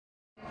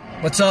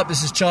What's up?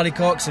 This is Charlie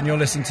Cox, and you're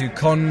listening to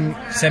Tell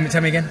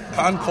me again.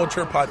 Con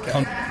Culture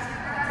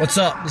Podcast. What's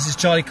up? This is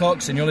Charlie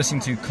Cox, and you're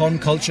listening to Con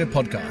Culture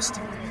Podcast.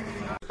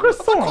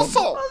 Croissant.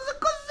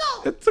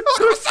 It's a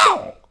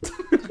croissant.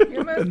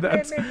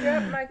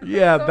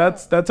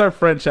 That's our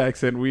French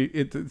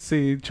accent.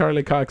 See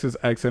Charlie Cox's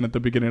accent at the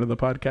beginning of the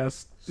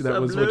podcast.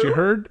 That was what you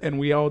heard, and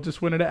we all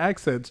just went into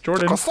accents.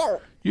 Jordan,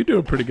 you do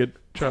a pretty good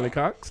Charlie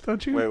Cox,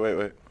 don't you?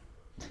 Wait.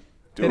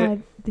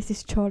 This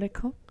is Charlie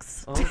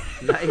Cox. Oh,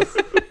 nice.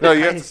 No,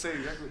 you have to say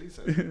exactly what he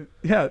said.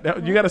 Yeah,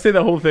 you got to say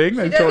the whole thing.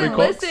 She doesn't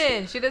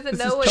listen. She doesn't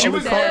know what he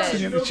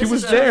said. She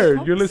was there.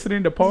 You're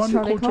listening to Con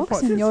Culture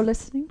Podcast. And you're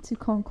listening to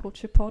Con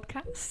Culture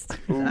Podcast.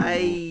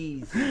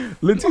 Nice.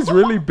 Lindsay's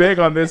really big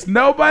on this.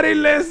 Nobody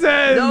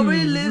listens.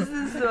 Nobody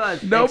listens to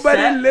us.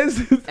 Nobody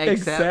listens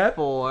except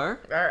for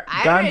our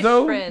Irish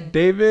Gonzo, friend.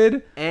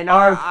 David, and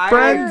our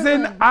friends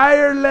in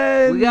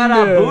Ireland. We got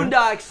our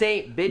Boondock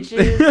Saint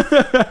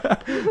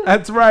bitches.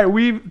 That's right.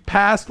 We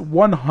passed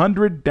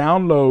 100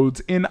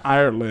 downloads in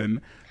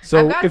Ireland.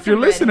 So if you're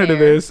listening to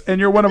this and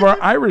you're one of our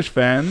Irish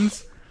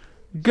fans,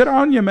 good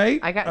on you,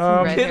 mate. I got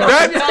some red hair.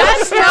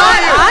 That's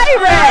not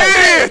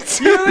Irish.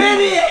 You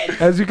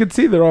idiot. As you can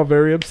see, they're all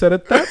very upset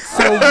at that.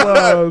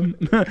 So,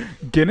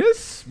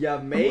 Guinness? Yeah,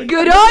 mate.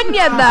 Good on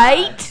you,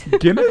 mate.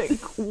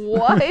 Guinness?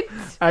 What?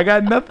 I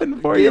got nothing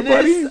for you,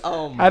 buddy.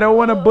 Oh, I don't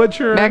want to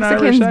butcher an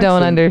Irish Mexicans don't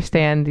accent.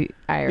 understand the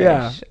Irish.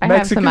 Yeah, I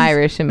have some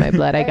Irish in my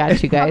blood. I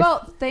got you How guys.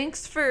 about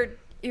thanks for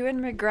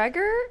Ewan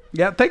McGregor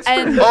Yeah, thanks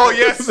and, for... Oh,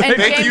 yes. and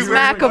Thank James you very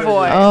much.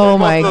 McAvoy. Oh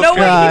my No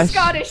way, he's gosh.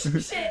 Scottish.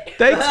 Shit.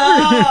 Thanks for...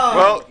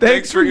 Well,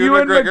 Thanks for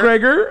Ewan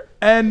McGregor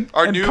and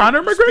new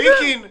Conor McGregor.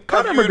 Speaking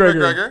Conor of Ewan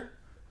McGregor,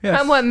 Yes.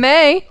 I'm what,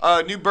 May?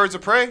 new Birds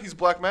of Prey. He's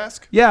Black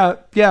Mask.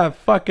 Yeah.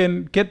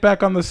 Fucking get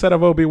back on the set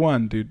of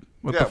Obi-Wan, dude.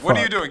 What the what are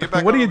you fuck? doing? Get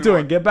back What on are you Obi-Wan.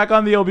 doing? Get back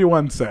on the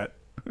Obi-Wan set.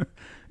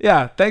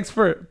 Yeah. Thanks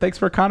for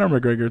Conor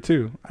McGregor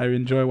too. I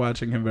enjoy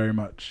watching him very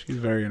much. He's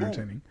very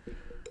entertaining.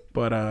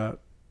 But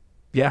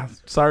yeah.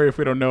 Sorry if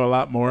we don't know a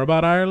lot more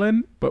about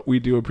Ireland, but we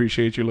do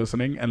appreciate you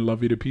listening and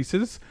love you to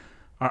pieces,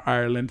 our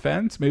Ireland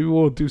fans. Maybe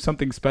we'll do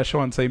something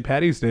special on St.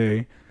 Patty's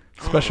Day.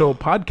 Special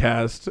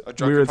podcast.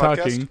 We were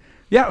talking.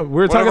 Yeah, we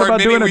were talking about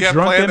doing a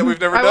drunken. That we've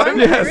never done.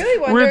 Yes, really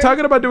we were wonder-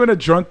 talking about doing a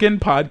drunken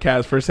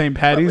podcast for St.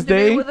 Patty's What would you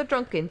Day. do with a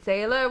drunken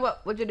sailor?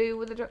 What would you do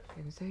with a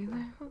drunken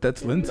sailor?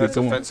 That's Lindsay That's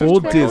going offensive full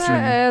to my Disney.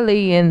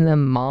 Early in the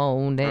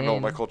morning. I don't know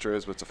what my culture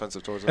is, but it's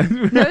offensive towards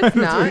them. No, it's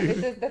not.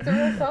 That's a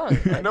real song.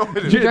 I know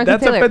it is. Drunken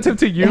That's sailor. offensive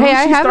to you. Hey,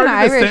 I she have an started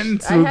a Irish-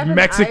 sentence I with have an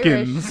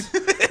Mexicans.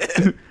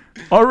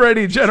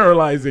 Already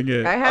generalizing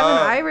it. I have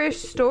an Irish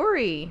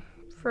story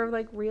for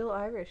like real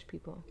Irish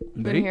people.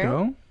 There you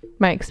go.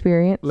 My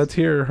experience. Let's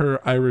hear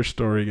her Irish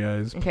story,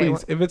 guys. Okay,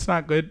 Please. If it's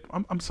not good,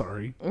 I'm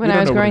sorry. When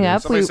I was growing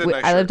up, Somebody sit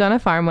next I to lived her. on a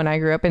farm when I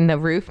grew up, and the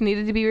roof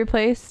needed to be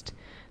replaced.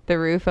 The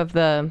roof of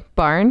the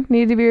barn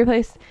needed to be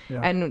replaced,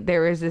 Yeah. and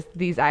there was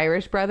these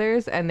Irish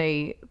brothers, and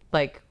they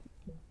like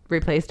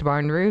replaced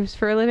barn roofs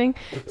for a living.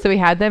 So we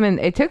had them, and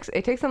it takes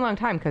a long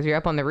time because you're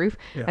up on the roof,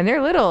 Yeah. and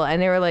they're little,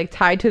 and they were like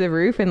tied to the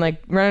roof and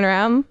like running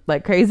around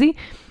like crazy.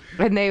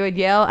 And they would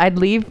yell. I'd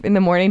leave in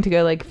the morning to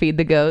go like feed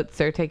the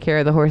goats or take care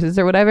of the horses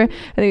or whatever. And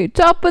they would,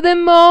 top of the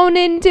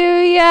morning to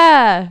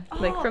ya,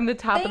 like from the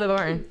top of the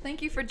barn.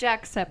 Thank you for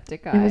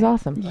Jacksepticeye. It was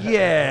awesome.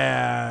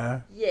 Yeah.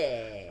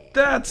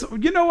 That's,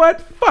 you know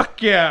what?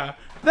 Fuck yeah.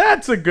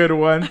 That's a good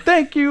one.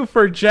 Thank you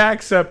for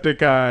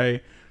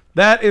Jacksepticeye.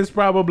 That is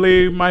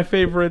probably my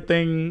favorite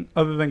thing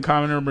other than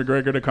Conor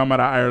McGregor to come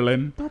out of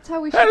Ireland. That's how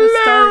we should have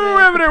started. Hello,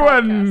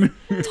 everyone.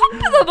 Top of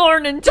the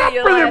morning to Top you,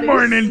 of the ladies.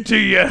 morning to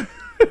you.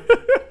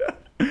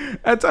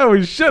 That's how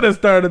we should have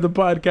started the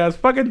podcast.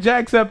 Fucking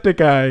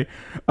Jacksepticeye.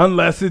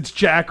 Unless it's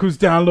Jack who's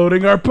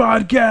downloading our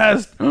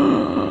podcast.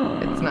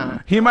 It's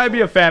not. He might be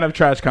a fan of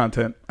trash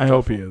content. I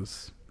hope he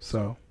is.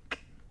 So,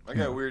 I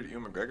got a weird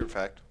Ewan McGregor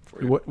fact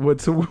for you.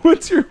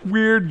 what's your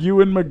weird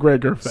Ewan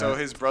McGregor fact? So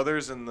his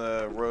brother's in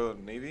the Royal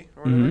Navy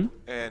or whatever,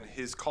 Mm-hmm. and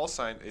his call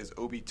sign is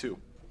OB2.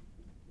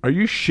 Are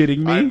you shitting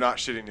me? I'm not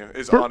shitting you.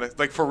 It's For- honest,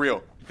 like for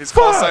real. His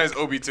call Fuck! sign is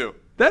OB2.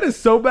 That is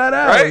so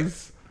badass.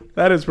 Right?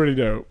 That is pretty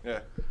dope. Yeah.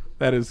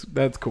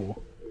 That's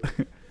cool.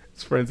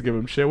 His friends give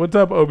him shit. What's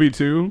up,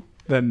 Obi-2?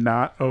 Then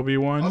not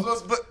Obi-Wan?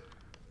 But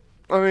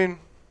I mean,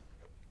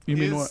 You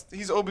mean what?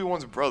 he's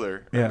Obi-Wan's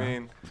brother. Yeah. I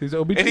mean, He's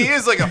Obi-2. and he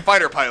is like a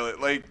fighter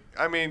pilot. Like,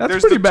 I mean, That's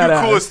there's the pretty two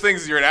badass. coolest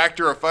things: you're an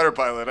actor or a fighter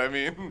pilot. I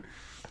mean,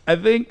 I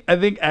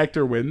think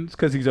actor wins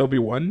because he's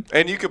Obi-Wan.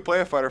 and you could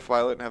play a fighter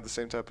pilot and have the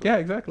same type of. Yeah,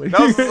 exactly.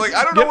 That was like,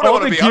 I don't know Get what I all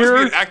want to the be. I'll just be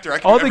gear- an actor. I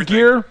can all do the everything.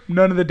 gear,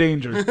 none of the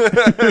danger. Just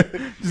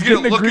You get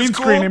in the look green as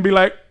screen cool. and be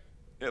like,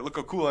 Yeah, look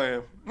how cool I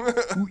am.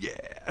 ooh,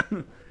 yeah.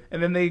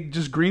 And then they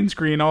just green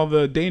screen all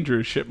the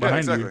dangerous shit Yeah, behind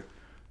exactly. you.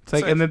 It's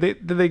like, Safe. and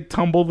then they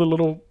tumble the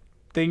little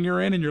thing you're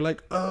in, and you're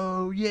like,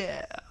 oh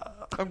yeah.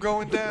 I'm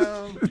going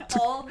down.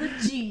 All the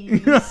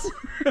G's.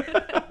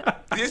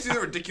 He has to do the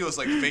ridiculous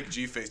like fake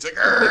G face. Like,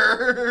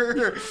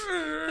 "Arr."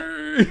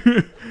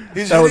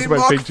 He's That was in my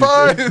Mach fake G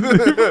 5.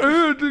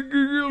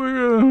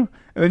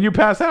 And then you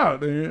pass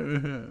out.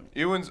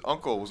 Ewan's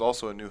uncle was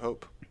also a New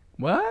Hope.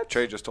 What?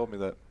 Trey just told me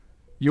that.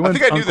 Ewan's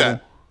think I knew uncle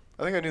that.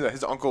 I think I knew that.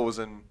 His uncle was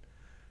in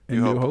in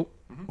New New Hope.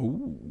 Hope.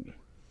 Ooh.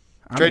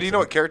 I'm Trey, do you know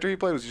excited. what character he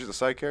played? Was he just a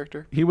side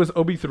character? He was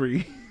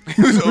OB3.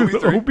 He was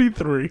OB3.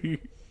 OB3.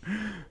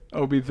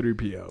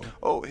 OB3PO.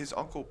 Oh, his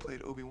uncle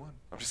played Obi-Wan.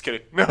 I'm just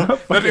kidding. No,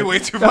 that'd be way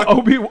too The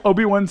funny.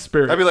 Obi-Wan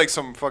spirit. That'd be like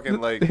some fucking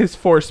like. his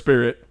Force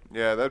spirit.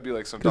 Yeah, that'd be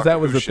like some. Because Doctor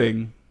that was Who the shit.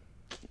 thing.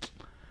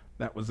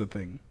 That was the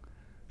thing.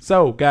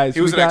 So, guys,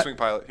 He was we an got X-wing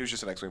pilot. He was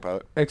just an X-wing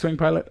pilot. X-wing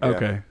pilot. Yeah.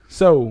 Okay,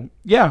 so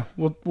yeah,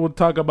 we'll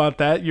talk about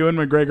that. Ewan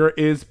McGregor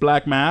is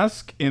Black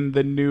Mask in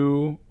the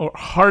new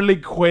Harley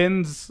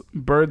Quinn's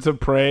Birds of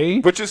Prey.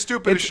 Which is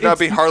stupid. It should not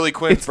be Harley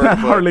Quinn. It's not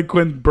Harley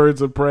Quinn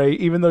Birds of Prey,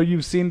 even though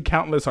you've seen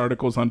countless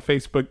articles on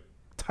Facebook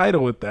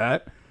title with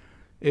that.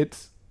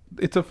 It's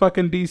a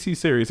fucking DC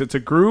series. It's a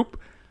group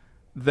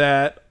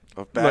that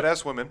Of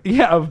badass women.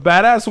 yeah, of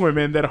badass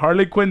women that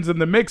Harley Quinn's in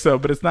the mix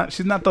of, but it's not.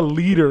 She's not the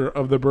leader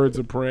of the Birds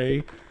of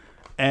Prey,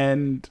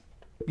 and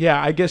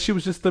yeah, I guess she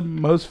was just the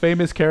most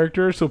famous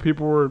character, so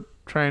people were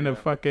trying to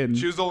fucking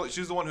She was the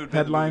one who did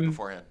Headline. the movie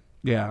beforehand.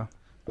 yeah.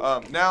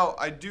 Now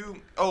I do.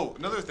 Oh,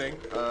 another thing.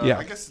 Yeah.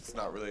 I guess it's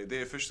not really.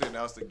 They officially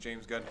announced that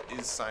James Gunn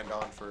is signed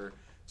on for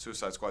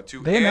Suicide Squad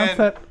 2. They announced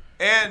that?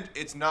 And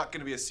it's not going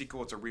to be a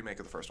sequel. It's a remake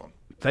of the first one.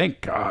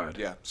 Thank God.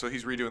 Yeah. So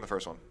he's redoing the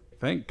first one.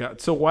 Thank God.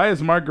 So why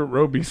is Margaret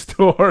Robbie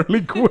still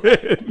Harley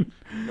Quinn?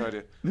 No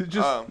idea.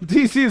 Just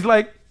DC's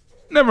like,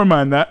 never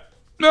mind that.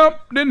 Nope,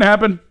 didn't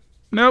happen.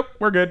 Nope,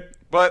 we're good.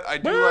 But I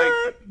do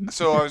What? like.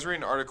 So I was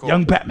reading an article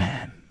Young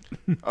Batman.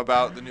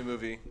 about the new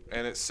movie,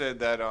 and it said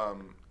that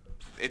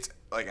it's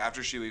like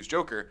after she leaves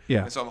Joker.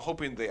 Yeah. And so I'm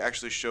hoping they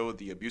actually show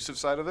the abusive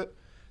side of it,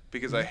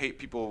 because I hate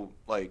people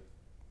like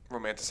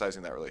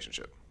romanticizing that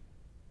relationship.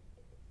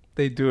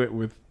 They do it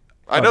with.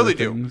 I know other they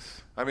do.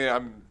 things. I mean,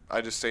 I'm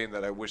just saying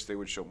that I wish they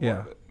would show more Yeah.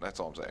 of it. That's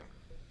all I'm saying.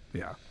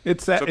 Yeah,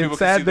 it's sad. So people It's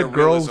can see sad the that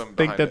girls realism think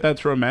behind that it.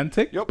 that's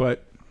romantic, Yep.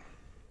 but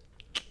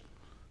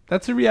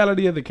that's the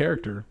reality of the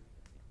character.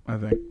 I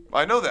think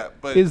I know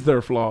that, but is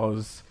there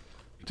flaws,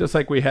 just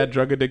like we had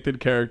drug addicted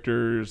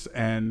characters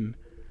and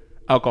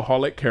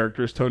alcoholic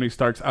characters. Tony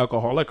Stark's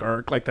alcoholic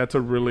arc, like that's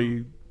a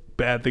really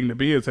bad thing to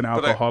be as an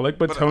alcoholic,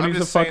 but but I'm Tony's a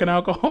just fucking saying-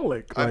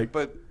 alcoholic. Like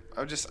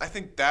I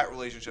think that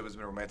relationship has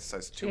been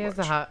romanticized too He has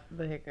much.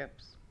 the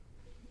hiccups.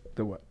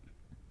 the what?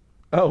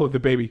 Oh, the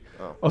baby.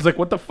 Oh. I was like,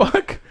 what the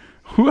fuck?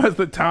 Who has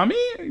the Tommy?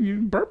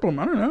 You burp him.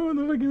 I don't know. What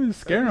the fuck? You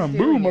scare him.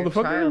 Boom,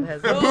 motherfucker.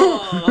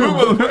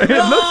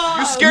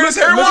 You scared his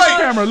hair Look at the white.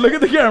 camera. Look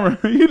at the camera.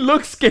 He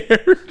looks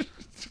scared.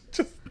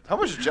 How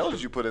much gel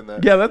did you put in there?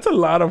 Yeah, that's a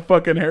lot of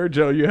fucking hair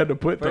gel you had to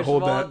put to First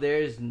hold of all, that.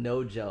 there's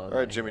no gel. All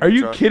right, Jimmy. Are you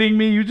Neutron. kidding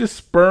me? You just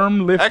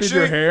sperm lifted Actually,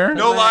 your hair?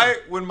 no my lie. hair.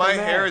 When my Touch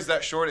my hair hair. is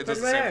that short, it does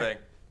Touch the my same hair. thing.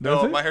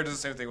 Does No, it? my hair does the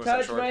same thing when it's that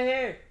Touch short. my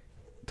hair.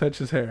 Touch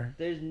his hair.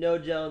 There's no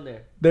gel in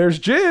there. There's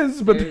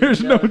jizz, but There's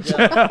there's no no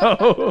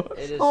gel.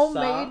 It is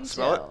Homemade soft.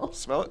 Smell gel. it.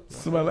 Smell it.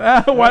 Smell it.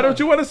 Ah, why don't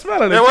you want to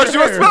smell it? Yeah, It's why don't you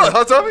your want to smell it? hair.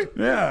 Huh,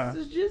 Tommy? Yeah.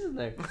 There's jizz in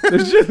there.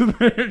 There's jizz in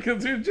there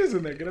because there's jizz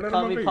in there. Get it out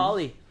Call of my me face.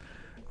 Polly.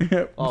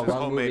 Yeah. Oh, wrong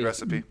Homemade movie.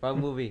 recipe. Wrong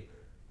movie.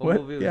 What,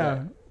 What? movie was Yeah.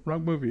 that?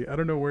 Wrong movie. I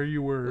don't know where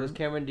you It were. was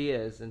Cameron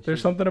Diaz. And There's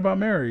she- something about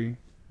Mary.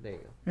 There you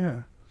go.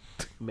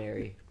 Yeah.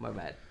 Mary. My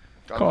bad.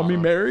 Call me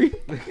Mary.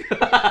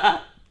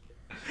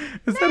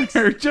 Is that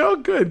hair gel?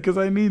 Good, because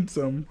I need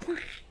some.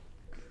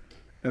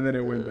 And then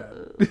it went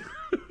bad.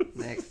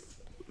 Next.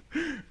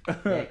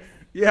 Next.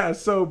 Yeah,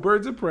 so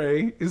Birds of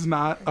Prey is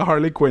not a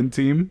Harley Quinn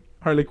team.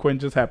 Harley Quinn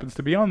just happens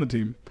to be on the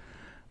team.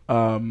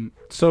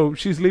 So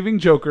she's leaving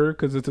Joker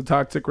because it's a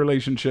toxic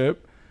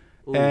relationship.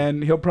 Ooh.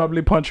 And he'll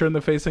probably punch her in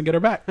the face and get her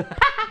back.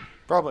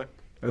 Probably.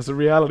 That's the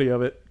reality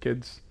of it,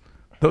 kids.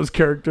 Those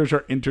characters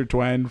are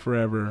intertwined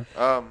forever.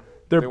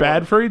 They're They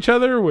bad want- for each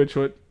other, which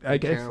would I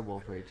guess Terrible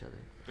for each other.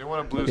 They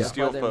want a blue Yeah.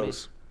 steel Why they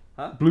pose.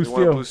 blue They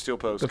want a steel. blue steel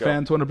pose. The Go.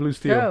 fans want a blue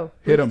steel. Go.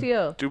 Hit Blue him.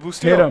 Steel. Do blue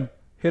steel. Hit him.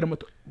 Hit him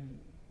with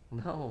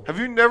No. Have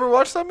you never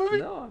watched that movie?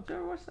 No, I've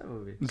never watched that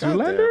movie.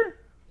 Zoolander.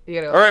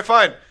 You gotta All right,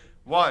 fine.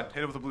 Juan,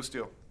 hit it with a blue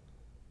steel.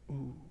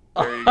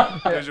 There you go.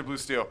 There's your blue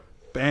steel.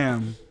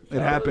 Bam! It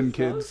happened,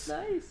 That was kids.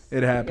 nice.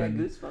 It happened.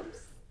 I got goosebumps.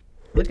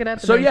 look it up.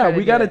 and So then yeah, try to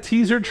we do got a it.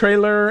 teaser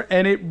trailer,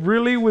 and it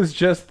really was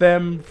just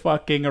them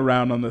fucking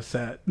around on the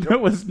set. There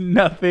was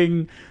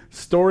nothing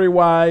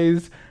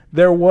story-wise.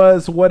 There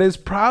was what is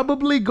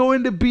probably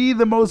going to be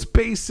the most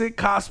basic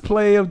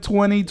cosplay of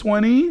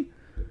 2020.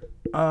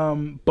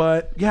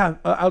 But yeah,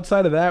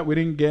 outside of that, we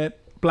didn't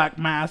get Black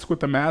Mask with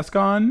the mask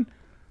on.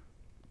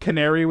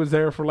 Canary was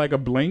there for like a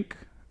blink,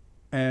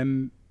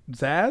 and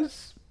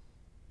Zaz.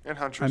 And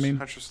Huntress. I mean-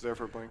 Huntress is there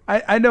for a blink.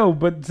 I know,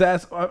 but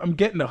Zaz, I'm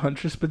getting a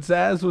Huntress, but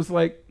Zaz was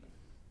like,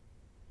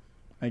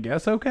 I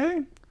guess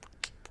okay.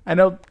 I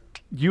know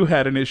you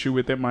had an issue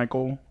with it,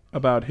 Michael,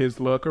 about his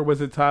look, or was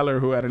it Tyler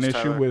who had an It's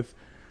issue Tyler. with?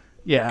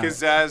 Yeah,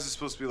 Because Zaz is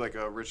supposed to be like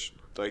a rich,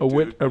 like a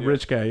dude. Yeah.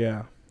 rich guy,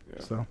 yeah. Yeah.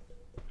 So,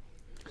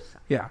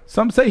 yeah,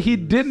 some say he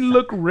didn't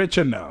look rich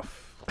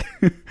enough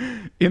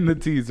in the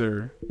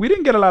teaser. We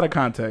didn't get a lot of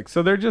context,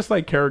 so they're just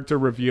like character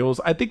reveals.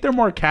 I think they're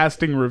more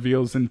casting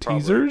reveals than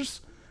Probably.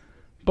 teasers.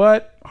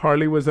 But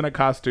Harley was in a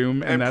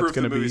costume, and, And that's proof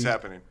going the to be movie's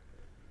happening.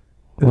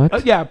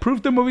 What? Yeah,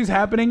 proof the movie's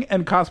happening,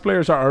 and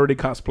cosplayers are already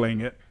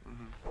cosplaying it.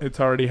 It's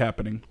already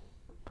happening.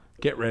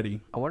 Get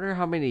ready. I wonder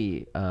how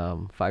many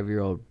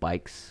 5-year-old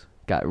bikes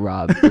got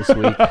robbed this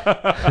week.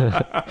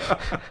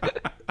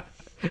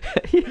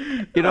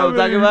 You know what I'm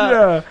talking about?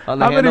 Yeah. On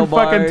the How many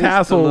fucking handlebars, the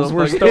tassels little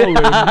were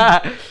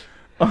fucking-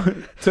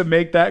 stolen to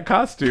make that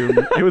costume?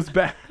 It was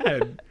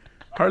bad.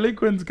 Harley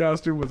Quinn's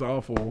costume was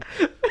awful.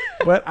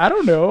 But I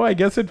don't know. I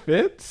guess it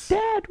fits.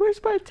 Dad,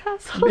 where's my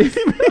tassels?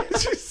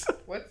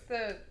 What's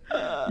the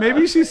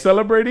Maybe she's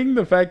celebrating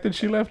the fact that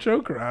she left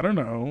Joker. I don't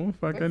know.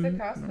 Fucking the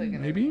cosplay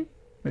gonna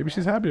maybe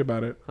she's happy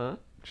about it. Huh?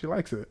 She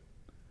likes it.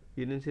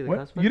 You didn't see the What?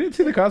 cosplay? You didn't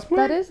see the cosplay?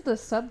 That is the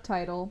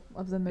subtitle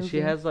of the movie.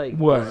 She has like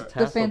What? those The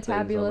tassel things on,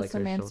 Fantabulous like, her shoulder.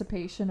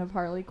 Emancipation of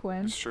Harley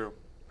Quinn. It's true.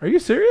 Are you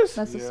serious?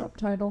 That's the Yeah.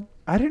 subtitle.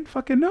 I didn't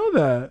fucking know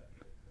that.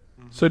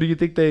 So do you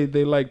think they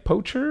like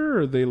poach her,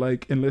 or they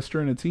like enlist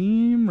her in a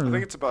team? Or? I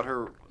think it's about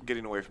her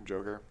getting away from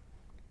Joker.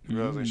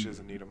 Realizing she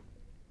doesn't need him.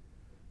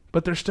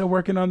 But they're still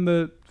working on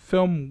the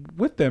film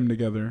with them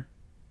together.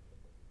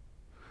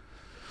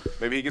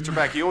 Maybe he gets her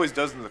back. He always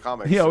does in the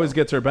comics. He always so.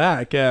 gets her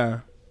back, yeah.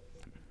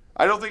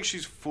 I don't think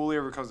she's fully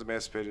ever becomes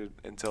emancipated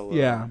until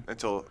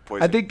until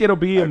Poison. I think it'll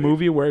be a Ivy.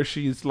 movie where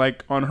she's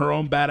like on her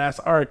own badass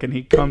arc, and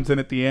he comes in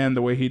at the end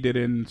the way he did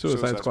in Suicide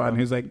Suicide Squad, Squad. and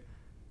he's like,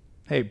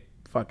 "Hey,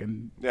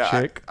 fucking Yeah,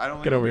 chick, I don't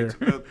get think over here."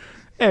 it'll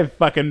Hey,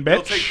 fucking bitch.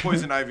 It'll take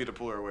Poison Ivy to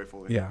pull her away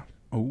fully. Yeah.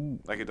 Oh.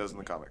 Like it does in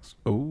the comics.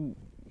 Oh.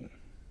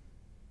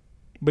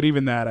 But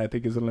even that, I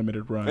think, is a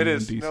limited run. It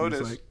is. and No, it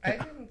DC's is. like-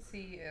 I didn't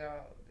see it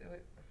all.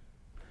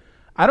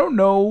 I don't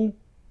know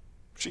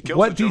She kills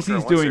what the Joker in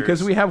DC's one doing, because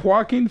series. we have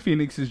Joaquin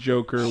Phoenix's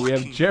Joker, we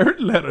have Jared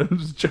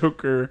Leto's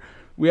Joker,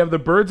 we have the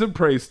Birds of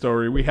Prey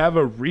story, we have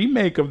a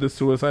remake of the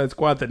Suicide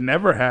Squad that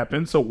never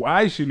happened. So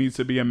why she needs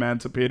to be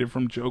emancipated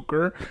from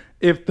Joker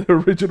if the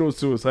original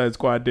Suicide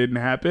Squad didn't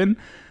happen?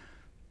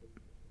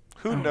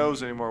 Who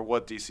knows anymore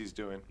what DC's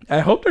doing? I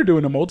hope they're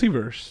doing a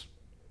multiverse,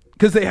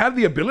 because they have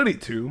the ability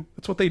to.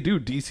 That's what they do.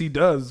 DC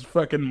does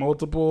fucking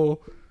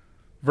multiple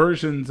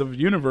versions of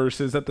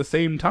universes at the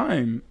same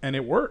time, and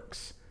it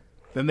works.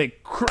 Then they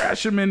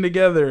crash them in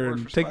together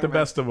and for take the Spider-Man.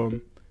 best of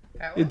them.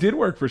 It did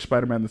work for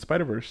Spider-Man: The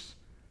Spider-Verse.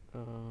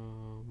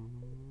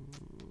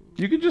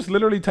 You can just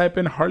literally type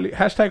in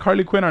hashtag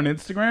Harley Quinn on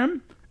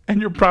Instagram,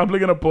 and you're probably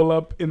gonna pull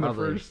up in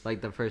Probably, the first.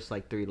 like the first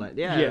like 3 lines.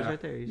 Yeah, Yeah, it's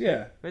right there. You see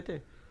yeah. it? Right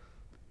there.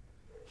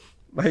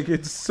 Like,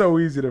 it's so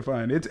easy to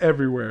find. It's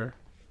everywhere.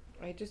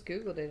 I just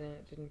googled it and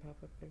it didn't pop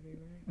up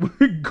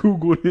everywhere.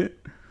 Googled it.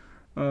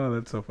 Oh,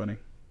 that's so funny.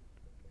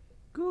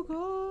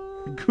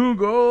 Google.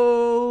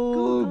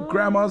 Google.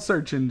 Grandma's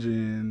search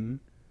engine.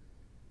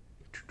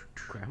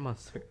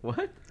 Grandma's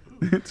what?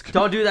 It's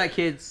Don't do that,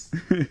 kids.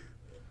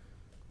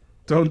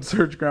 Don't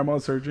search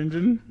Grandma's search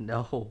engine.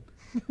 No.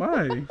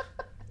 Why?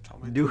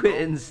 Do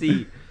it and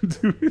see.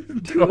 Do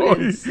it. Do it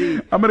and see.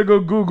 I'm gonna go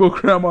Google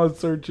Grandma's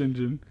search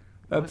engine.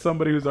 That's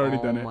somebody who's already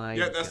Oh done it. my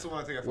Yeah, that's the one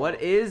I think I found.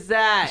 What is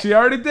that? She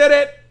already did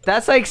it.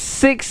 That's like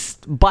 6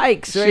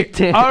 bikes right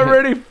She there.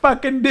 already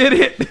fucking did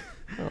it.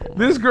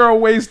 This girl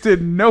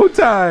wasted no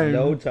time.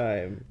 No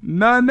time.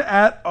 None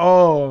at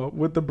all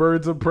with the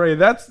Birds of Prey.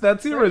 That's the Where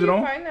did original.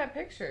 you find that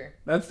picture?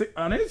 That's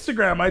on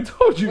Instagram. I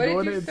told you. What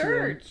go did on you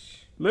Instagram.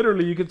 search?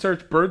 Literally, you could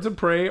search Birds of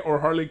Prey or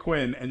Harley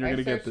Quinn, and you're I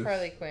gonna get searched this.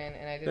 Harley Quinn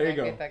and I did There you not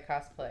go. get that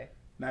cosplay.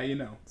 Now you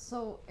know.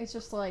 So it's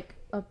just like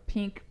a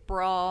pink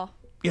bra,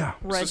 Yeah,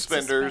 red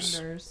Suspenders.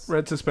 suspenders,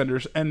 red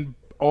suspenders and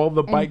all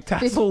the and bike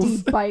 50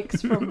 tassels.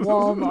 bikes from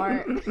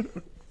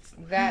Walmart.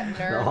 That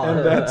nerd.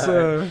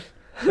 Oh. And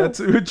that's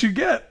what you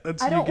get.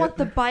 That's I you don't get. want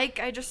the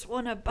bike. I just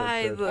want to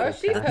buy the. Oh,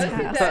 she the posted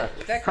tassel.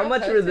 that. How girl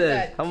much were posted this?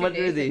 that How 2 much were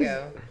days these?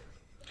 ago.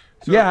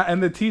 Yeah,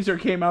 and the teaser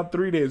came out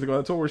 3 days ago.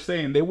 That's what we're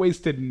saying. They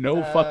wasted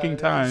no fucking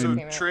that's- So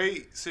time.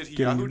 Trey said he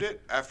Getting- Yahoo'd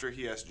it after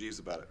he asked Jeeves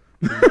about it.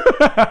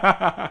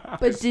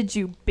 But did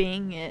you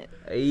Bing it?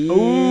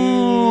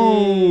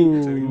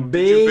 Ooh. Did you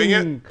Bing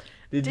it?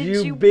 Did Did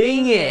you you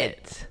Bing Bing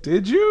it?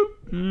 Did you?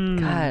 Mm.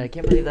 God, I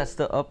can't believe that's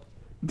still up.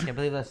 Can't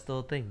believe that's still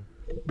a thing.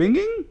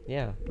 Binging?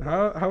 Yeah.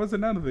 How is it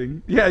not a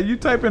thing? Yeah, you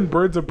type in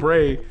Birds of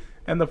Prey,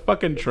 and the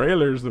fucking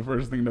trailer's the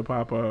first thing to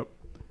pop up.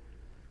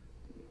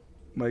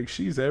 Like,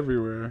 she's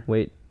everywhere.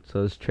 Wait,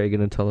 so is Trey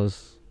gonna tell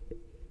us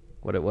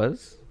what it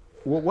was?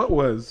 What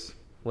was?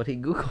 What he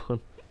Googled?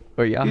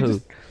 Or Yahoo?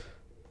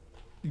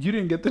 You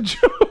didn't get the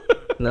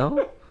joke.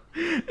 No?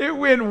 It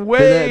went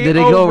way Did it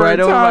go over right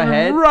over my Tom,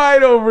 head?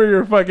 Right over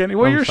your fucking...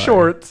 Well, I'm you're sorry.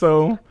 short,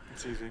 so...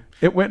 It's easy.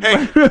 It went... Hey.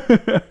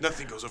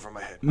 Nothing goes over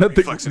my head.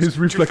 Nothing. His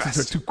reflexes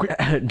fast. are too quick.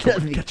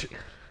 Nothing. Catch it.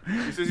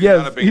 He says he's not a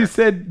Yes, binger. he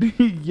said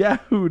he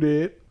Yahoo'd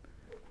it.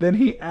 Then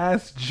he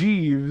asked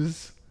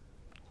Jeeves.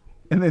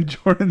 And then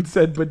Jordan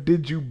said, but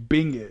did you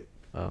Bing it?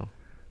 Oh.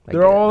 I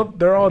They're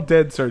get it. all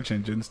dead search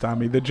engines,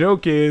 Tommy. The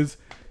joke is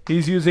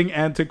he's using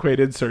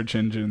antiquated search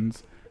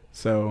engines.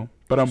 So,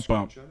 but I'm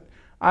bummed.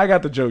 I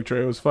got the joke,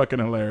 Trey. It was fucking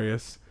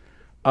hilarious.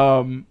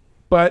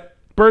 But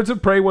Birds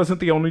of Prey wasn't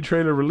the only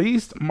trailer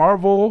released.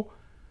 Marvel,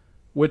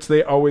 which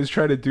they always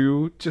try to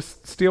do,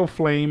 just steal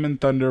flame and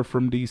thunder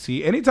from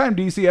DC. Anytime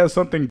DC has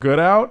something good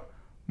out,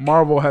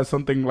 Marvel has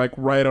something like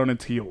right on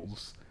its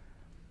heels.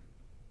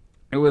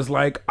 It was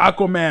like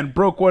Aquaman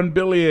broke 1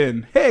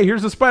 billion. Hey,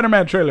 here's a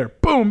Spider-Man trailer.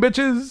 Boom,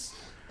 bitches.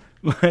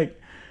 Like,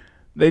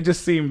 they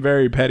just seem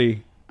very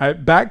petty.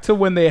 Back to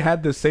when they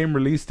had the same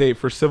release date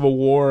for Civil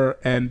War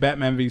and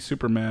Batman v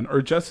Superman,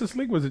 or Justice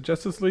League. Was it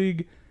Justice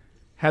League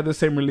had the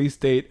same release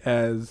date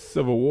as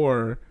Civil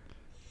War?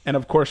 And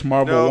of course,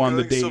 Marvel won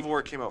the date. Civil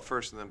War came out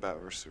first, and then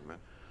Batman vs Superman.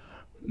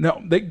 No,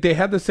 they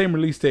had the same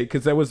release date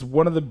because that was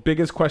one of the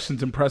biggest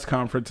questions in press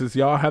conferences.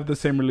 Y'all have the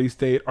same release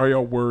date. Are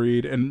y'all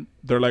worried? And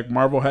they're like,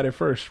 Marvel had it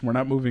first. We're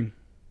not moving.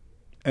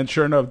 And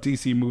sure enough,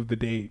 DC moved the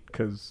date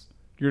because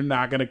you're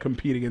not going to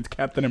compete against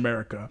Captain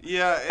America.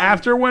 Yeah.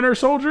 After Winter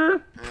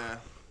Soldier? Yeah.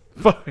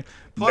 Fuck.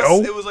 Plus,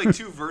 No. it was like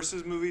 2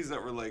 versus movies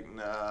that were like,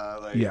 nah,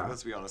 like, Yeah.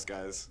 let's be honest,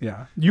 guys.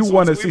 Yeah. You So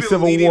want to we've see been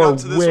Civil leading War up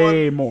to this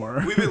way one.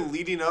 more. We've been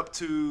leading up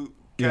to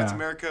Captain Yeah.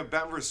 America,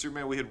 Batman vs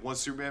Superman. We had 1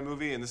 Superman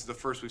movie, and this is the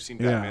first we've seen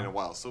Yeah. Batman in a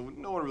while, so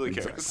no one really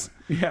cares.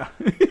 Yeah.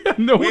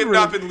 No We one have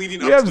not really- been leading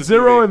You up to have this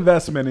zero movie.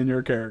 investment in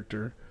your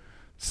character.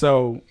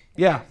 So,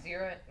 yeah.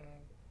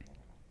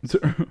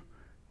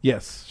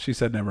 Yes, she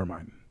said never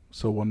mind.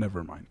 So we'll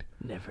never mind.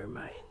 Never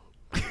mind.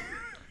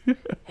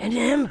 An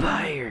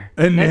empire.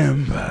 An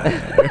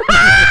empire.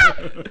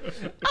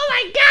 Oh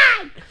my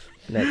god.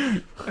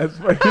 Next. That's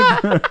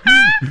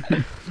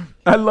fucking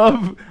I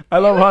love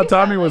how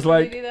Tommy was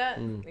like,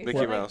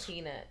 Mickey Mouse.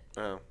 Peanut.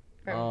 Oh.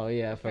 Oh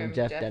yeah, from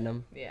Jeff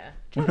Denham. Yeah.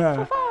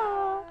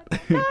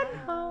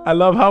 I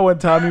love how when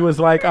Tommy was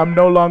like, I'm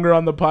no longer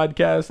on the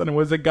podcast, and it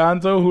was it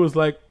Gonzo who was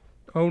like,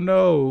 oh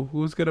no,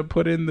 who's gonna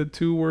put in the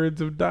 2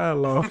 words of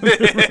dialogue?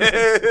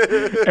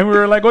 And we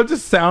were like, well,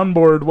 just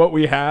soundboard what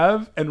we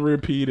have and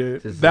repeat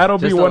it. That'll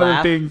be just a one of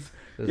laugh? the things.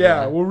 Just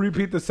Yeah, laugh? we'll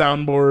repeat the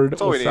soundboard.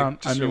 That's all we need,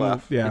 just I your mean,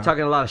 laugh. yeah. You're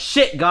talking a lot of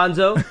shit,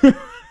 Gonzo.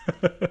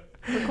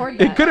 Record It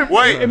that. could have.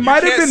 Wait, It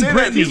might have been say that.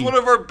 Brittany. He's one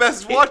of our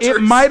best watchers.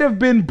 It might have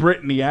been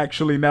Brittany,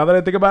 actually. Now that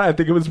I think about it, I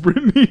think it was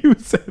Brittany who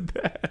said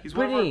that. He's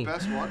one of Brittany. our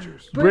best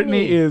watchers.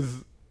 Brittany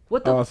is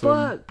What the awesome.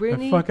 fuck,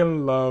 Brittany? I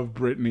fucking love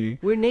Brittany.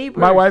 We're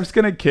neighbors. My wife's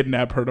gonna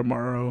kidnap her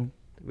tomorrow.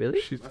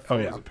 Really? She's, My oh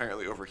phone yeah. is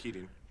apparently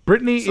overheating.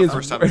 Brittany It's the is.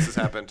 first time this has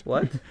happened.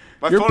 What?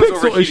 My Your phone is pixel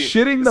is overheating.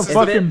 shitting the This is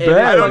fucking it- bed.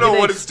 I don't know Fucking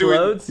what it's doing.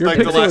 explodes? Your Like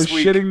the pixel last is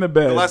week. shitting the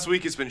bed. The last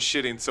week it's been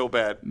shitting so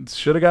bad.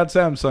 Should have got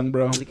Samsung,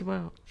 bro. Leak him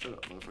out. Shut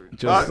up, motherfucker.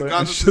 Just Gonzo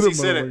like- says shoulda, he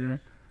said it. motherfucker.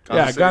 Gonzo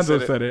Yeah, said he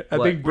Gonzo said it. I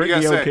What? think What do you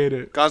Brittany guys say? okayed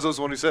it. Gonzo's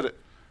the one who said it.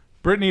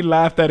 Brittany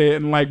laughed at it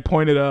and like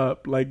pointed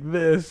up like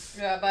this.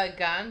 Yeah, but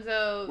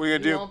Gonzo, What are you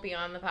gonna he do? won't be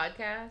on the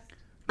podcast.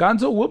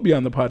 Gonzo will be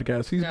on the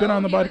podcast. He's been No,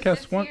 on the he was podcast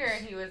just once. here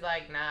and he was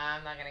like, "Nah,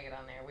 I'm not gonna get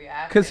on there." We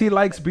asked Because he him,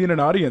 likes but- being an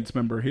audience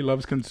member. He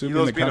loves He consuming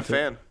loves the being a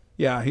content. fan.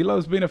 Yeah, he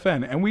loves being a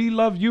fan. And we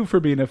love you for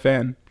being a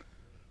fan.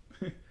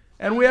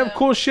 And we have Yeah.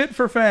 cool shit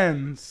for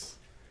fans.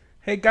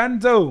 Hey,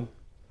 Gonzo. You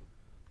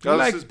Gonzo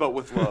like, says, but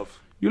with love.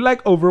 you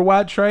like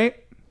Overwatch, right?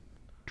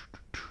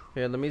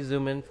 Here, let me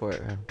zoom in for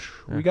it.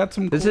 We got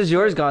some This cool- is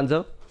yours,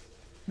 Gonzo.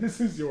 This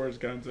is yours,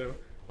 Gonzo.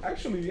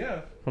 Actually,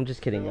 yeah. I'm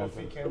just kidding,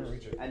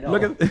 Gonzo. I know.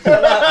 Look at, look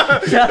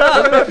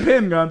at that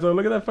pin, Gonzo.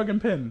 Look at that fucking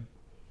pin.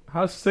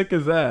 How sick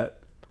is that?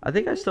 I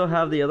think I still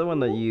have the other one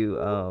that you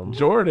had at your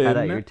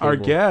Jordan, our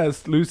table.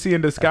 guest, Lucy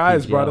in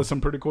Disguise, brought PGL. us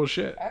some pretty cool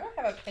shit. I don't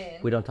have a pin.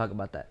 We don't talk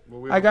about that. Well,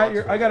 we I have a got box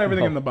your, of I it. got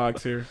everything in the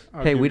box here.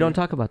 I'll Hey, give we you- don't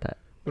talk about that.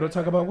 We don't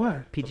talk about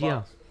what?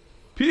 PGL.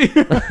 Look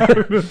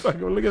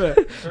at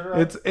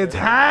that. It's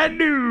high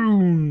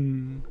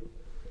noon.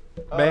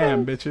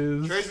 Bam,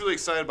 bitches. Trey's really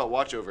excited about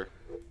Watchover.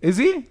 Is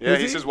he? Yeah,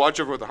 Is he says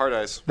Watchover with the hard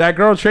eyes. that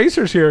girl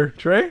Tracer's here,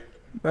 Trey.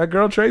 That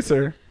girl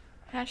Tracer.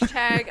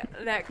 Hashtag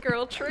that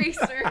girl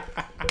Tracer.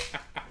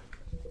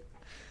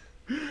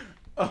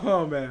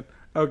 Oh man.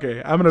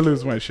 Okay, I'm gonna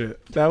lose my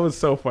shit. That was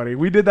so funny.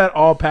 We did that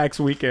all PAX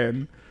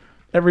weekend.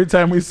 Every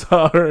time we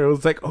saw her, it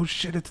was like, oh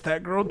shit, it's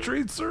that girl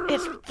Tracer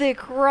It's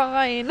Thick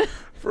Ryan.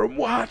 from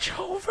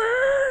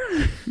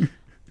Watchover.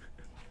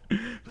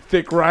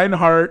 Thick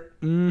Reinhardt.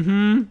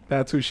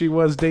 That's who she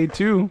was day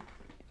 2.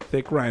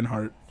 Thick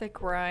Reinhardt.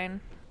 Thick Ryan.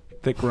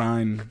 Thick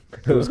Ryan.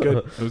 It was good.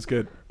 It was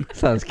good.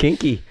 Sounds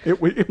kinky.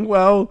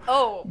 Well,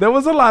 Oh, there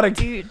was a lot of.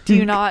 do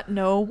you not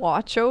know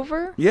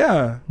Watchover?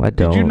 Yeah. I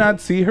Did you don't.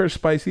 not see her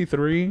Spicy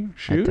 3 I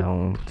shoot?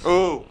 don't.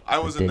 Oh, I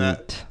was in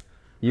that. Didn't.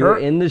 You were Her-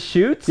 in the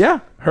shoots? Yeah,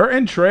 her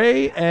and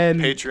Trey and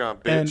Patreon,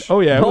 bitch. And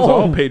oh yeah, it was No.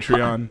 all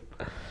Patreon.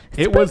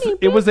 It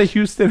was a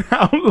Houston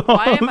Outlaws.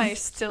 Why am I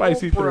still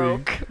Spicy 3.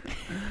 broke?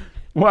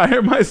 Why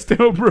am I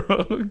still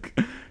broke?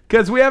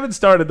 Because we haven't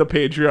started the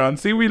Patreon.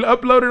 See, we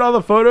uploaded all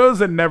the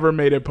photos and never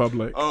made it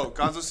public. Oh,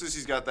 Gonzo says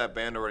he's got that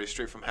band already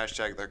straight from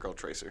hashtag that girl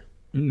Tracer.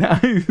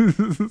 Nice.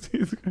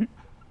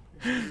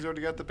 He's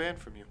already got the band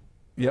from you.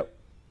 Yep.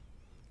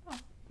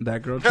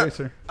 That girl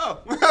Tracer. Oh.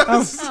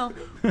 Oh,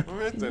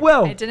 Alright then.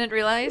 Well, I didn't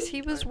realize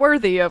he was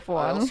worthy of I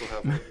one. also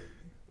have one.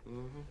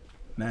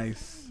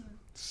 nice.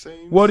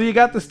 Same. Well, do you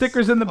got the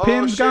stickers and the Oh,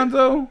 pins, shit.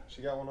 Gonzo?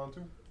 She got one on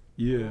too.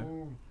 Yeah.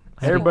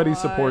 Everybody's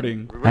Squad.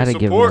 supporting. I had to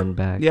give one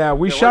back. Yeah,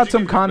 we Yeah, shot why'd you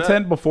some give yours back?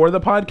 content before the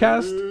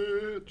podcast.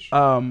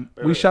 Bitch.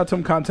 We shot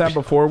some content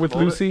before with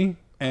Hold it. Lucy,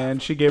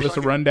 and she gave us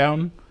a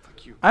rundown.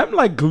 Thank you. I'm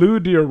like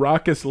glued to your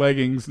Raucous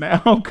leggings now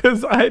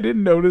because I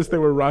didn't notice they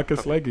were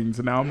Raucous leggings,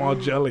 and now I'm all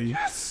jelly.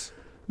 Yes.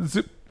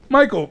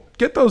 Michael,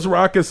 get those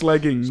Raucous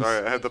leggings.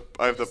 Sorry, I have the.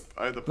 Look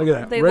at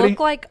that. They Ready? look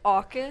like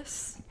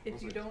AUKUS.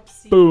 If you don't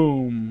see.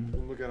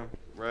 Boom. Look at them.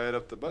 Right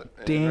up the butt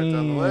and right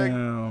down the leg.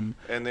 Damn.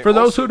 And they For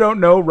those also- who don't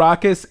know,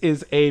 Raucous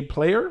is a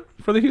player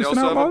for the They Houston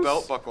also have a Outlaws.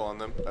 belt buckle on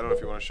them. I don't know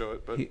if you want to show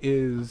it, but He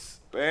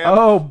is. bam.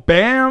 Oh,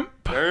 bam.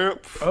 Bam.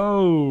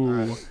 Oh.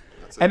 Alright,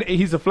 that's it. And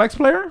he's a flex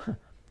player?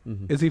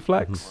 Is he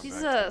flex?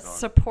 He's a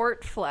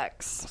support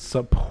flex.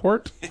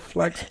 Support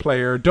flex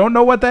player. Don't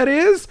know what that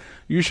is?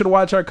 You should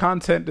watch our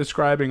content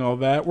describing all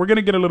that. We're going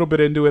to get a little bit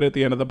into it at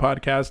the end of the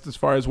podcast as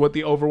far as what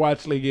the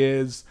Overwatch League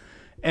is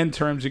and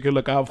terms you could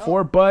look out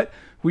for. But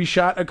we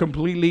shot a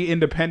completely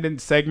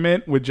independent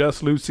segment with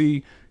just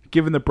Lucy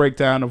giving the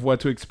breakdown of what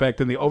to expect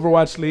in the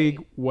Overwatch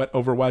League, what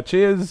Overwatch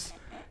is,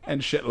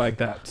 and shit like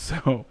that.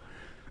 So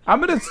I'm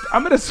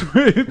gonna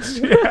switch.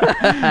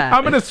 Yeah.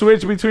 I'm gonna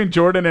switch between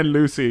Jordan and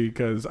Lucy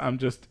because I'm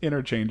just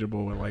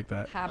interchangeable with like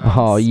that. Happens.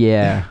 Oh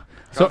yeah.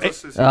 So Gonzo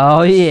says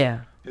Oh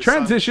yeah. his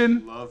transition.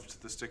 son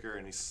loved the sticker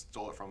and he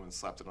stole it from him and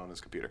slapped it on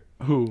his computer.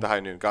 Who? The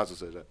High Noon. Gonzo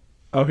said that.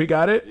 Oh, he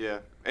got it. Yeah,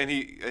 and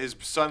his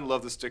son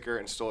loved the sticker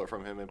and stole it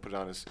from him and put it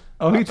on his.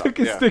 Oh, he laptop. took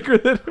his Yeah. sticker.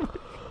 That.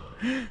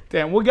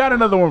 Damn, we got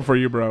another one for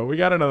you, bro. We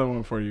got another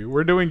one for you.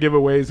 We're doing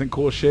giveaways and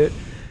cool shit.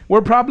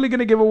 We're probably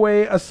gonna give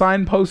away a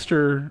signed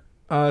poster,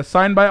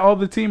 signed by all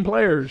the team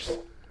players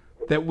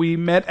that we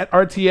met at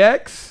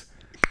RTX.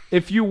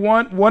 If you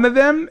want one of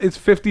them, it's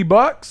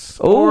 $50,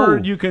 or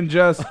Ooh. you can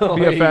just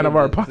be a fan of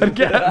our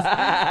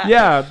podcast.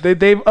 Yeah,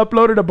 they've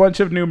uploaded a bunch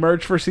of new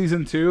merch for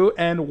season 2,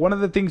 and one of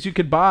the things you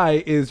could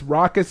buy is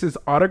Raucous'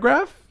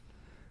 autograph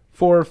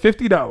for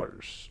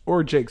 $50,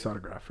 or Jake's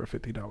autograph for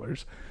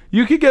 $50.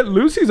 You could get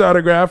Lucy's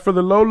autograph for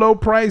the low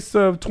price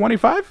of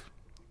 $25.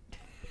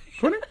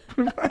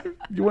 25?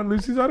 You want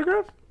Lucy's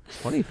autograph?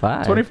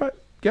 25. 25?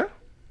 Yeah.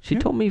 She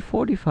told me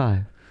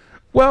 45.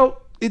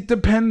 Well, it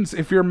depends.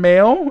 If you're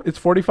male, it's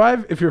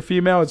 45. If you're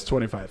female, it's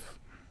 25.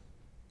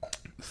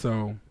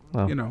 So,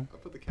 Oh. you know, I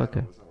put the cat Okay.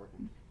 one. It's not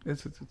working.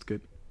 it's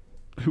good.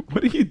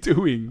 What are you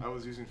doing? I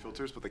was using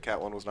filters, but the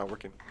cat one was not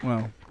working.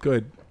 Well,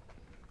 good.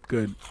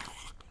 Good.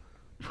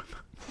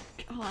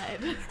 God.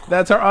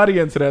 That's our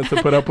audience that has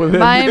to put up with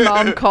My it.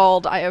 mom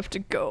called. I have to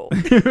go.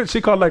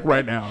 She called like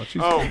right now.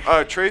 She's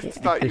Trey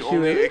thought you Is she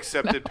only really?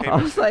 accepted I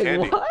payments was from like,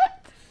 candy.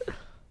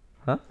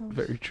 what?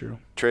 very true.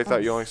 Trey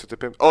thought you only accepted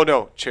payments. Oh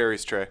no,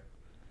 cherries, Trey.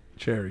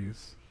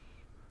 Cherries.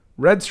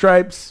 Red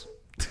stripes.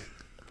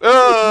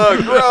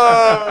 Ugh,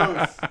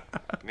 gross.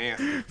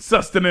 Nasty.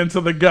 Sustenance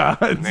of the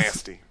gods.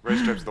 Nasty. Red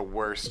Stripe's the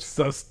worst.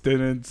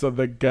 Sustenance of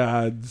the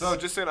gods. So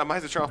just saying, I might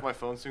have to turn off my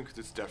phone soon because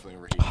it's definitely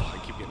overheating. I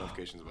keep getting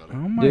notifications about it.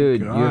 Oh my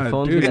Dude, god, your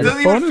phone's dude, gonna- It your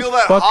doesn't phone even is feel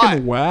that fucking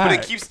hot, whack. but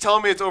it keeps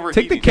telling me it's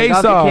overheating. Take the case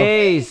Got off. the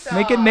case.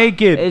 Make it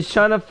naked. It's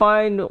trying to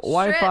find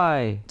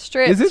Wi-Fi.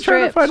 Strip. Is it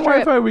trying to strip, find strip.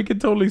 Wi-Fi? We could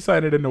totally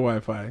sign it into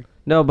Wi-Fi.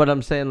 No, but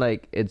I'm saying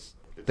like it's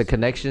the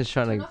connection's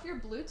trying to. your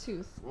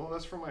Bluetooth. Well,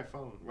 that's from my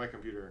phone, my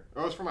computer.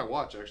 Oh, it's from my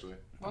watch actually.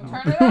 Well,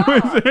 turn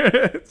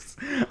it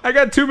on. I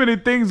got too many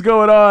things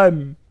going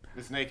on.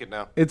 It's naked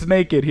now. It's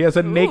naked. He has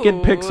a naked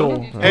Ooh.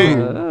 pixel. Hey,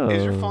 Oh.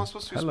 is your phone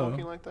supposed to be Hello.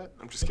 smoking like that?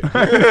 I'm just kidding.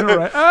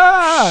 Right.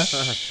 Ah!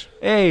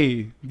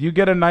 Hey, you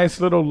get a nice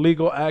little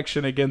legal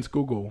action against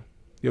Google.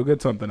 You'll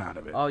get something out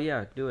of it. Oh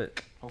yeah, do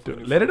it. Hopefully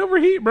Dude, new let it phone.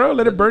 overheat, bro.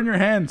 Let it burn your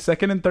hand.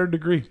 2nd and 3rd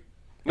degree.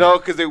 No,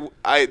 because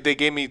they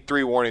gave me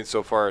 3 warnings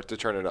so far to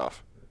turn it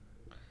off.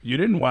 You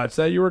didn't watch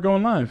that. You were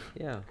going live.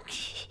 Yeah.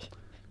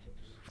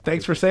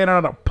 Thanks for saying it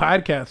on a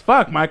podcast.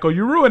 Fuck, Michael.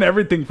 You ruin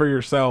everything for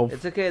yourself.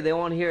 It's okay. They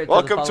won't hear it. till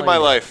the Welcome to following my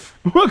year. life.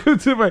 Welcome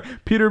to my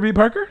Peter B.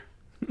 Parker.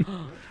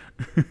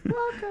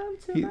 Welcome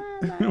to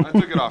my life. I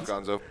took it off,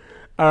 Gonzo.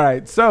 All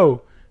right,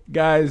 so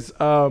guys,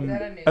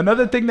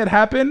 another thing that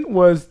happened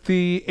was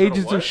the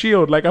Agents of what?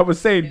 Shield. Like I was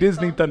saying,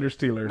 Disney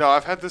Thunderstealer. No,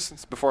 I've had this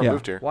since before Yeah. I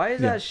moved here. Why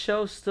is Yeah. that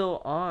show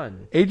still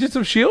on? Agents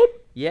of Shield,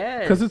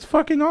 Yes. because it's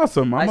fucking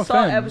awesome. I'm I a saw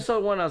fan.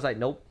 episode 1. I was like,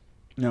 nope.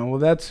 No, well,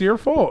 that's your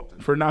fault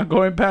for not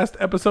going past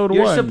episode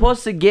You're 1.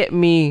 supposed to get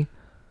me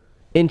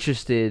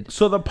interested.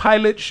 So the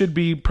pilot should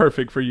be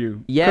perfect for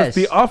you. Yes.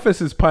 The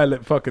Office's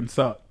pilot fucking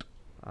sucked.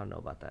 I don't know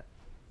about that.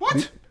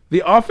 What?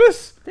 The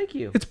Office, Thank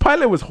you. its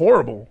pilot was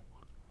horrible.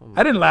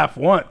 I didn't laugh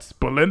once.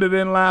 Belinda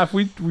didn't laugh.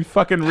 We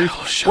fucking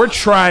we're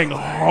trying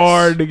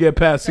hard to get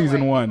past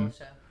season 1.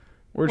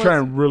 We're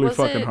trying really was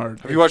fucking it- hard.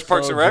 Have you watched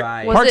Parks So and Rec?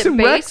 dry. Was Parks it and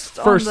Rec's based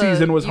on first the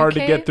season was hard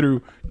to UK? get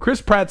through. Chris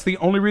Pratt's the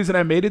only reason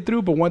I made it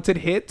through, but once it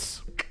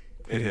hits,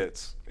 It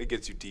hits. It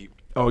gets you deep.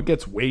 oh, it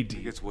gets way It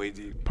deep. gets way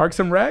deep. Parks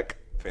and Rec,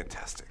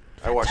 Fantastic.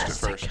 I watched it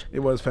first. it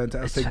was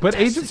fantastic. But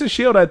Agents of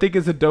S.H.I.E.L.D., I think,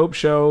 is a dope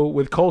show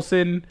with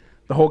Coulson,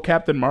 the whole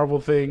Captain Marvel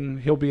thing.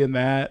 He'll be in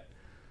that.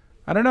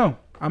 I don't know.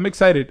 I'm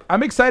excited.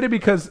 I'm excited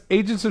because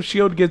Agents of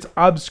S.H.I.E.L.D. gives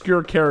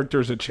obscure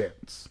characters a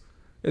chance.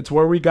 It's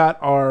where we got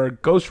our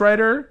Ghost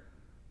Rider,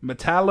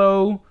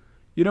 Metallo.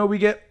 You know, we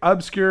get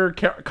obscure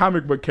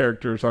comic book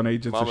characters on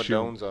Agents Mama of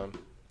S.H.I.E.L.D. Done's on.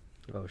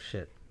 Oh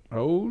shit.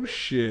 Oh,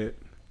 shit.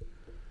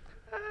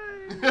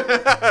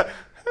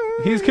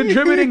 He's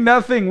contributing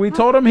nothing. We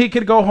told him he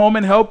could go home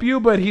and help you,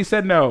 but he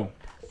said no.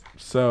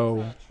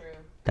 So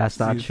That's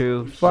not He's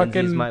true. fucking-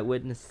 Fucking my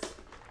witness.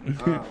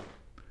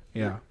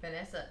 yeah,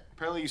 Vanessa.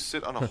 Apparently, you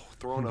sit on a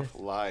throne of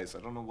lies. I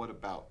don't know what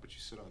about, but you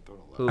sit on a throne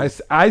of Who?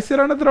 lies. I sit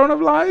on a throne of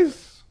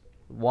lies.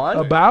 One?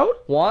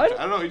 About One? I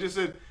don't know. He just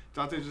said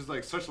Dante's just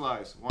like such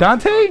lies. Wants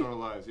Dante? to sit on a throne of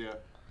lies. Yeah.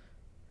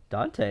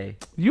 Dante.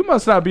 you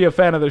must not be a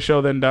fan of the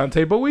show then,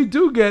 Dante. But we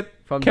do get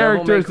From Devil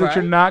May characters that Cry?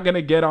 you're not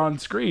gonna get on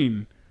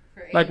screen.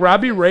 Like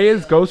Robbie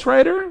Reyes, Ghost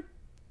Rider.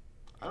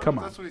 I don't Come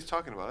know on. if that's what he's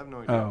talking about. I have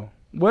no idea. Oh,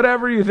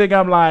 whatever you think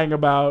I'm lying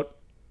about,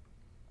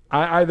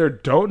 I either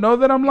don't know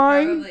that I'm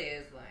lying,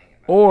 is lying.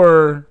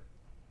 or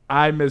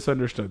I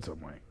misunderstood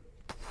some way.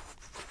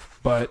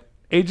 But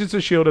Agents of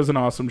S.H.I.E.L.D. is an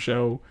awesome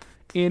show,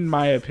 in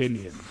my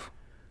opinion.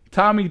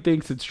 Tommy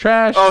thinks it's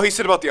trash. Oh, he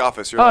said about The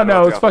Office. You're Oh lying no,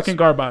 about it's The Office. fucking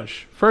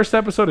garbage. First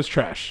episode is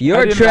trash. I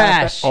You're didn't laugh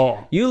trash. at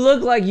all. You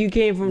look like you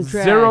came from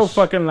trash. Zero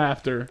fucking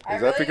laughter.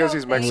 Is that because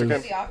he's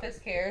Mexican? The Office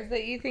cares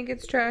that you think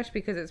it's trash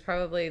because it's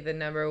probably the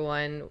number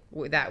one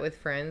that with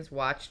friends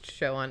watched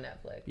show on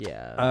Netflix.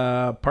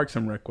 Yeah. Parks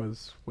and Rec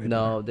was way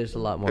No, there's a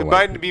lot more. It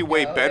white might be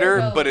way No, better,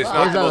 there's a but it's lot.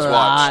 not There's the a most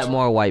lot watched.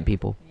 more white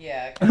people.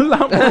 Yeah. better. A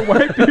lot more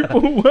white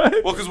people. What?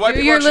 Well, because white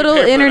Do people your actually little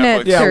pay for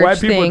internet Netflix. Yeah, search white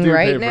people thing do pay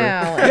right for it.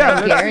 now. Yeah, I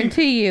let's see.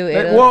 guarantee you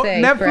it'll Well,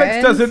 say Netflix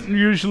Friends, doesn't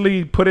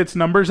usually put its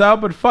numbers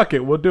out, but fuck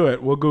it, we'll do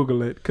it. We'll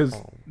Google it because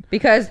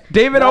because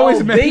David No, always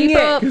Bing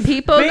makes.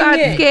 people Bing got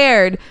it.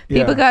 scared.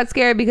 People Yeah. got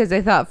scared because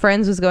they thought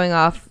Friends was going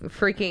off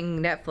freaking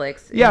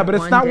Netflix. Yeah, in but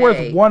it's one not day. worth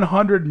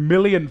 $100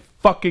 million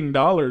fucking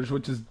dollars,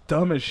 which is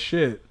dumb as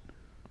shit.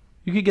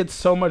 You could get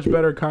so much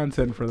better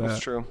content for that. That's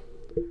true.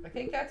 I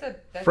think that's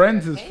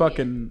Friends your is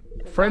opinion.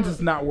 fucking. Friends is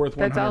not worth $100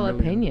 That's all million.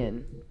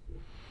 opinion.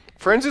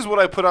 Friends is what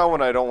I put on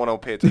when I don't want to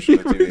pay attention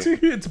to TV.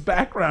 It's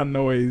background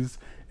noise.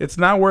 It's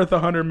not worth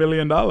 $100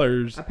 million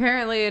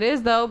Apparently it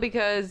is though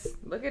because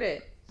look at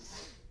it.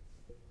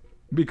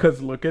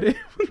 because look at it.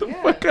 What the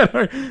Yeah. fuck?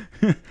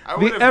 I The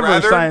would've ever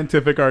rather-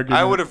 scientific argument.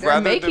 I would have They're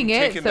rather making them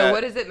it, taken so that.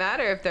 what does it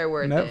matter if they're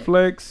worth it?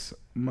 Netflix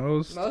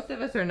most. Most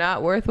of us are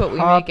not worth what we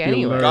Popular. make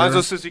anyway.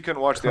 Gonzo says he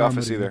couldn't watch The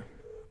Office Comedy. either.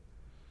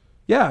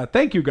 Yeah,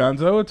 thank you,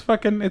 Gonzo. It's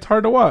fucking. It's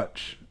hard to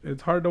watch.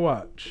 It's hard to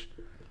watch.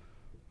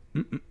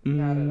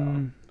 Not at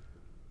all.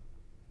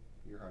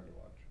 You're hard to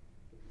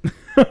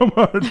watch. I'm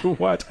hard to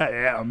watch. I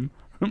am.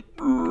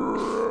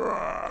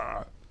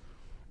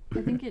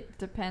 I think it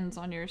depends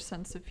on your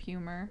sense of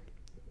humor.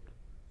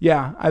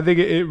 Yeah, I think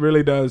it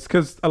really does.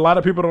 Because a lot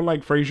of people don't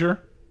like Frasier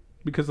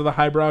because of the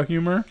highbrow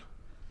humor.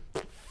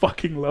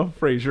 Fucking love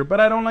Frasier, but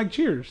I don't like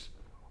Cheers.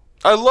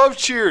 I love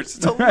Cheers.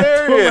 It's I don't like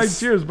hilarious.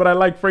 Cheers, but I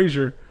like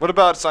Frasier. What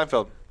about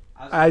Seinfeld?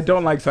 I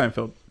don't like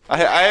Seinfeld.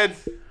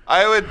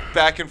 I went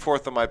back and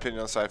forth on my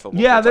opinion on Seinfeld.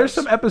 Yeah, multiple there's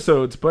times. some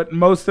episodes, but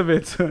most of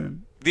it's.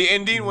 The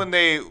ending when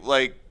they're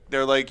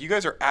like, you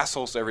guys are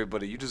assholes to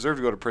everybody. You deserve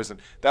to go to prison.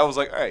 That was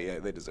like, all right, yeah,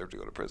 they deserve to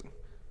go to prison.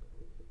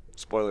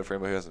 Spoiler for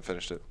anybody who hasn't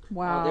finished it.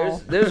 Wow.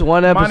 There's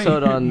one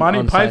episode on Monty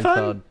on Python?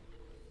 Seinfeld.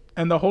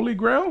 And the Holy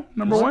Grail,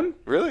 number one.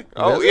 Really?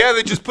 Oh, yeah,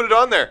 they just put it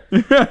on there.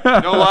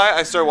 No lie,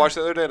 I started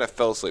watching the other day and I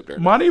fell asleep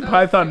during it. Monty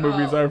Python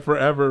movies are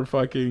forever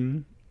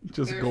fucking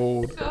just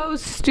gold. So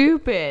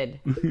stupid.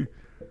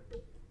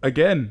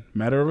 Again,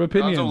 matter of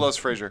opinion. Gonzo loves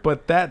Frasier.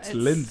 But that's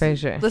It's- Lindsay.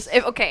 Frasier.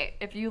 Listen,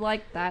 if you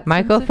like that,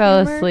 Michael sense of fell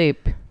humor,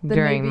 asleep then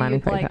during maybe Monty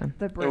you'd like Python.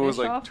 the It British was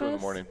like Office. 2 in the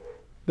morning.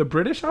 The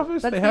British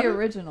Office? That's they the have it?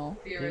 original.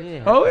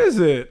 Yeah. Oh, is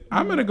it?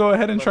 I'm gonna go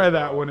ahead and try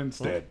that one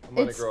instead.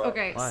 It's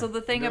okay. Why? So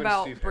the thing doing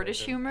about Steve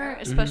British Harrington. humor,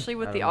 especially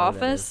with I The don't know what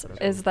that Office, is.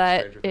 is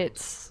that Stranger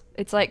Things.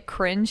 it's like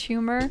cringe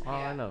humor Oh,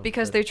 I know.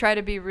 because they try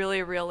to be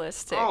really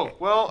realistic. Oh,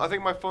 well, I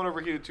think my phone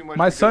overheated too much.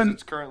 My because son-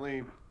 it's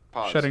currently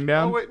paused. Shutting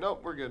down? Oh, wait, no,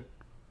 we're good.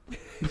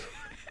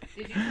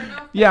 Did you turn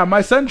off? Yeah,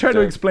 my son tried to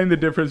Sorry. explain the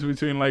difference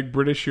between like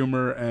British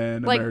humor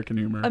and Like, American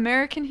humor.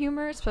 American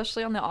humor,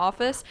 especially on The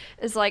Office,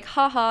 is like,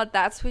 haha,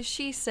 that's what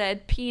she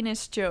said,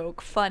 penis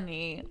joke,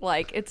 funny.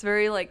 Like, it's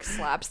very like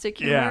slapstick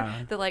humor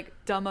Yeah. that like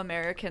dumb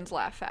Americans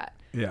laugh at,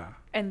 Yeah,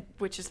 and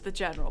which is the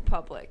general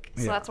public.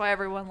 So Yeah. that's why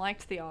everyone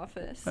liked The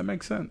Office. that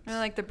makes sense. And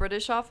like the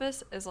British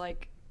Office is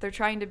like they're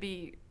trying to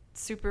be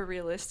super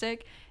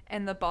realistic,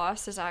 and the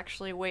boss is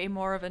actually way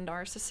more of a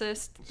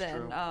narcissist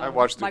than true. I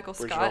watched the Michael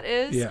original. Scott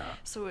is. Yeah.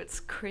 So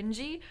it's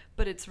cringy,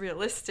 but it's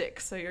realistic.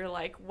 So you're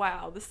like,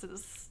 wow, this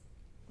is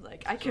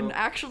like I can So-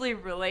 actually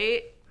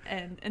relate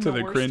and in To the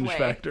the worst cringe way.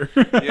 factor.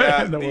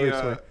 Yeah, In the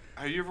worst way.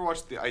 have you ever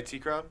watched the IT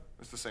Crowd?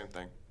 It's the same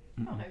thing.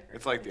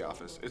 It's like The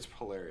Office. It's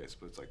hilarious,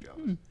 but it's like The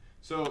Office.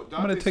 So Dante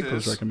I'm gonna take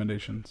says, those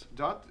recommendations.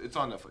 It's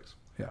on Netflix.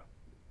 Yeah.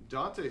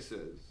 Dante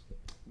says,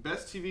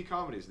 best TV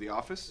comedies: The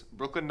Office,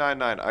 Brooklyn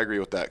Nine-Nine. I agree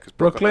with that because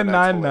Brooklyn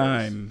Nine-Nine's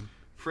Nine-Nine.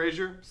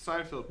 hilarious. Frasier,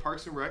 Seinfeld,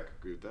 Parks and Rec.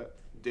 Agree with that.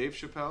 Dave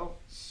Chappelle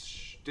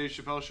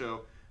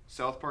Show,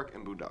 South Park,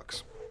 and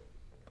Boondocks.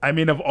 I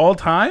mean, of all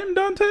time,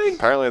 Dante?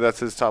 Apparently, that's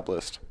his top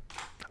list.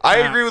 I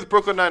agree with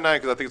Brooklyn Nine-Nine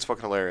because I think it's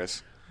fucking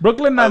hilarious.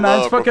 Brooklyn I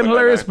Nine-Nine's love fucking Brooklyn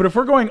hilarious, Nine-Nine. but if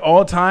we're going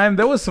all time,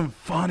 there was some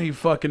funny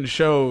fucking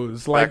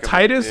shows. Like Back in the-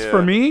 Titus, yeah.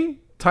 for me,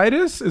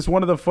 Titus is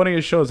one of the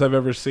funniest shows I've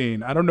ever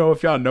seen. I don't know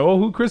if y'all know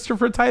who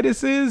Christopher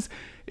Titus is.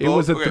 It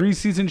was a okay.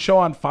 3-season show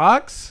on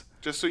Fox.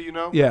 Just so you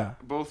know, Yeah.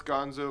 both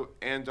Gonzo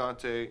and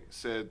Dante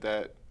said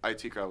that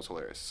IT Crowd was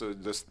hilarious. So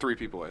there's 3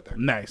 people right there.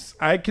 Nice.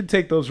 I could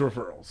take those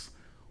referrals.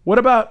 What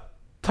about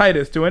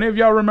Titus? Do any of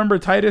y'all remember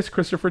Titus?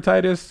 Christopher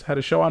Titus had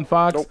a show on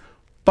Fox. Nope.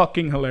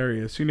 Fucking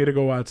hilarious. You need to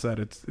go watch that.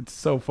 It's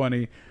so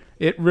funny.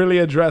 It really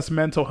addressed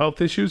mental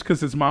health issues because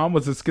his mom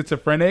was a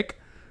schizophrenic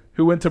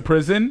who went to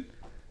prison,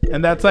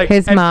 and that's like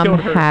His and mom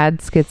killed her. had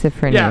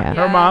schizophrenia. Yeah,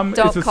 her mom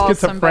Don't is a call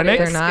somebody schizophrenic.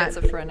 a They're not-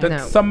 schizophrenic.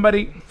 That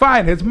somebody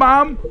fine. His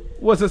mom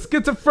was a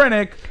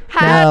schizophrenic.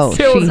 No,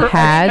 killed she her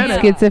had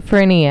ex-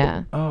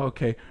 schizophrenia. Oh,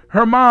 okay.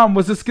 Her mom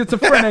was a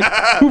schizophrenic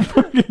who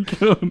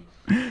fucking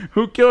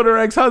killed her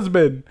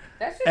ex-husband,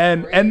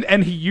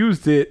 and he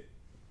used it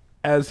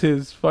as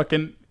his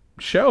fucking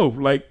show.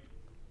 Like,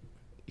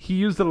 he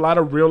used a lot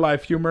of real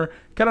life humor,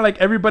 kind of like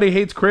Everybody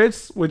Hates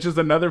Chris, which is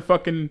another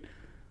fucking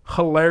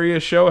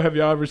hilarious show. Have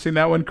y'all ever seen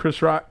that one?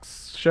 Chris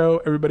Rock's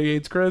show, Everybody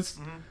Hates Chris.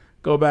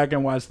 Go back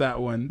and watch that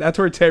one. That's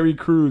where Terry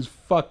Crews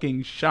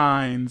fucking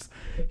shines.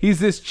 He's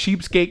this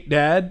cheapskate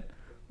dad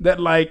that,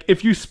 like,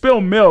 if you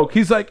spill milk,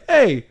 he's like,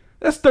 hey,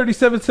 that's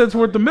 37 cents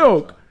worth of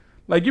milk.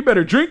 Like, you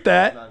better drink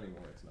that.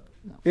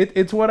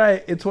 It's what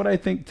I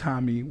think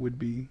Tommy would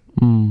be.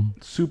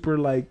 Super,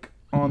 like,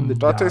 on the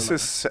Dante dollar.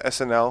 says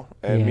SNL,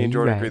 and Yeah, me and you're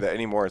Jordan right. agree that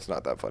anymore it's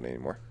not that funny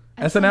anymore.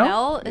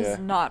 SNL? is Yeah.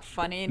 not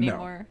funny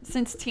anymore.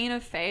 Since Tina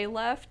Fey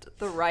left,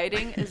 the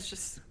writing is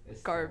just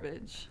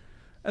garbage.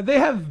 They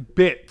have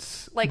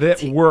bits Like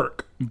that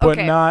work, but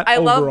Okay, not I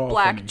love overall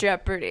Black funny.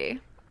 Jeopardy.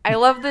 I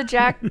love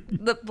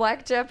the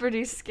Black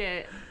Jeopardy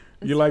skit.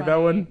 It's You like that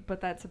funny, one? But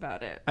that's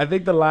about it. I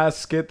think the last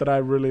skit that I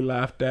really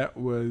laughed at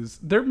was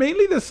they're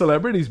mainly the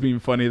celebrities being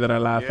funny that I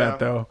laugh Yeah. at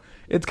though.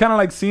 It's kind of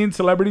like seeing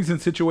celebrities in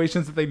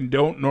situations that they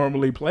don't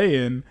normally play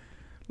in,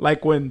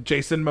 like when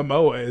Jason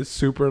Momoa is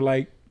super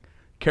like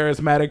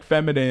charismatic,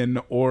 feminine,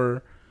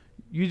 or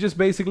you just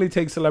basically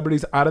take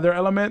celebrities out of their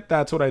element.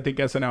 That's what I think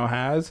SNL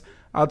has.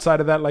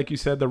 Outside of that, like you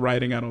said, the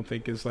writing I don't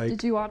think is like.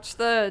 Did you watch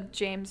the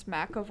James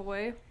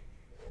McAvoy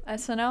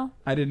SNL?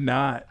 I did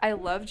not. I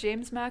love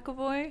James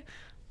McAvoy.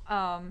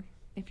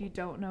 If you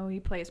don't know, he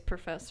plays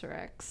Professor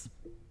X.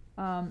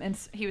 And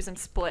he was in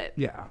Split.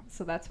 Yeah.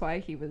 So that's why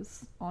he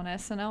was on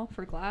SNL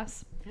for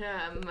Glass.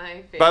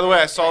 My favorite. By the way,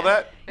 I saw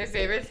that. My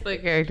favorite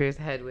Split character is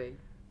Hedwig.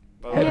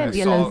 By the way, have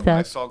yellow I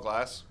stuff. saw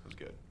Glass. It was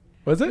good.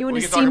 Was it? You want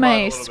We to can talk see about it a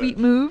my little sweet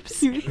bit.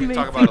 moves? We can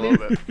talk about it a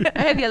little bit.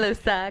 I have yellow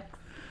socks.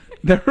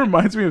 That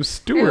reminds me of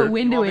Stuart. A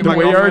window in The my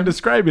way you are girlfriend.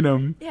 describing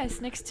him. Yeah,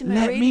 it's next to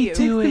my radio. Next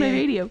to my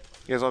radio. You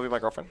guys want to be my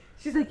girlfriend?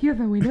 She's like, you have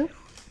a window?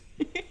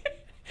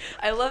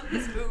 I love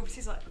his moves.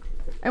 He's like,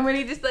 And when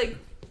he just like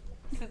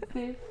sits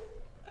there.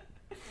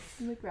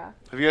 Like rock.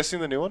 Have you guys seen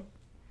the new one?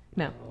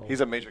 No. He's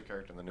a major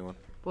character in the new one.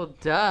 Well,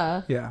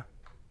 duh. Yeah.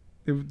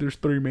 There's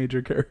 3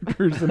 major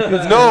characters in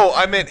his No,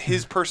 I meant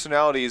his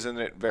personality is in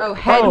it. Very Oh, Oh,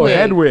 Hedwig.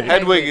 Hedwig.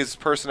 Hedwig, his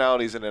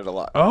personality is in it a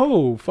lot.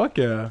 Oh, fuck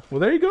yeah. Well,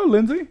 there you go,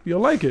 Lindsay.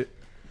 You'll like it.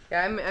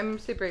 Yeah, I'm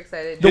super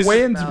excited. The This is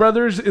Wayans about-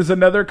 Brothers is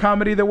another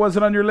comedy that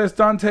wasn't on your list,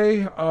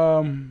 Dante.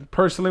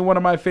 Personally, one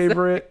of my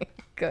favorite.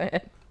 Go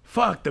ahead.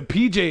 Fuck, the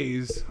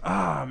PJs.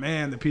 Ah,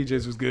 man, the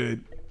PJs was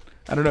good.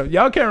 I don't know.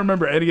 Y'all can't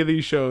remember any of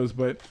these shows,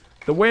 but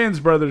the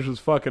Wayans Brothers was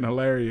fucking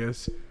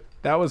hilarious.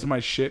 That was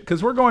my shit.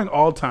 Because we're going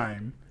all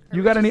time.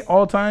 You got any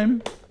all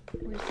time?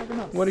 we're talking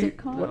about What do you.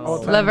 sitcoms? What all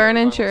time? Laverne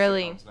and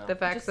Shirley. The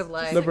Facts of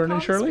Life. Laverne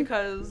and Sitcoms Shirley?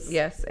 Because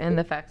Yes, and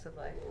The Facts of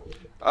Life.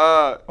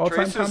 All-time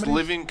Trace's comedies?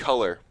 Living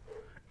Color.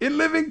 In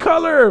Living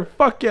Color.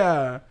 Fuck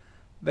yeah.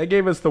 They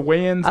gave us the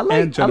Wayans I and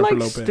like Jennifer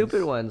Lopez.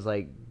 stupid ones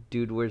like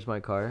Dude, Where's My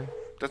Car?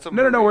 That's a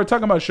No. movie. We're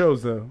talking about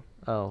shows, though.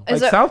 Oh,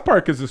 Is Like it- South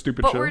Park is a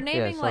stupid But show. we're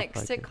naming South like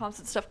Park, yeah. sitcoms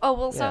and stuff. Oh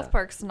well, Yeah. South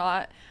Park's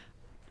not.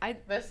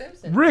 The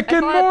Simpsons. Rick I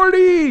and thought-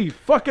 Morty.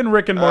 Fucking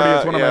Rick and Morty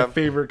is one yeah. of my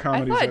favorite I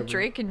comedies thought ever.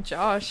 Drake and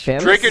Josh.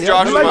 Family? Drake and Yeah,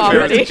 Josh you is like my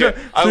Drake favorite. and too.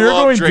 Jo- I so you're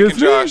love going Drake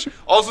Disney? and Josh.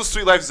 Also,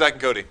 Sweet Life of Zach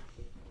and Cody.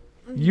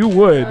 You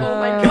would. Oh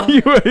my god.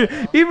 You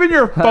would. Even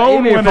your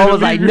phone Even your went phone to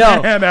was like, leave "No,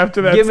 your hand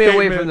after that Get me away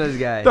statement. from this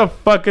guy. The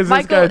fuck is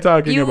this guy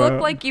talking you about?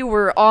 look like you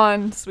were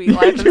on Sweet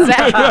Life of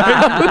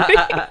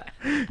Zach.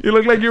 You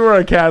look like you were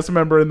a cast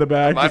member in the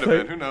back. Might Just have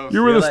like- been. Who knows?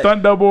 You were You're the like-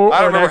 stunt double I or don't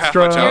an remember half my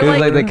extra. childhood. You're He was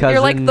like, like the you're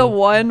like the cousin.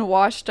 one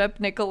washed up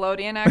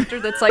Nickelodeon actor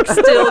that's like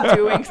still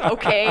doing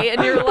okay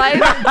in your life.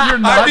 You're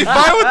I'd be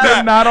fine with that.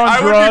 You're not on I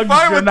would be drugs.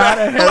 fine You're with not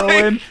that. a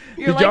heroin.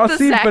 You're Did like y'all the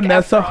see Zac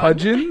Vanessa Efron.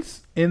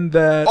 Hudgens in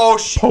that Oh,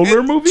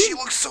 Polar movie? She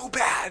looks so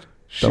bad.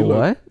 She The looked-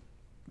 what?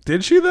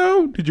 Did she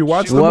though? Did you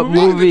watch She the What movie?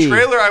 movie? The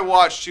trailer I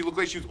watched, she looked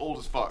like she was old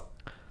as fuck.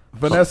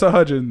 Vanessa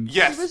Hudgens.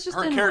 Yes, was just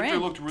her in character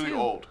Rent, looked really too.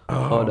 old. Oh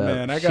Hold up.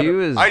 man, I she got.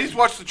 was. I just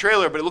watched the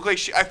trailer, but it looked like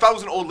I thought it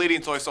was an old lady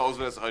until I saw it was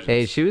Vanessa Hudgens.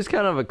 Hey, she was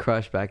kind of a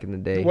crush back in the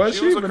day. Was She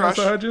she was a Vanessa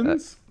crush.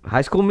 Hudgens?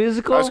 High School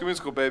Musical. High School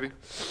Musical, baby.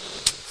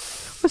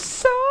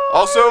 So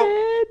Also,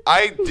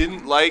 I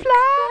didn't like.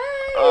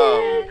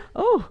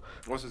 Oh.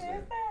 What's his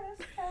name?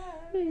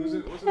 What's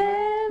his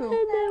name?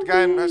 The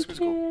guy in High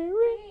School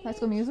Musical. High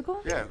School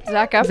Musical? Yeah.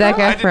 Zac Efron? Zac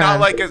I did not Efron.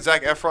 like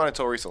Zac Efron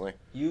until recently.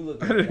 You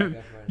look like Zac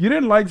Efron. You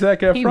didn't like Zac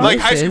Efron? was- Like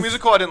High School Is-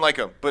 Musical, I didn't like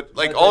him, but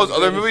like But all his there's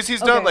other really- movies he's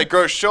done, Okay. like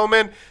Gross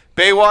Showman,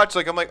 Baywatch,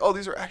 like I'm like, oh,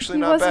 these are actually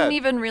He not wasn't bad.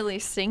 even really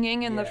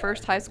singing in the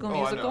first High School Oh, I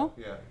know. Musical.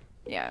 Yeah.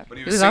 Yeah. But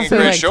he He was was singing also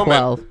Great like Showman.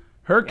 12.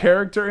 Her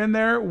character in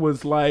there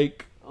was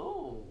like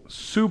Oh.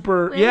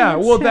 super. Yeah,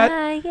 well,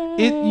 that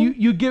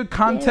you get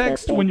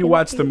context when you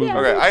watch the movie.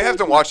 Okay, I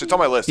haven't watched it. It's on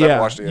my list. I haven't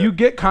Yeah, watched it yet. you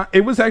get.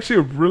 It was actually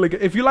a really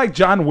good. If you like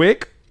John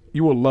Wick,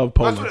 you will love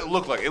That's Polar. what it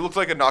looked like. It looked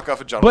like a knockoff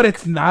of John But Wick.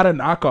 it's not a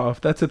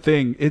knockoff. That's the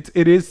thing. It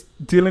is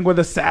dealing with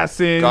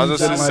assassins.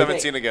 Gonzo's and, is like,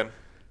 17 again.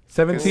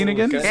 17 Ooh,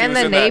 again. guess he And was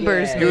the in that.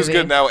 Neighbors Yeah. He was movie.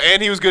 good now, and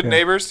he was good in Yeah.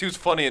 Neighbors. He was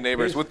funny in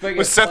Neighbors He was with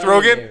friggin' Seth funny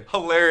in Rogen. there.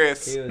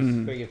 Hilarious. He was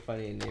freaking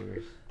funny in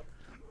Neighbors.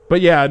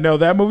 But yeah, no,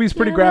 that movie's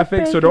pretty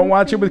graphic, so don't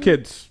watch it with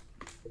kids.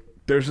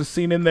 There's a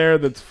scene in there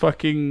that's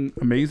fucking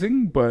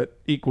amazing, but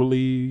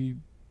equally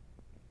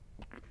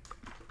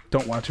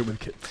don't watch it with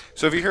kids.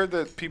 So have you heard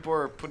that people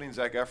are putting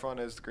Zac Efron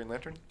as the Green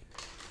Lantern?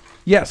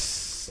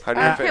 Yes. How do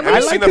you think? Can Have we-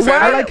 you seen like the his- I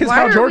fan? like his why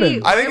Hal are Jordan.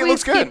 we- I think why it are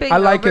looks we good. skipping I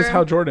like his over-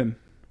 Hal Jordan.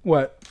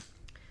 What?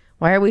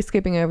 Why are we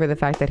skipping over the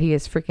fact that he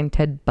is freaking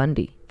Ted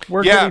Bundy?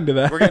 We're Yeah, getting to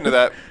that. we're getting to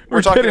that. We're,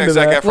 We're talking getting to to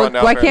Zac that. Efron Well,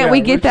 now. why for can't him. we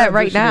Yeah, get we're that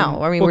right transitioning.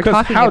 now? I mean, Well, we're 'cause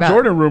talking Hal about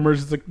Jordan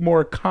rumors is like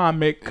more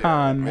Comic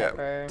Con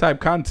Yeah. type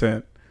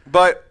content.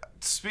 But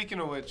speaking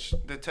of which,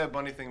 the Ted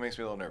Bundy thing makes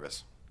me a little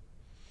nervous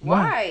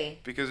why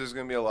because there's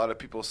going to be a lot of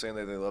people saying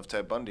that they love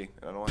Ted Bundy,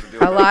 and I don't want to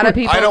deal a with lot that. of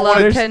people I don't love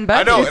wanna- Ted I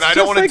Bundy. know, It's and I just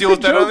don't want to like deal the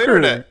with that on the Joker.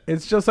 internet.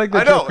 It's just like the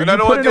I know, Joker. and I You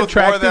don't put wanna an deal with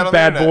more of attractive that on the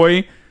bad internet.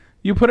 boy.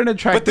 You put an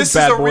attractive But this is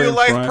bad a boy real in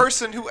life front.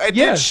 person who did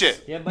Yes.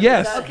 shit. Yeah, but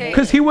Yes, he's Okay.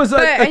 because he was a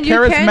and you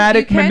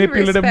charismatic, can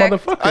manipulative respect-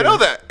 motherfucker. I know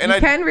that, and you I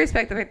can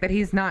respect the fact that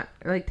he's not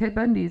like Ted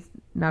Bundy's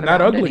not Not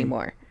around ugly.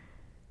 anymore.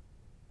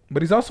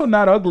 But he's also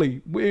not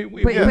ugly. But, Yes.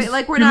 but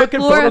like we're You not look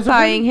at photos of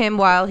glorifying him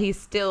while he's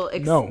still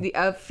No.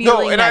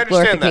 feeling and I that understand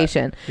that.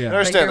 glorification. Yeah. I Like,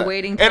 understand you're that.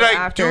 waiting And till I do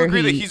after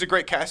agree that he- he's a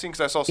great casting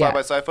because I saw Yeah. side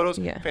by side photos.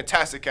 Yeah.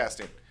 Fantastic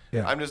casting.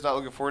 Yeah. I'm just not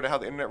looking forward to how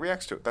the internet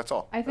reacts to it. That's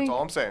all. I think That's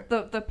all I'm saying.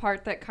 the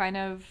part that kind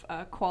of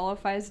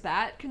qualifies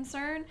that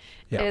concern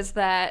Yeah. is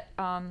that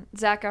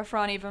Zac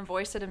Efron even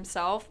voiced it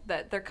himself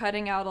that they're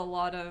cutting out a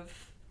lot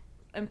of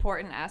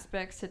important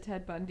aspects to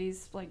Ted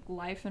Bundy's like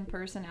life and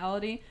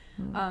personality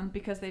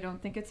because they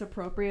don't think it's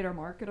appropriate or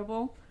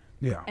marketable.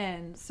 Yeah.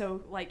 And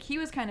so like he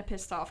was kind of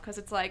pissed off because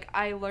it's like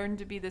I learned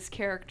to be this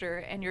character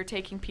and you're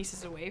taking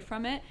pieces away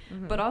from it,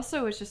 but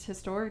also it's just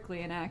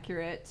historically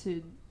inaccurate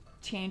to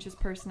change his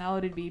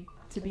personality to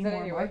be that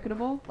more in your work?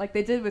 marketable, like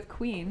they did with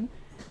Queen.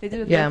 They did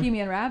with Yeah.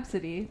 Bohemian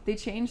Rhapsody. They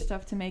changed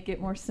stuff to make it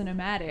more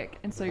cinematic,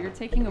 and so you're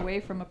taking away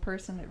from a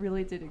person that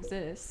really did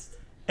exist.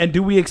 And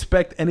do we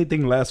expect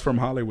anything less from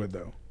Hollywood,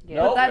 though?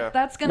 Nope.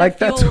 That's gonna Like,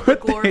 fuel that's the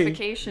what they-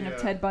 glorification of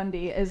Ted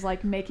Bundy is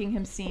like making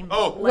him seem.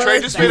 Oh, less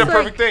Trey just than. made a like-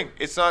 perfect thing.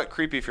 It's not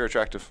creepy if you're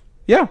attractive.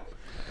 Yeah.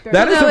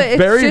 That is No, a it's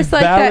very just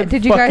like valid that.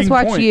 Did you guys fucking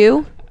watch point.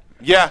 You?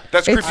 Yeah,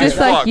 that's It's creepy just as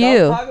like fuck. you.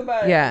 Don't talk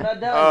about it. Yeah. I'm not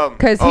done.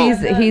 Because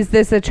Oh, he's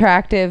this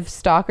attractive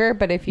stalker,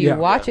 but if you Yeah.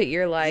 watch Yeah. it,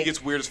 you're he like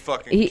gets weird as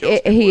fuck. And he kills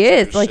people he and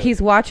is stupid like shit.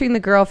 he's watching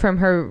the girl from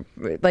her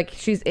like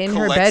she's in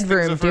her Collects things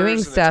bedroom of hers, doing and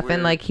it's stuff, and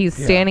weird. like he's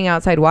Yeah. standing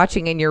outside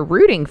watching, and you're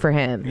rooting for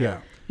him. Yeah.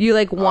 You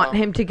like want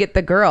him to get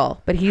the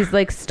girl, but he's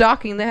like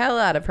stalking the hell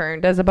out of her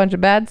and does a bunch of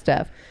bad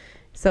stuff.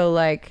 So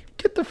like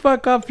Get the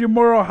fuck off your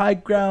moral high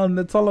ground.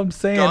 That's all I'm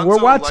saying. Gonzo We're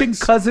watching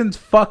likes- cousins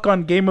fuck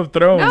on Game of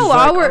Thrones. no,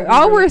 Like,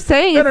 all we're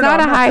saying No, it's no, no, not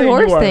I'm a high saying you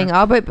horse are. thing.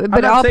 But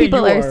not all saying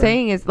people you are are.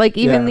 saying is like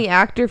even Yeah. the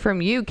actor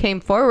from You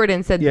came forward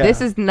and said Yeah. this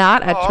is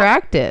not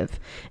attractive,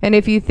 and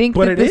if you think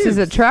But that it this is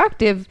is.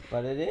 attractive,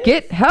 But it is.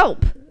 get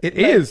help. It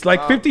is.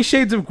 Like 50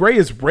 Shades of Grey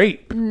is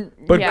rape.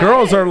 But yeah.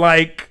 girls are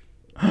like,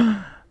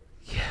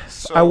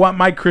 So, I want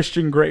my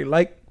Christian Grey.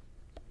 Like,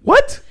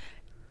 what?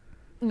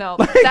 No,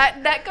 Like,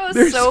 that goes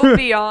there's- so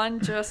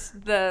beyond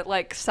just the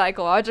like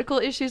psychological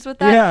issues with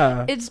that.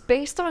 Yeah. It's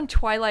based on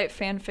Twilight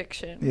fan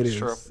fiction. It is.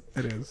 True.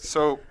 It is.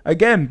 so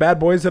Again, bad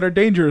boys that are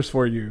dangerous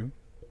for you.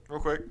 real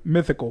quick,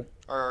 Mythical.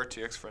 our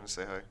RTX friends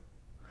say hi.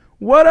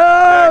 What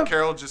Yeah, up?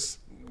 Carol just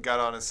got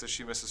on and says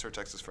she misses her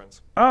Texas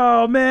friends.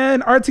 Oh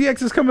man,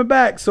 RTX is coming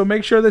back, so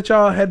make sure that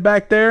y'all head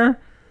back there.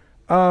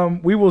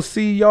 We will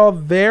see y'all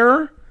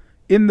there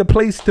in the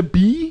place to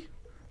be.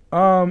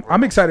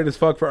 I'm excited as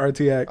fuck for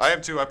RTX. I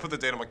am too. I put the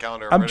date on my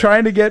calendar. I'm ready.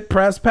 trying to get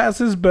press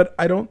passes, but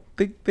I don't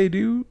think they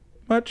do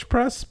much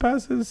press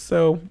passes,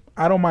 so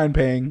I don't mind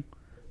paying.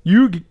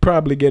 You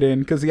probably get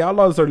in because the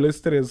Outlaws are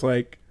listed as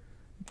like,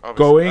 Obviously,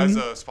 going- as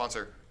a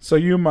sponsor. so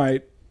you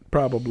might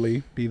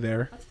probably be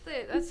there.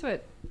 That's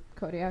what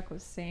Kodiak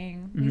was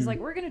saying. Mm-hmm. He's like,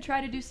 we're gonna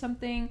try to do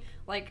something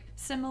like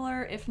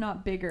similar, if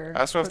not bigger.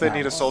 Ask them if for they the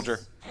need a Outlaws. soldier.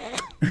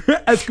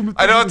 Ask 'em if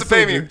I they don't need have a to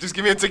pay me. soldier. Just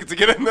give me a ticket to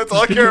get in. That's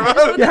all I care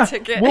about. Yeah,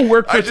 ticket. we'll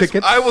work for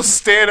tickets. I will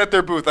stand at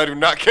their booth. I do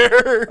not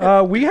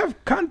care. We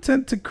have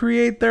content to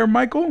create there,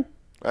 Michael.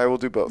 I will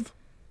do both.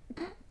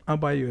 I'll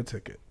buy you a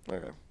ticket.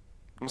 Okay.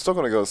 I'm still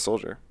gonna go as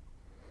soldier.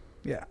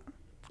 Yeah,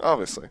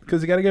 Obviously.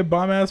 because you got to get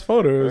bomb ass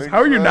photos. How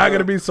are you not going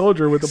to be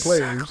soldier with the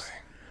players? Exactly.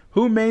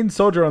 Who mains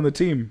soldier on the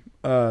team?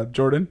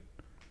 Jordan.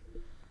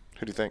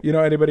 Who do you think? You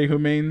know anybody who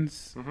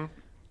mains?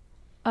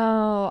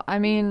 Oh, I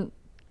mean,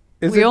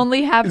 Is we it-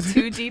 only have is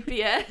 2 it-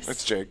 GPS.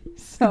 It's Jake.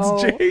 So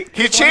It's Jake.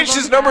 He changed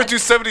his number to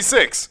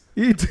 76.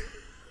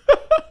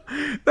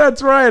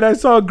 That's right. I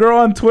saw a girl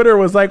on Twitter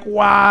was like,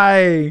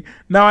 "Why?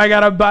 Now I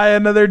gotta buy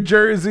another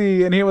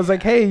jersey." And he was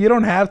like, "Hey, you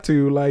don't have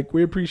to. Like,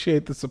 we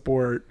appreciate the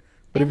support,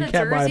 but and if you the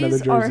can't buy another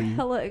jerseys are jersey,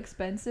 hella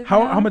expensive.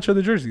 how now. much are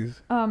the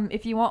jerseys?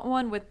 If you want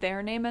one with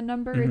their name and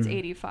number, it's Mm-hmm.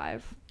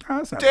 85. Oh,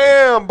 that's not bad.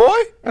 Damn, boy.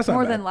 That's not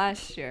More bad. than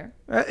last year.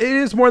 It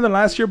is more than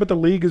last year, but the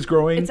league is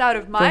growing. It's out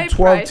of my from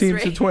 12 price teams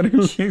to range. 20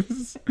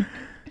 leagues.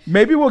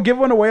 Maybe we'll give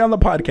one away on the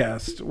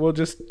podcast. We'll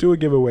just do a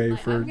giveaway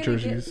for I'm gonna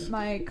jerseys. get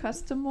my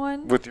custom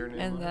one With your name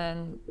and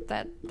on it.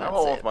 then I that's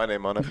want one it. with my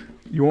name on it.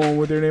 You want one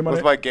with your name on With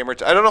it? my gamer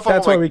tag. I don't know if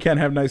That's I why want we my can't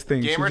have nice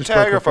things. She gamer just tag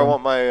broke or her if I phone.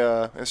 want my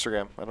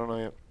Instagram. I don't know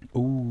yet.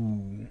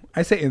 Ooh,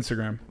 I say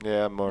Instagram.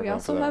 Yeah, I'm more We going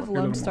also for that have one.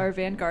 You're Lone the Star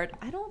Vanguard.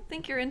 I don't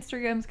think your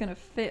Instagram's gonna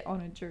fit on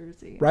a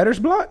jersey. Writer's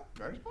block.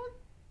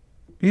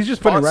 He's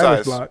just putting Font writer's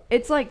size. block.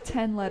 It's like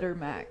 10 letter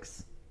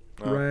max.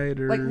 Oh.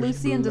 Writer's Like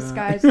Lucy in block.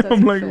 Disguise I'm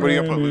doesn't like, fit. What are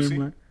you gonna put, writer's Lucy?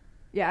 block.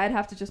 Yeah, I'd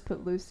have to just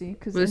put Lucy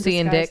because Lucy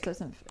and Dick.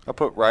 doesn't fit. I'll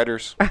put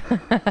Riders.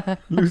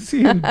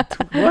 Lucy and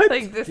what?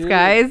 Like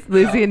disguise,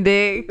 Lucy and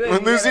Dick.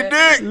 Lucy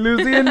Dick.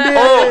 Lucy and Dick.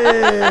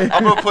 Oh,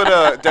 I'm gonna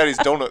put Daddy's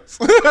Donuts.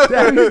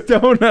 Daddy's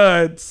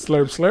donuts.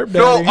 Slurp, slurp,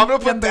 No, daddy. I'm gonna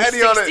put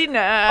Daddy on it. I'm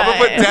gonna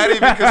put Daddy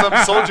because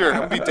I'm soldier.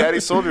 I'm gonna be Daddy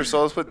soldier,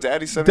 so let's put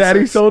Daddy 76.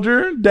 Daddy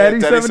soldier. Daddy,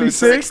 Daddy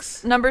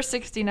 76. Number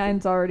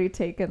 69's already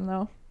taken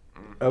though.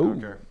 Oh,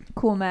 Okay.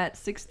 Cool Matt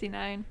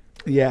 69.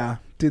 yeah.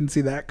 Didn't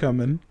see that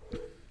coming.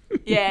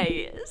 Yeah,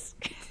 he is.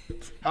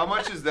 How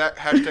much is that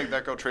hashtag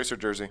that girl Tracer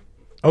jersey?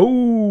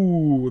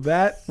 Oh,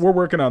 that we're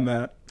working on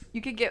that.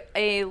 You could get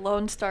a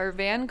Lone Star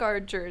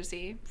Vanguard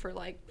jersey for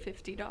like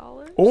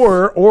 $50.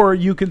 Or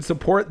you can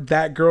support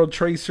that girl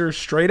Tracer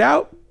straight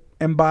out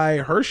and buy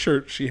her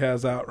shirt she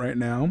has out right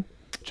now.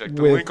 Check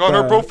the With, link on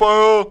her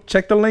profile.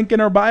 Check the link in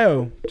her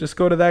bio. Just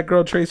go to that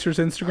girl Tracer's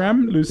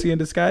Instagram, Lucy in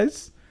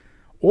Disguise,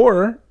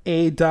 or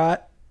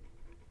a.li.as.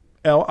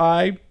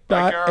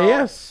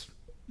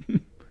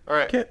 All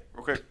right, Okay.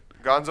 real quick.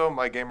 Gonzo,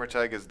 my gamer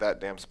tag is that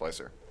damn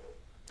splicer.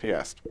 He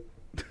asked.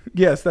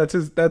 Yes, that's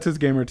his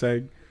gamer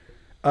tag.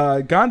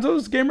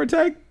 Gonzo's gamer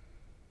tag?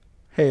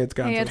 Hey, it's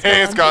Gonzo. Hey, it's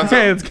Hey, it's Gonzo.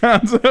 Hey, it's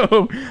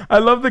Gonzo. I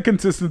love the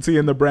consistency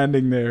in the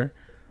branding there.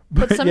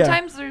 But yeah.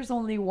 sometimes there's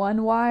only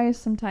one Y,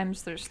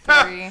 sometimes there's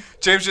 3.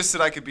 James just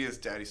said I could be his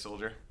daddy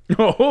soldier.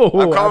 Oh,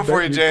 I'm I coming bet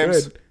for you,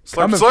 James. could. Slurp,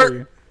 Coming slurp. for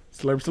you.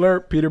 Slurp,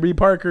 slurp. Peter B.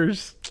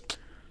 Parker's.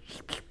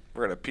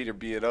 We're gonna Peter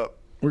B it up.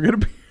 We're gonna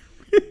be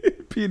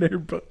Peter. You're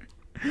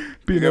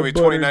gonna be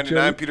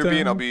 $20.99 Peter B,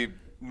 and I'll be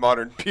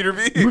modern Peter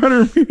B.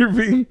 Modern Peter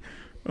B.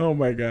 Oh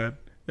my god,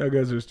 y'all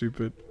guys are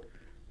stupid.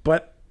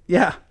 But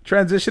yeah,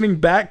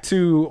 transitioning back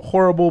to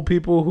horrible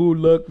people who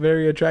look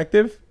very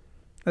attractive.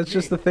 That's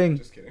just the thing.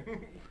 Just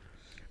kidding.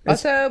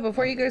 Also,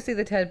 before you go see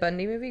the Ted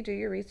Bundy movie, do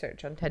your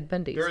research on Ted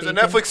Bundy. There's so a you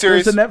can- Netflix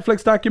series. There's a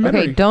Netflix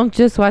documentary. Okay, don't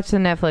just watch the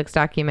Netflix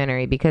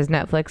documentary because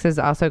Netflix is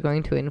also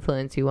going to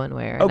influence you one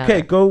way or another.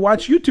 Okay, go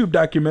watch YouTube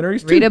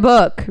documentaries too. Read a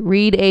book.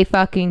 Read a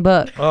fucking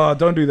book. Oh,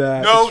 don't do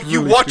that. No, It's you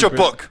really watch stupid.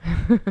 a book.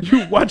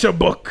 You watch a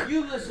book.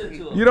 You listen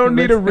to him. You don't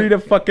need to read a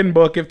fucking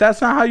book. If that's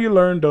not how you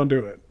learn, don't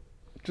do it.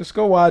 Just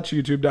go watch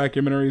YouTube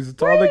documentaries.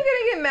 It's Why all are the you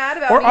gonna get mad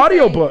about or me saying-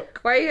 audiobook.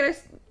 Why are you gonna?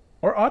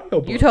 or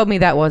audiobook. You told me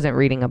that wasn't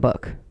reading a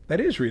book. That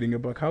is reading a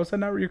book. How is that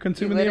not you're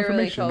consuming the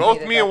literally information? told Both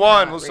that me and that's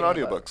Juan not listen to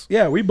reading a book. audiobooks.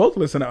 Yeah, we both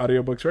listen to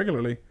audiobooks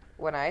regularly.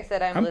 When I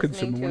said I'm I'm listening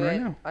consuming to one right it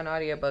now. an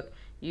audiobook,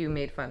 you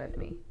made fun of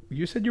me.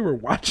 You said you were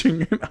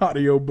watching an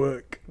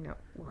audiobook. No.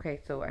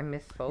 Okay, so I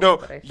misspoke. No,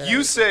 but I said I you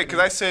was said, because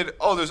I said,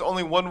 oh, there's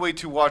only one way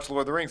to watch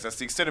Lord of the Rings. That's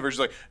the extended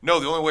version. She's like, no,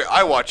 the only way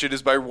I watch it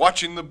is by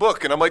watching the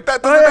book. And I'm like,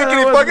 that doesn't make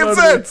any that was fucking Lord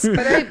of the- sense.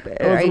 But I,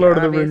 That was Lord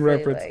of the Ring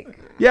obviously, reference. like,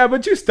 Yeah,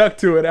 but you stuck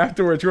to it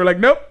afterwards. You were like,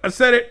 nope, I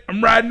said it.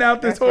 I'm riding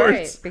out this that's horse.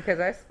 right, because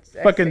I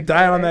Fucking stick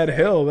die to on what I that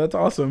say. hill. That's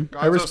awesome.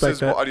 I Gonzo respect says,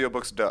 that. well,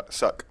 audiobooks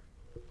suck.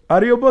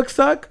 Audiobooks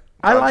suck?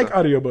 I Gonzo. like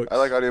audiobooks. I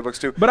like audiobooks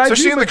too. But I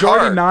Especially do in the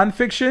majority car.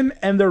 nonfiction,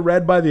 and they're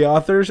read by the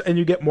authors, and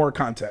you get more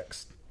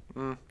context.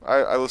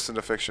 I listen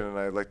to fiction, and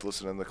I like to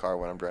listen in the car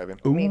when I'm driving.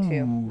 Me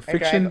too. Ooh, I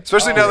fiction. drive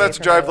Especially all now the way that's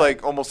from drive LA.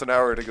 like almost an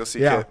hour to go see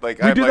Yeah. Kid.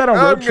 Like We I'm do like, that on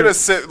road I'm gonna trips.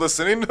 sit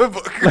listening to a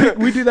book. Like,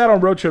 we do that on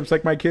road trips.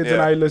 Like my kids and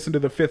Yeah. I listen to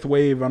the Fifth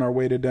Wave on our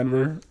way to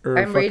Denver. Or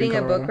I'm fucking reading a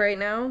Colorado. book right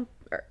now.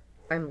 Or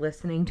I'm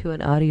listening to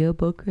an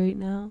audiobook right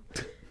now.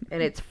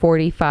 And it's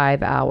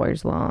 45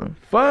 hours long.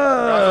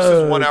 Gonzo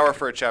says Fuck. 1 hour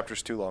for a chapter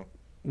is too long.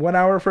 1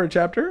 hour for a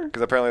chapter?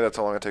 Because apparently that's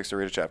how long it takes to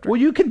read a chapter. Well,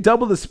 you can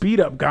double the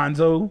speed up,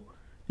 Gonzo.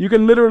 You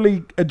can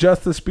literally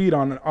adjust the speed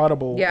on an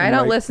Audible. Yeah, I and,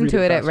 don't like, listen read to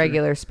it at faster.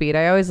 regular speed.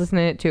 I always listen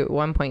to it to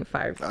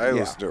 1.5. I Yeah.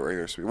 listen to it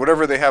regular speed.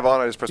 Whatever they have on,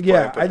 I just press play.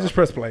 Yeah, I just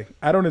press play.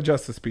 I don't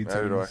adjust the speed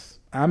Neither do settings.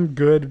 I'm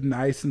good,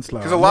 nice and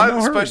slow. Because a I'm lot, in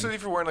no hurry. especially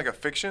if you're wearing like a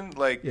fiction,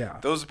 like Yeah.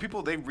 those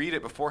people, they read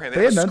it beforehand.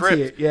 They They have a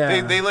enunciate, script.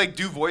 yeah. They like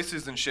do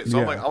voices and shit. So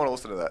I'm Yeah. like, I want to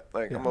listen to that.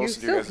 Like, I'm gonna You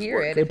listen to you still guys' hear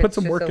work. it They if put it's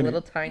some just work a in it.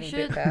 little You tiny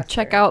bit should faster.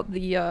 check out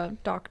the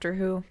Doctor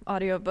Who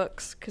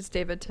audiobooks because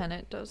David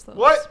Tennant does those.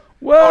 What?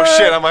 What? Oh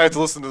shit! I might have to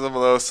listen to some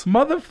of those.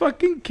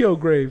 Motherfucking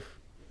Kilgrave.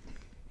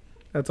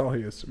 That's all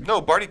he is to me. No,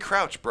 Barty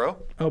Crouch, bro.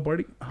 Oh,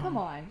 Barty. Oh, Come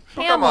on.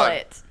 come on.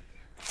 Hamlet.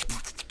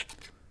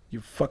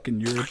 you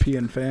fucking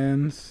European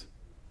fans.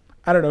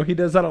 I don't know. He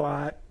does that a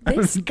lot.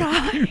 This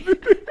guy.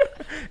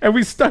 And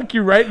we stuck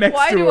you right next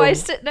Why to him. do I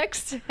sit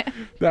next to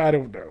him? I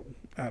don't know.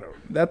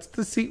 That's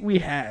the seat we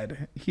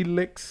had. He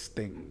licks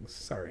things.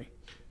 Sorry.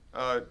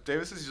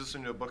 Davis is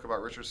listening to a book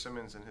about Richard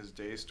Simmons and his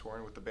days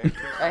touring with the band.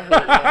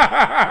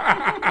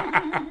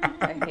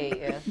 I hate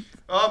you.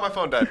 Oh, my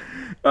phone died.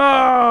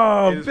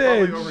 Oh, It is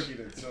probably bitch.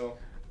 overheated, so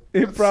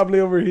It probably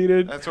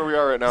overheated. that's where we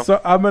are right now.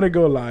 So I'm going to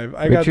go live.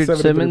 I Richard got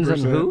 73%. Simmons and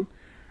who?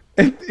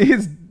 And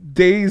his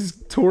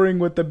days touring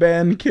with the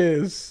band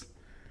Kiss.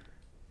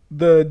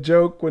 The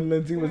joke when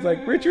Lindsay was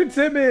like, Richard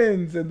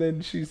Simmons. And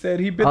then she said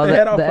he bit Oh, the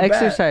head off the a bat.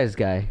 exercise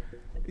guy.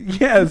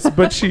 Yes,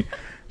 but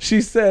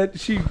she said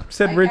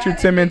I Richard got it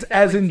Simmons mixed up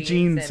as with in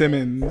Gene Gene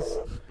Simmons.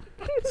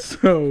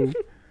 So,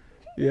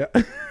 yeah.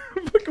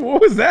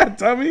 What was that,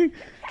 Tommy?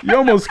 You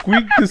almost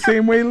squeaked the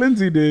same way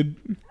Lindsay did.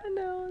 I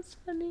know, it's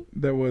funny.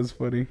 That was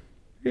funny.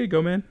 Here you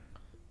go, man.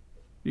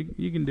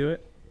 You can do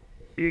it.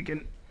 You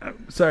can.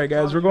 Sorry,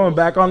 guys. We're going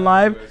back on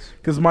live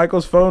because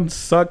Michael's phone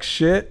sucks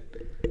shit.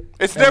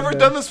 It's never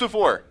done this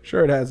before.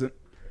 Sure, it hasn't.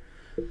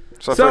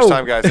 It's the So- first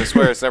time, guys. I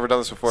swear, it's never done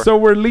this before. So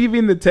we're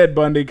leaving the Ted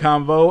Bundy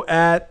convo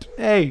at,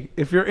 hey,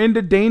 if you're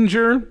into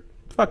danger,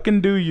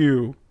 fucking do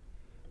you.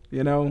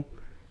 You know?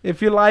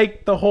 If you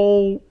like the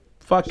whole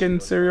fucking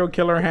serial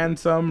killer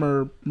handsome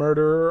or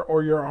murderer,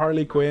 or you're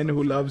Harley Quinn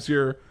who loves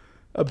your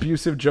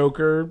abusive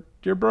Joker,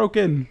 you're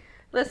broken.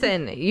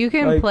 Listen, you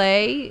can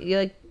play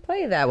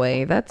that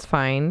way. That's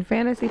fine.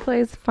 Fantasy play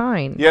is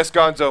fine. Yes,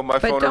 Gonzo, my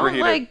But phone don't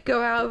overheated.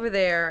 go out over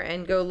there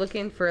and go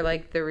looking for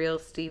the real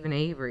Stephen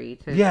Avery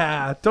to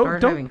Yeah,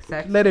 start having don't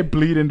sex. let it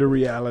bleed into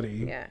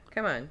reality. Yeah,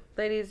 come on,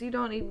 ladies. You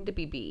don't need to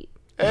be beat.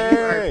 Hey. You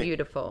are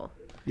beautiful.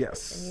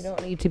 Yes. You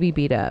don't need to be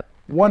beat up.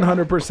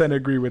 100%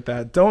 agree with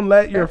that. Don't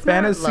let your That's not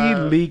fantasy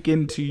love. leak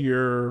into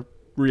your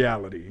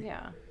reality.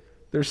 Yeah.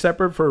 They're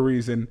separate for a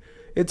reason.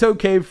 It's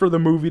okay for the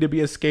movie to be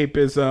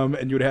escapism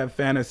and you'd have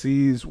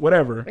fantasies,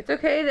 whatever. It's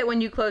okay that when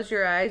you close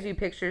your eyes, you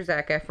picture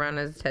Zac Efron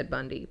as Ted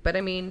Bundy. But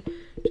I mean,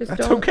 just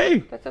That's don't. okay.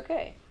 That's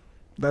okay.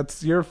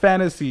 That's your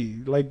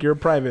fantasy, like your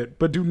private.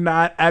 But do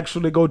not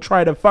actually go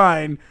try to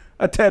find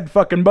a Ted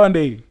fucking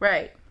Bundy.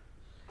 Right.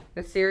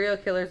 The serial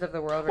killers of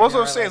the world. Well, that's right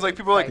what I'm now saying. Is like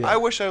people are like, fighting. I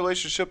wish I had a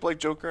relationship like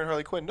Joker and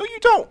Harley Quinn. No, you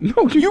don't.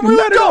 No, you really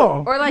not at don't.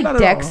 all. Or like Not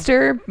at all.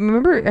 Dexter.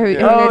 Remember? Have you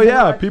Oh guys ever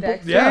yeah, watched people.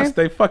 Dexter? Yes,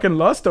 they fucking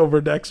lust over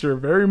Dexter,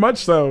 very much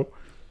so.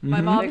 My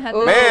mom had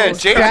Oh, Man, James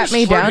strap is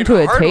me down flirting to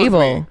a hard with me.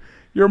 table.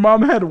 Your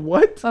mom had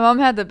what? my mom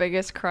had the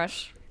biggest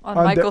crush on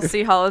On Michael De-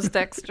 C. Hollis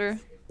Dexter.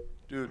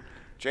 Dude,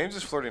 James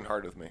is flirting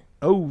hard with me.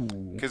 Oh,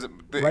 Because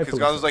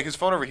Rightfully Gonzo's so. like, his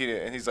phone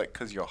overheated, and he's like,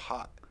 because you're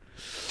hot.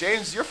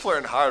 James, you're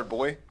flirting hard,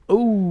 boy.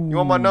 oh. You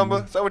want my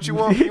number? Is that what you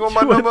want? You want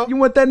my number? You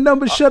want that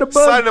number? Shut up,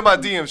 Slide into my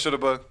DM,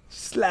 Shutterbug.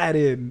 Slide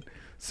in.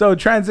 So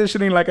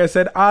transitioning, like I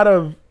said, out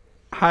of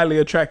highly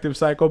attractive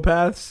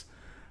psychopaths.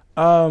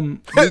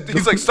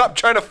 He's like, stop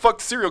trying to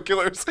fuck serial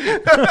killers.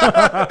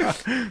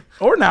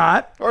 Or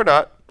not. Or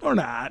not. Or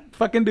not.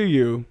 Fucking do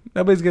you.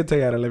 Nobody's gonna tell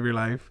you how to live your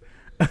life.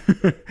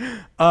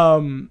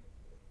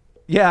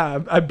 Yeah,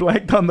 I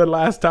blanked on the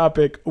last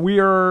topic. We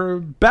are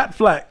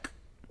Batfleck.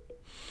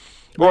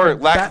 Or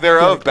lack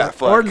thereof,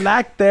 Batfleck. Or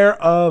lack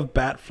thereof,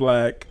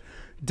 Batfleck.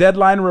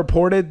 Deadline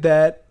reported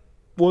that,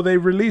 well, they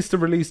released a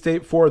release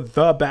date for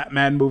the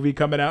Batman movie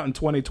coming out in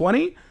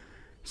 2020.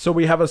 So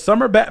we have a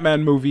summer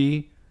Batman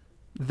movie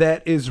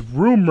that is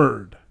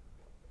rumored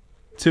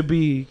to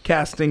be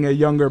casting a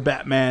younger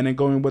Batman and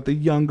going with a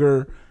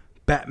younger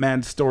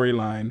Batman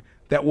storyline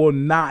that will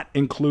not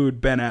include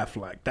Ben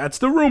Affleck. That's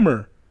the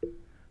rumor.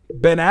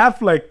 Ben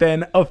Affleck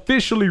then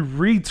officially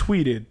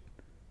retweeted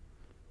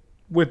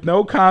with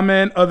no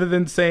comment other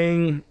than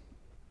saying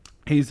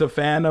he's a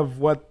fan of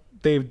what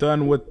they've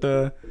done with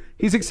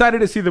he's excited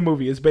to see the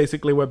movie is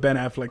basically what Ben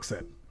Affleck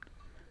said.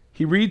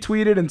 He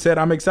retweeted and said,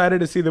 I'm excited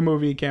to see the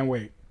movie, can't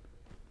wait.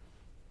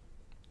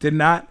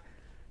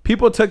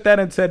 People took that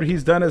and said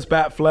he's done as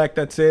Batfleck,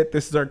 that's it,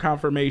 this is our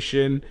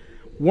confirmation.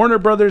 Warner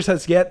Brothers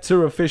has yet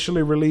to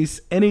officially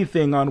release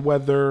anything on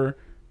whether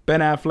Ben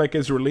Affleck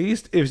is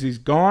released, if he's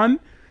gone.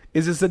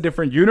 Is this a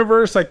different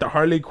universe, like the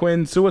Harley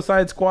Quinn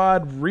Suicide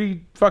Squad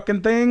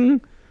fucking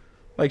thing?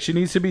 Like she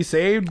needs to be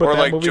saved, but Or that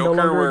like movie Joker,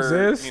 no longer where,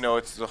 exists? you know,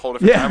 it's a whole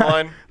different Yeah,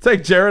 timeline. it's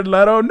like Jared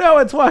Leto. No,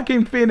 it's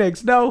Joaquin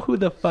Phoenix. No, who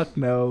the fuck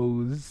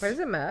knows? What does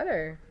it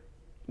matter?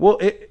 Well,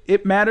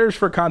 it matters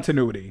for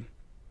continuity.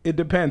 It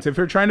depends. If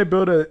you're trying to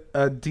build a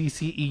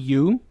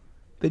DCEU,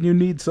 then you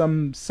need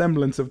some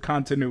semblance of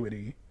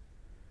continuity.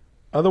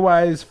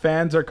 Otherwise,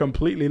 fans are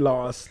completely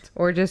lost.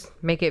 Or just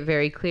make it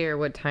very clear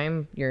what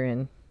time you're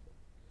in.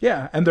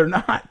 Yeah, and they're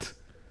not.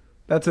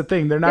 That's the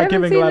thing. They're You not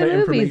haven't giving a seen lot the of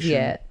movies information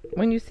yet.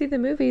 When you see the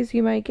movies,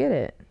 you might get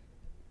it.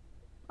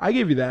 I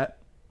give you that.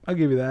 I'll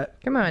give you that.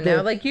 Come on The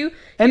now, like you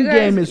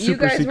Endgame guys, is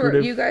super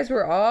secretive. You guys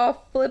were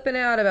all flipping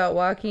out about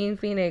Joaquin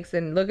Phoenix,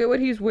 and look at what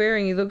he's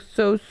wearing. He looks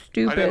so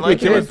stupid. I didn't like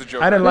him as the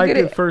Joker. I didn't Look like at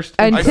it it. first.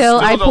 Until still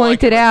I don't like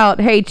pointed him.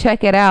 out, hey,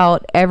 check it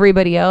out.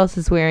 Everybody else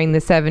is wearing the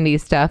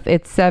 70s stuff.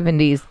 It's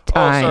 70s Oh,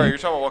 time. sorry, you're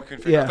talking about Joaquin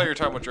Phoenix. Yeah. I thought you were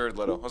talking about Jared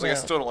Leto. I was like, I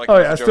still don't like Oh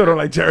him yeah, I as the still Joker. don't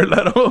like Jared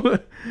Leto.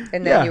 And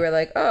then Yeah. you were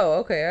like, oh,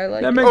 okay, I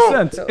like That it. makes Oh,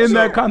 sense in so-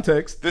 that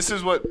context. This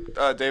is what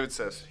David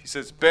says. He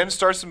says, Ben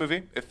starts the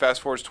movie. It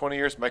fast forwards 20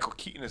 years. Michael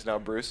Keaton is now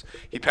Bruce.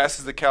 He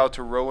passes the cow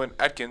to Rowan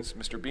Atkins,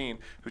 Mr. Bean,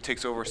 who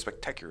takes over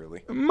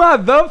spectacularly.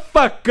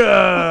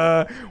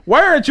 Motherfucker!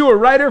 Why aren't you a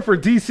writer for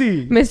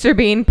DC? Mr.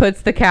 Bean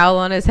puts the cowl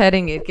on his head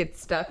and it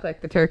gets stuck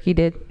like the turkey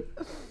did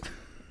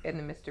in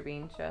the Mr.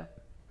 Bean show.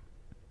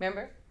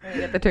 Remember? When he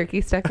got the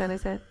turkey stuck on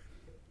his head?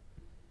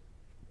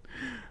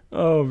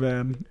 Oh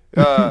man.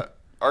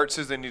 Art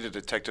says they need a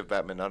detective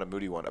Batman, not a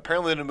moody one.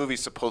 Apparently, the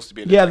movie's supposed to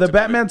be a Yeah, detective the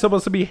Batman's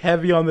supposed to be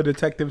heavy on the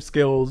detective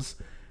skills,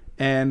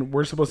 and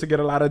we're supposed to get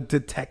a lot of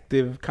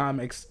detective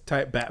comics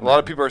type Batman. A lot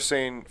of people are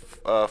saying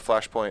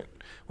Flashpoint,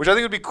 which I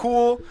think would be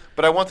cool,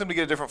 but I want them to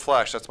get a different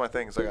Flash. That's my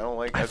thing. It's like, I don't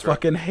like I Ezra.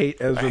 fucking hate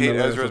Ezra I hate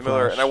Miller. as Ezra the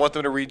Miller, Flash. and I want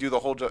them to redo the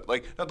whole,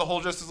 not the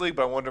whole Justice League,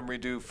 but I want them to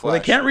redo Flash. Well, they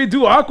can't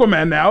redo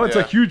Aquaman now. It's a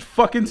Yeah. huge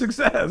fucking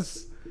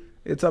success.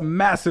 It's a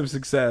massive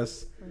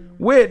success.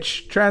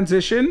 Which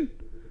transition?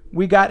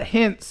 We got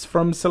hints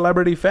from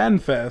Celebrity Fan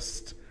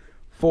Fest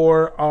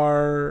for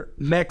our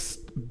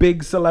next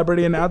big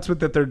celebrity announcement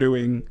that they're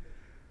doing.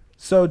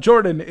 So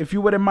Jordan, if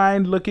you wouldn't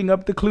mind looking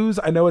up the clues,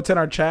 I know it's in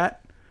our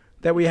chat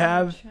that we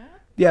have.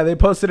 Yeah, they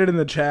posted it in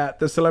the chat.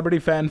 The Celebrity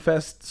Fan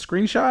Fest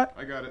screenshot.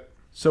 I got it.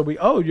 So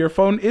your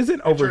phone isn't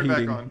Turned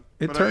overheating. back on.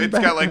 It But, turned it's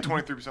back got like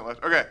on. 23%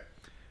 left. Okay.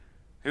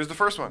 Here's the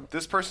first one.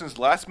 This person's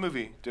last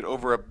movie did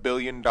over $1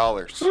 billion.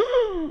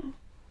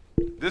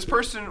 This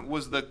person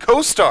was the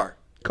co-star of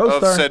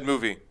Co-star. said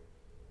movie.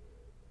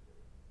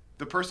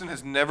 The person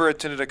has never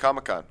attended a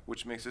Comic-Con,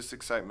 which makes this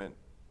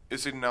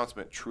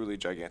announcement truly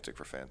gigantic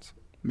for fans.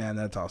 Man,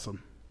 that's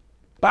awesome.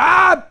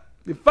 Bob!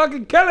 You're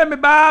fucking killing me,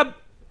 Bob!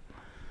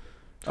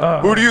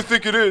 Who do you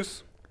think it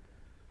is?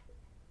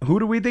 Who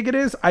do we think it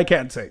is? I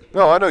can't say.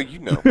 No, I know you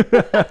know.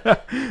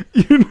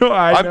 You know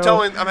I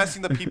know. I'm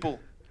asking the people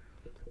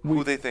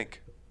who they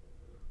think.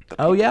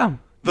 Oh, yeah.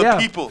 The Yeah,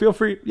 people. Feel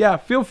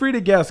free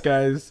to guess,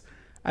 guys.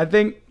 I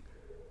think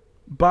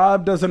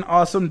Bob does an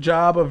awesome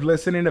job of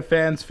listening to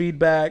fans'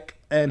 feedback,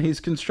 and he's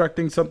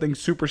constructing something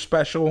super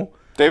special.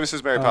 Davis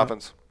is Mary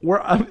Poppins.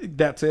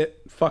 That's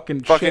it.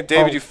 Fucking shit.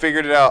 David, Oh, you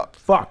figured it out.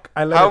 fuck.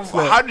 I let it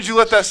slip. How did you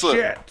let that slip?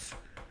 Shit.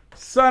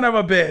 Son of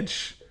a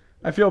bitch.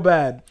 I feel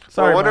bad. Well,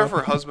 Sorry, I wonder Mom. if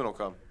her husband will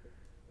come.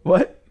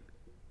 What?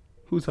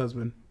 Whose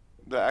husband?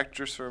 The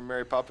actress for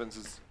Mary Poppins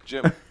is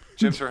Jim.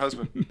 Jim's her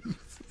husband.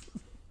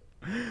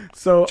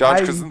 So John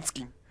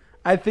Krasinski.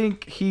 I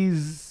think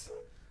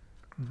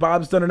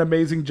Bob's done an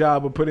amazing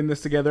job of putting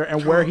this together,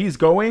 and where he's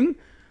going,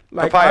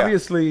 like Papaya.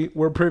 obviously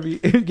we're privy.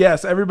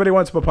 Yes, everybody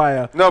wants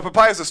Papaya. No,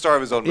 Papaya's the star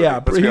of his own movie. Yeah,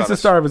 let's but be he's honest. the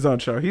star of his own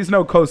show. He's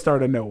no co-star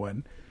to no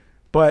one.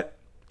 But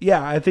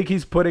yeah, I think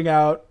he's putting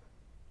out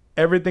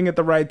everything at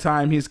the right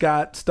time. He's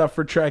got stuff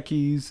for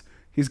Trekkies.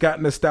 He's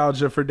got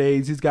nostalgia for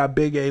days. He's got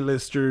big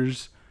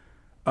A-listers.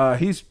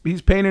 He's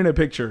painting a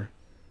picture.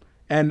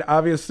 And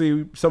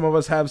obviously some of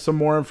us have some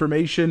more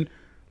information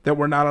that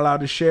we're not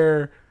allowed to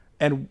share.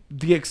 And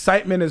the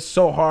excitement is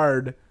so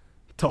hard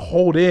to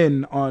hold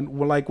in on,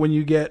 like when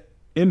you get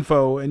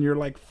info and you're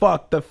like,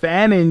 fuck, the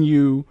fan in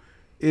you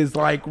is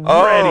like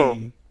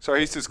ready. Sorry,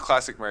 he says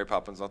classic Mary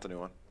Poppins, not the new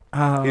one.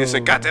 Oh. He just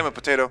said, "God damn it,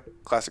 potato!"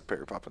 Classic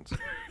Mary Poppins.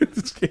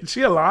 Is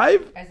she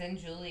alive? As in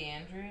Julie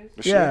Andrews?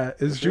 Yeah.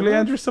 Is Julie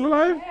Andrews still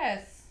alive?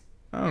 Yes.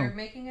 Oh. They're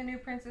making a new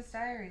Princess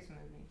Diaries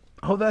movie.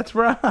 Oh, that's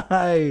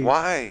right.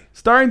 Why?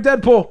 Starring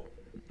Deadpool.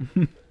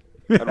 I'd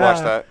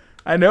watch that.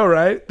 I know,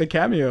 right? The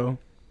cameo.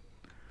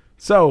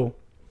 So,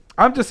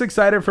 I'm just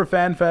excited for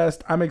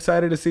FanFest. I'm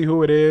excited to see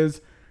who it is.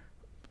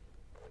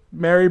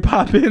 Mary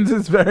Poppins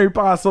is very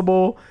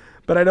possible,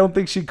 but I don't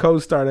think she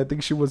co-starred. I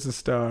think she was a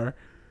star.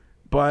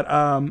 But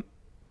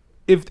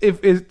if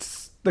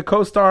it's the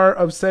co-star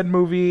of said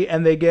movie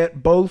and they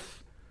get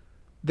both,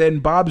 then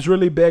Bob's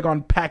really big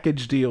on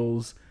package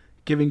deals,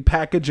 giving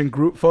package and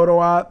group photo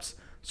ops.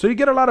 So you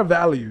get a lot of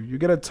value. You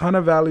get a ton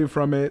of value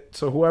from it.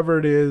 So whoever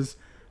it is,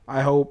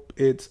 I hope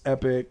it's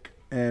epic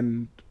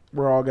and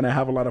we're all going to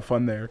have a lot of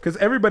fun there. Because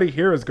everybody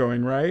here is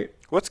going, right?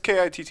 What's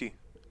KITT?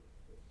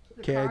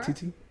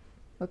 K-I-T-T?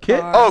 The Kit?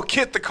 car. Oh,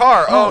 Kit the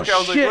car. Oh, okay. I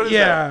was shit, like, what is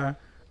that?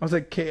 I was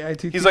like,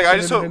 K-I-T-T. He's like, I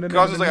just hope. I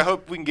was just like, I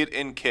hope we can get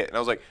in Kit. And I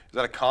was like, is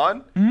that a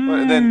con?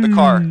 And then the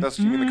car. That's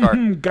what you mean, the car.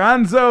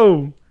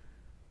 Gonzo.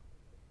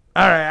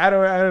 All right, I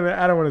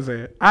don't want to say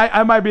it.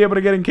 I might be able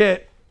to get in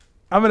Kit.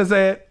 I'm gonna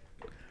say it.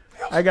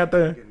 I got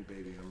the.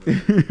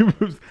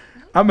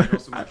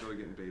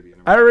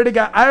 I already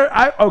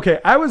got. Okay.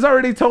 I was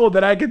already told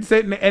that I could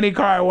sit in any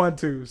car I want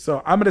to,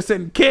 so I'm gonna sit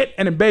in Kit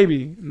and in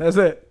Baby, and that's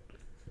it.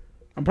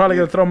 I'm probably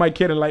gonna throw my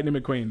kid in Lightning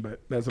McQueen,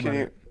 but that's about Can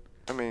you? it.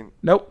 I mean,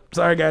 Nope.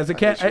 Sorry guys, I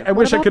can't. I What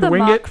wish I about could the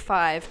wing Mach it.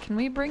 5? Can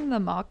we bring the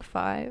Mach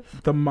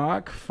 5? The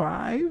Mach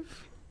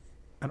 5.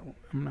 I'm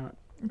not.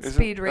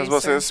 Speed I was about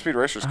to say Racer. that's Speed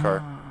Racer's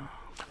car.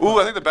 Ooh,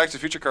 I think the Back to the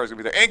Future car is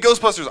gonna be there, and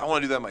Ghostbusters. I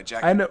want to do that in my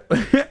jacket. I know.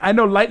 I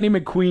know. Lightning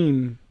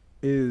McQueen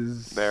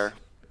is There.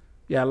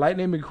 Yeah,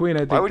 Lightning McQueen. I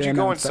think. Why would they you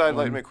go announced that inside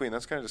one. Lightning McQueen?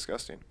 That's kind of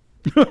disgusting.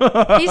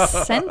 He's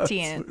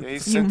sentient. Yeah,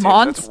 he's you sentient.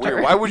 monster. That's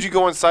weird. Why would you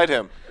go inside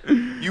him?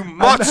 You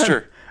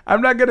monster.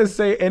 I'm not gonna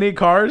say any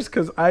cars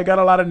because I got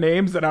a lot of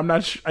names and I'm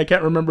not. I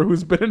can't remember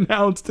who's been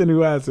announced and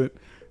who hasn't.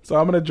 So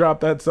I'm gonna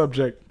drop that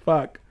subject.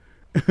 Fuck.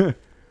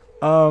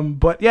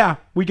 But yeah,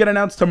 we get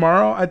announced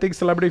tomorrow. I think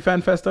Celebrity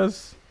Fan Fest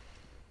does.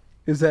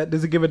 Does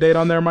it give a date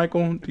on there,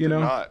 Michael? Do you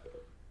know? Not.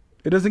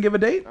 It doesn't give a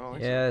date. I don't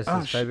think Yes, Oh,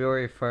 it's shit.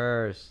 February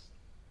 1st.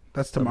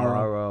 That's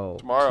tomorrow. so.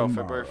 Tomorrow,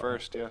 Tomorrow. February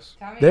 1st. Yes.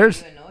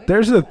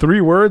 There's the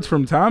 3 words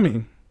from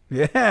Tommy.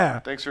 Yeah.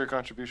 Thanks for your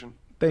contribution.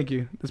 Thank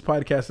you. This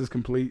podcast is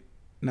complete.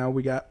 Now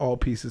we got all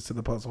pieces to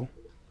the puzzle.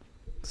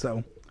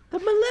 So The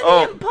Millennium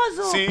Oh,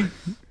 Puzzle. see,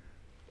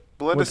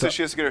 Belinda What's says up?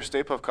 she has to get her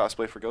Stay Puft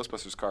cosplay for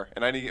Ghostbusters car,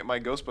 and I need to get my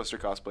Ghostbuster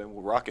cosplay, and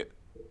we'll rock it.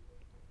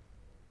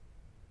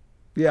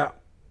 yeah,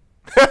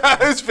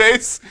 His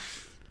face.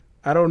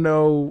 I don't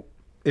know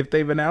if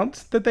they've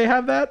announced that they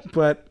have that,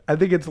 but I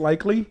think it's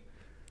likely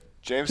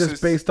James just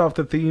says, based off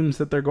the themes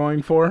that they're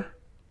going for.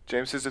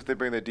 James says if they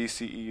bring the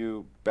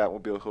DCEU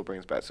Batmobile, he'll bring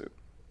his Batsuit.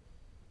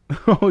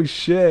 Oh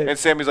shit! And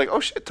Sammy's like, oh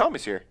shit,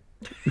 Tommy's here.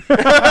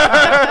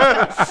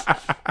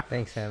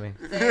 Thanks, Sammy.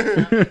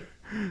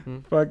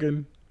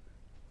 Fucking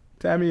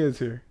Tammy is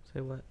here.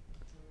 Say what?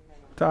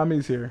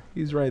 Tommy's here.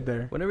 He's right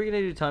there. When are we gonna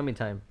do Tommy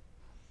time?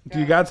 Do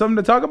you got something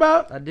to talk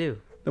about? I do.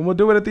 Then we'll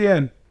do it at the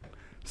end.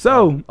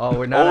 So Oh,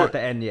 we're not Oh, at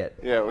the end yet.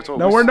 Yeah, we're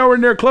no, we're nowhere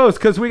near close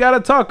because we got to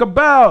talk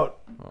about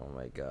Oh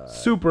my god.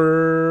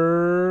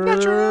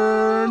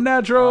 Supernatural.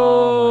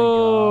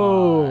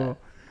 Oh my God.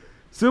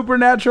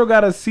 Supernatural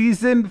got a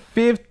season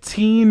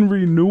 15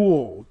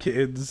 renewal,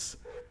 kids.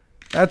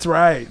 That's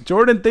right.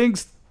 Jordan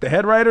thinks the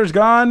head writer's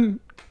gone.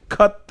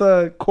 Cut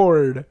the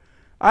cord.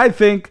 I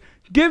think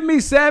give me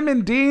Sam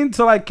and Dean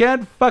till I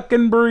can't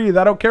fucking breathe.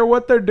 I don't care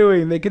what they're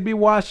doing. They could be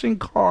washing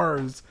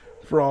cars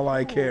for all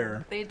I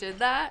care. They did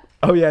that.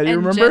 Oh yeah, you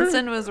and remember?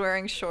 Jensen was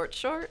wearing short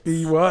shorts.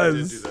 He I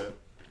was. did do that.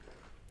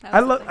 That I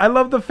was the love thing. I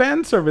love the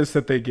fan service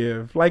that they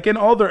give, like in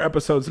all their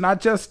episodes,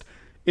 not just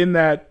in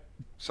that.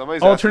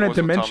 Somebody's Alternate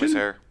asking what's with dimension? Tommy's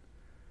hair.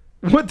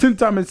 What's in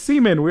Tommy's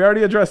semen? We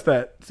already addressed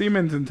that.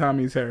 Semen's in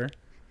Tommy's hair.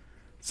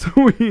 So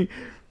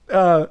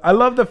I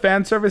love the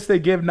fan service they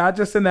give, not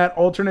just in that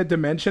alternate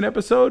dimension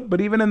episode, but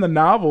even in the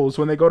novels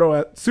when they go to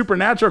a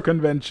supernatural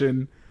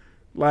convention.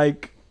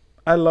 Like,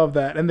 I love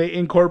that, and they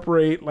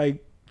incorporate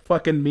like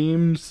fucking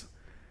memes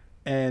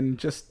and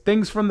just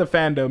things from the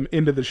fandom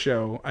into the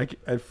show. I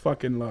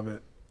fucking love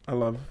it. I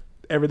love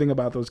everything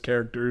about those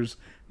characters.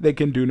 They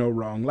can do no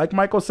wrong. Like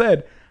Michael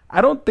said, I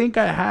don't think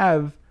I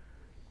have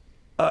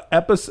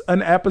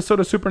an episode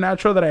of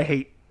Supernatural that I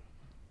hate.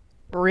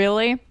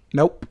 Really?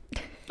 Nope.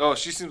 Oh,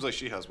 she seems like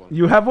she has one.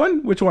 You have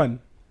one? Which one?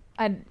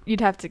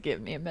 You'd have to give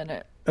me a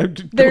minute. Go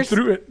There's-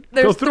 through it.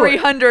 Go There's through it.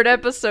 300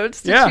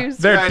 episodes to Yeah, choose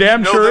there Yeah, damn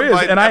you know sure them is,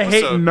 by and I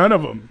hate episode. none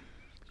of them.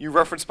 You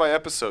referenced by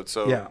episode,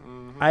 so Yeah,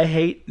 I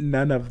hate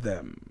none of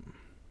them.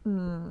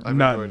 I've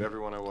none. enjoyed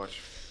everyone I watch.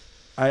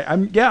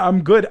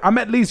 I'm good. I'm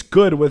at least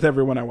good with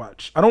everyone I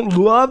watch. I don't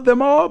love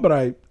them all,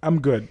 but I'm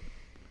good.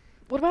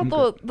 What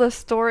about the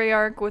story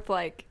arc with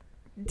like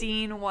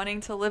Dean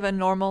wanting to live a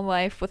normal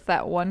life with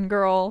that one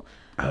girl?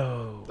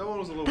 Oh, That one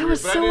was a little That weird,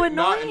 was but so I did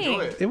not enjoy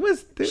annoying. it. it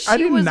was. She I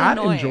did was not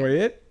annoying. enjoy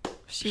it.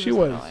 She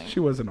was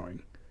annoying.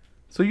 annoying.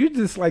 So you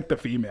just like the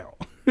female.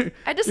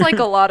 I just like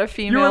a lot of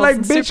females. You were like,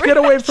 in bitch, get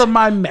away Supernatural." from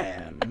my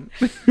man.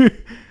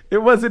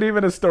 It wasn't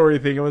even a story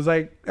thing. It was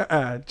like,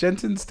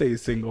 Jensen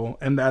stays single,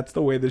 and that's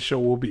the way the show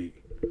will be.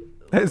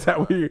 Is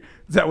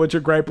that what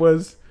your gripe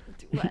was?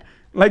 What?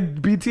 Like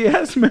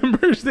BTS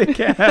members, they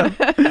can't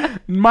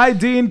have. My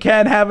Dean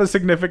can't have a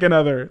significant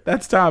other.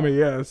 That's Tommy,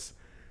 yes.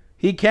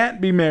 He can't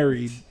be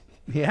married.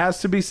 He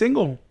has to be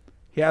single.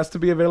 He has to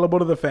be available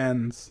to the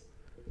fans.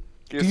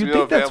 He has Do to you be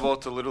think that's-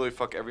 available to literally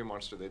fuck every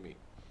monster they meet.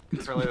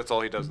 Apparently, that's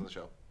all he does in the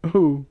show.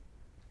 Who?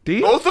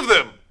 Dean? Both of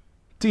them.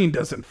 Dean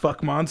doesn't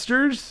fuck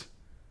monsters.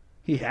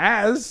 He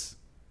has,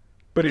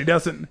 but he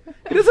doesn't.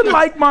 He doesn't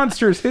like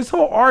monsters. His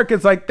whole arc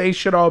is like they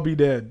should all be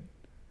dead.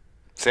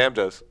 Sam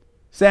does.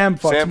 Sam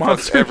fucks Sam fucks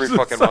monsters. every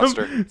fucking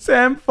monster.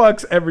 Sam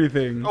fucks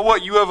everything. Oh,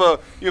 what? You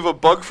have a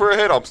bug for a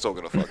head? I'm still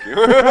gonna fuck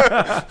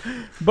you.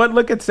 But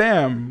look at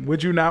Sam.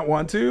 Would you not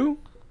want to?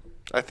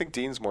 I think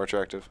Dean's more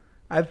attractive.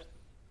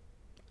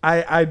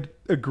 I'd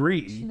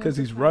agree because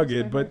he's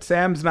rugged, but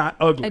Sam's not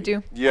ugly. I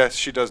do. Yes,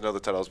 she does know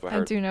the titles by I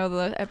heart. do know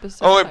the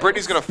episode. Oh, and titles.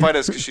 Brittany's gonna fight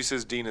us because she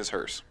says Dean is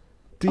hers.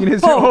 Dean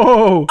is.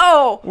 Oh,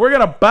 Oh, we're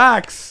gonna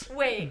box.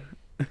 wait.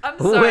 I'm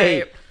sorry.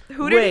 Wait.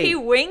 Who did he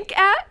wink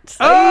at?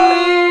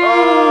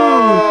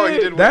 Oh, he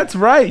did win. That's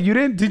right. You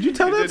didn't? Did you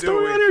tell He that did do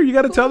story it. later? You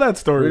got to tell that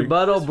story.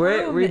 Rebuttal,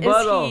 Britt. Room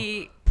Rebuttal. Is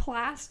he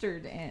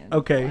plastered in?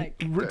 Okay,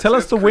 Like, tell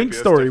us that's the wink creepy. That's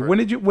story.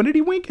 different. When did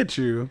he wink at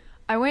you?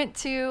 I went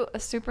to a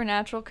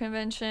supernatural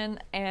convention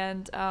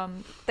and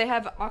they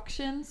have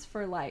auctions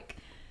for like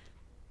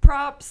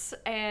props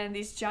and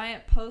these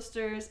giant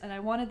posters, and I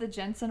wanted the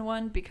Jensen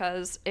one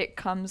because it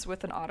comes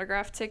with an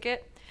autograph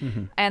ticket,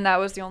 and that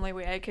was the only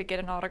way I could get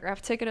an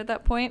autograph ticket at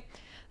that point.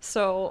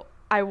 So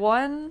I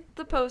won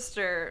the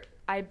poster.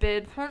 I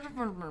bid. What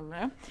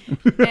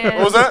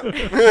was that?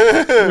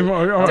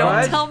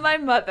 Don't tell my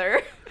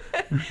mother.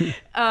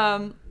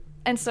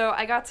 And so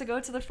I got to go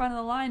to the front of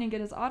the line and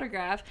get his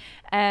autograph.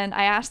 And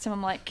I asked him,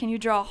 I'm like, can you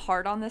draw a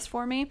heart on this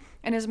for me?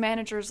 And his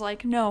manager's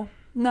like, no,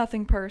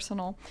 nothing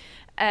personal.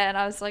 And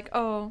I was like,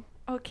 oh,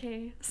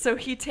 okay. So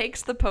he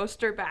takes the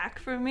poster back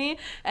from me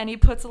and he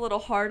puts a little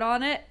heart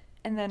on it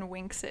and then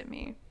winks at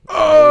me.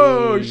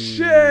 Oh,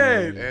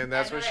 shit. And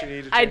that's what she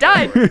needed. I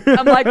died.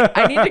 I'm like,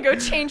 I need to go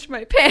change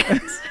my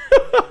pants.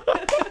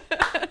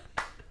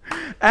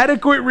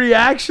 Adequate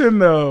reaction,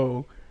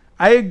 though.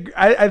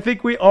 I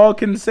think we all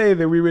can say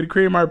that we would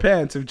cream our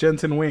pants if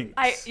Jensen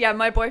winks. Yeah,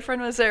 my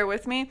boyfriend was there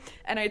with me,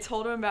 and I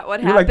told him about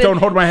what You're happened. like, don't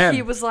hold my hand.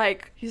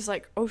 He's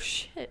like, oh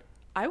shit,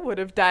 I would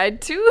have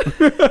died too.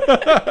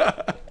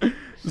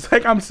 It's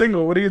like, I'm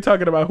single. What are you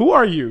talking about? Who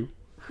are you?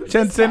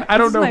 Jensen, I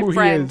don't know who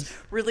friend. he is.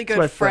 Really It's my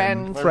good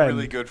friend. My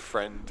really good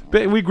friend.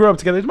 But we grew up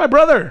together. He's my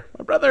brother.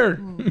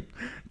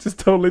 Just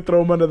totally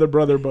throw him under the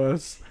brother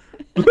bus.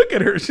 Look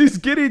at her. She's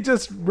giddy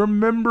just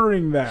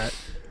remembering that.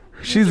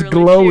 She's really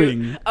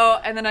glowing. Cute. Oh,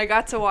 and then I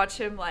got to watch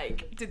him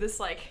like do this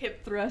like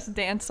hip thrust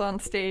dance on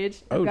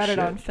stage. I got it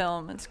on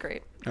film. It's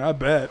great. I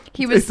bet.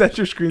 He was, Is that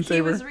your screensaver?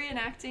 He was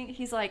reenacting.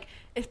 He's like,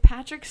 if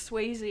Patrick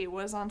Swayze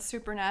was on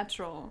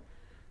Supernatural,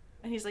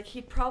 and he's like,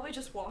 he'd probably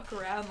just walk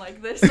around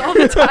like this all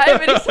the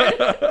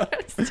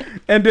time.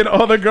 And did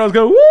all the girls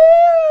go,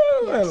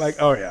 woo? Yes. Like,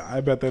 oh yeah,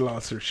 I bet they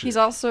lost their shit. He's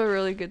also a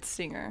really good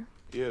singer.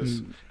 He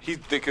is.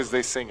 Because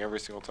they sing every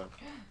single time.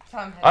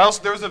 Tom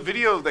There was a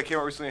video that came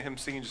out recently of him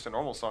singing just a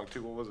normal song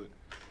too. What was it?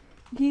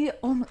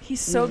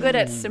 He's so good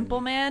at Simple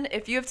Man.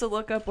 If you have to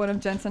look up one of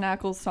Jensen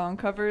Ackles' song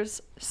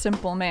covers,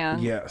 Simple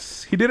Man.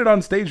 Yes. He did it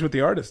on stage with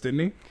the artist, didn't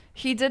he?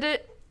 He did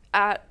it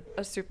at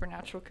a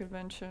Supernatural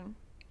convention.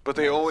 But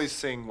they always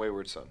sing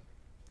Wayward Son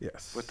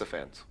Yes. with the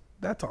fans,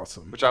 That's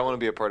awesome. which I want to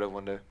be a part of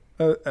one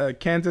day.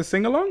 Kansas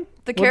sing-along?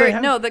 The What they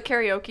have? the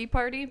karaoke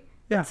party.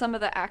 Yeah. Some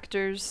of the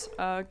actors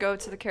go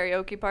to the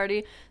karaoke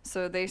party,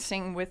 so they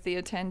sing with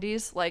the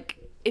attendees. Like,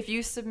 if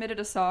you submitted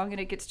a song and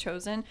it gets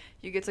chosen,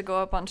 you get to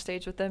go up on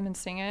stage with them and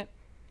sing it.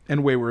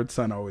 And Wayward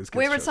Son always gets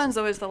Wayward chosen. Son's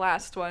always the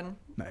last one.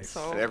 Nice.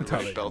 So, And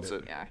everybody they belts do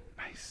it. yeah.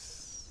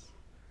 Nice.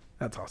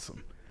 That's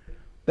awesome.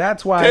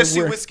 That's why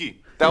Tennessee we're...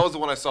 Whiskey. That was the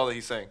one I saw that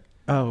he sang.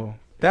 Oh.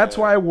 That's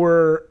why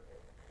we're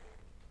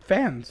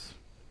fans.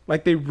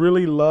 Like, they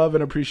really love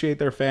and appreciate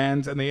their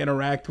fans, and they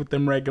interact with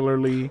them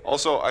regularly.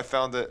 Also, I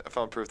found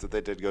proof that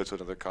they did go to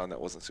another con that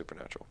wasn't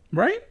Supernatural.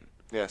 Right?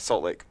 Yeah,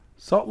 Salt Lake.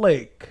 Salt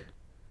Lake.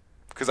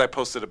 Because I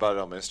posted about it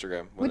on my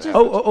Instagram. when Which it is-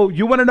 happened. Oh,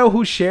 you want to know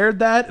who shared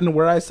that and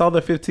where I saw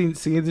the 15th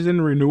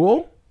season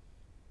renewal?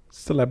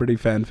 Celebrity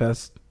Fan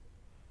Fest.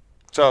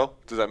 So,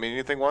 does that mean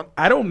anything, Juan?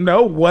 I don't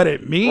know what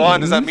it means.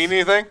 Juan, does that mean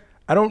anything?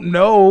 I don't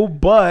know,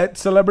 but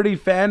Celebrity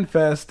Fan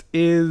Fest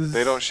is...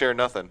 They don't share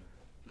nothing.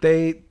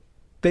 They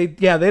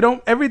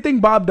don't... Everything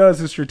Bob does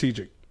is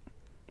strategic.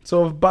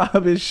 So if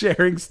Bob is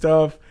sharing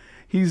stuff,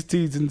 he's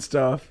teasing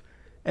stuff,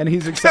 and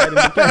he's excited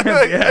the fans.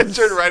 I Yes.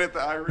 turned right at the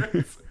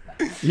iris.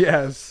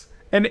 Yes.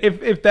 And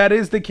if that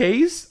is the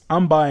case,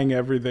 I'm buying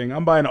everything.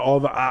 I'm buying all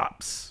the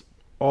ops.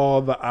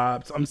 All the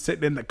ops. I'm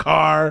sitting in the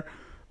car.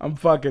 I'm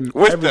fucking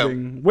With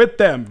everything. them. With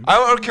them. I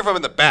don't care if I'm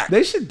in the back.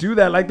 They should do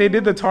that like they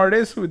did the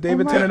TARDIS with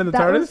David Tennant and the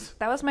TARDIS.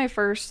 That was my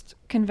first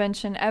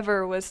convention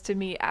ever, was to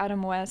meet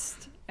Adam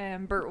West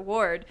and Burt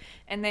Ward,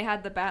 and they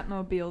had the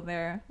Batmobile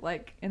there,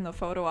 like in the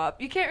photo op.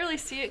 You can't really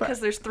see it because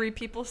there's 3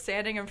 people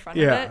standing in front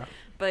of Yeah. it,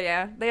 but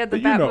yeah, they had the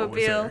But you know it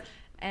was Batmobile, there.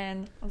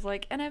 and I was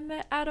like, and I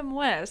met Adam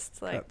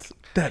West, like.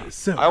 That is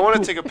so I want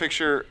cool. to take a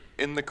picture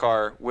in the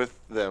car with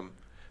them.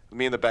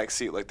 Me in the back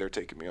seat like they're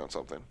taking me on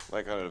something.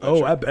 Like on an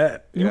adventure. Oh, I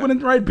bet. You Yeah.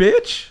 wouldn't ride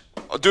bitch?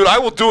 Oh, dude, I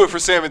will do it for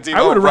Sam and Dean.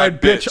 I would I'll ride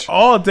bitch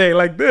all day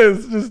like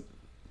this. Just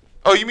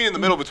Oh, you mean in the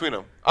middle between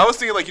them? I was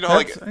thinking like, you know, how,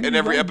 like That's- in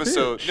every you ride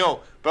episode. bitch.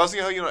 No, but I was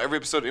thinking how, you know, every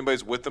episode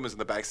anybody's with them is in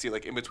the back seat,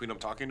 like in between them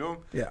talking to them.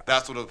 Yeah.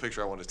 That's what the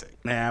picture I want to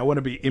take. nah, I want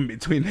to be in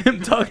between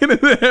them talking to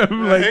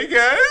them. Like, Hey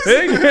guys.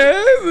 hey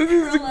guys, this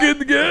is a good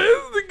guys.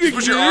 The good Just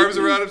put your guys. arms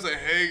around him and say,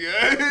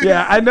 hey guys.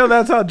 Yeah, I know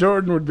that's how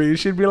Jordan would be.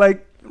 She'd be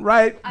like,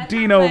 right,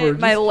 Dean over.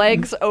 My Just-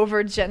 legs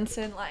over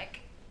Jensen, like,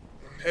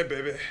 Hey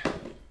baby.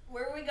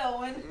 where are we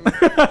going?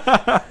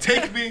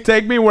 Take me.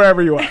 Take me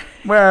wherever you want.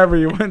 Wherever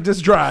you want.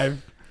 Just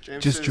drive.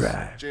 James Just says,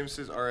 drive. James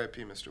says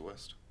R.I.P. Mr.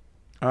 West.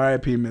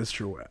 R.I.P.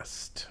 Mr.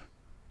 West.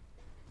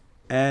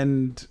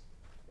 And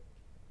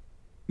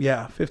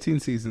yeah, 15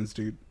 seasons,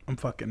 dude.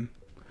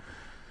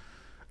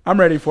 I'm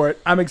ready for it.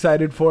 I'm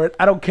excited for it.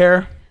 I don't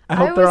care. I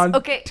hope they're on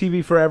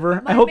TV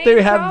forever. My I hope they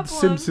main have problem-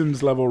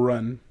 Simpsons level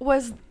run. It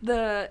was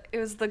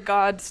the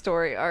God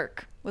story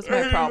arc was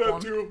my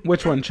problem.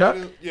 Which one, Chuck?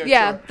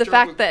 Yeah, the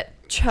fact that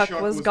Chuck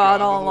was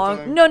God all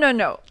along. No. You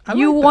like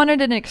that.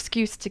 wanted an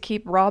excuse to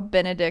keep Rob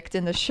Benedict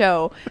in the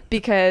show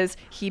because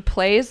he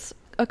plays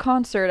a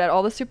concert at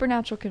all the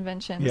Supernatural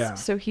conventions. Yeah.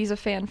 So he's a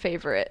fan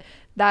favorite.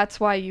 That's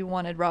why you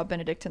wanted Rob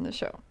Benedict in the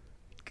show.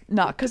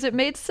 Not because it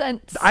made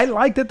sense. I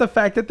liked it, the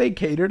fact that they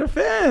cater to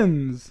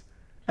fans.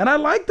 And I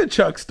like the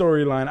Chuck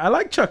storyline. I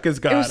like Chuck as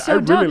God. It was so I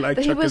really dumb. like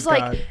He Chuck was as like,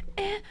 God.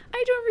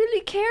 I don't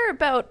really care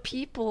about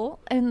people,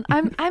 and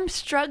I'm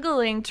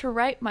struggling to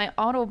write my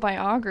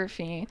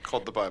autobiography,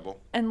 Called the Bible.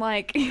 and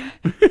like, and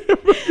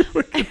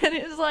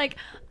it was like,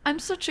 I'm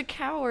such a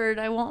coward.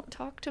 I won't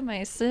talk to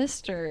my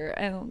sister,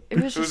 and it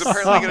was It was just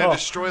apparently going to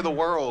destroy the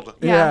world.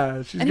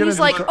 Yeah, she's and gonna he's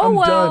like, destroy- oh I'm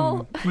well.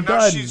 done. I'm But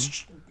now done.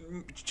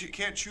 she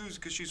can't choose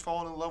because she's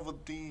fallen in love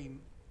with Dean.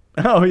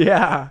 Oh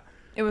yeah.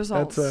 It was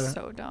all That's,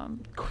 so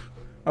dumb.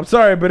 I'm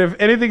sorry, but if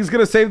anything's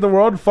gonna save the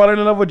world, falling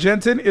in love with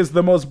Jensen is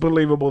the most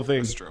believable thing.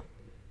 That's true.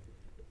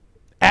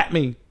 At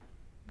me.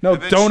 No,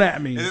 And then don't she-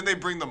 at me. And then they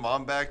bring the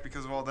mom back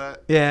because of all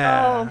that.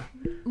 Yeah.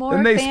 Oh, more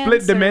Then they fan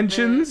split service.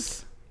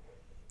 dimensions.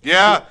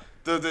 Yeah,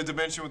 the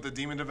dimension with the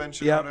demon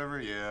dimension Yep. or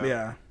whatever. Yeah.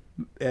 Yeah.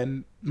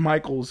 And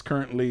Michael's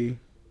currently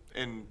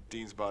In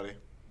Dean's body.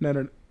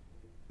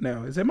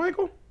 no. Is it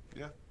Michael?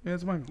 Yeah. Yeah,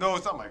 it's Michael. No,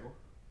 it's not Michael.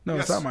 No,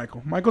 it's Yes. not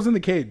Michael. Michael's in the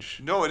cage.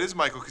 No, it is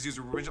Michael because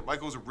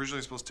Michael was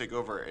originally supposed to take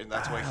over, and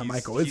that's why he's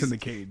Michael is in the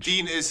cage.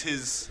 Dean is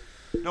his.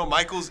 No,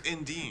 Michael's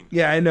in Dean.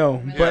 Yeah, I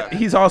know, but Yeah.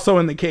 he's also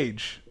in the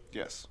cage.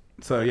 Yes.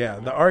 So yeah,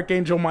 the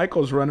Archangel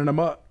Michael's running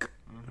amok.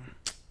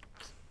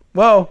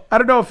 Well, I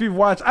don't know if you've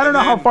watched. I don't And know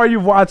how then- far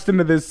you've watched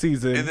into this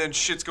season. And then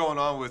shit's going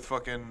on with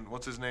fucking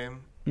what's his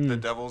name? The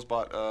Devil's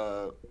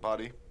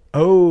body.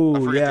 Oh I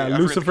forget yeah, the- I forget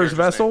the Lucifer's character's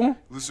vessel. name.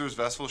 Lucifer's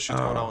vessel. Shit's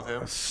going on with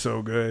him.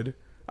 So good.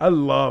 I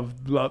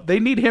love. They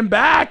need him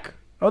back.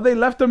 Oh, they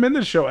left him in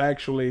the show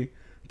actually.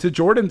 To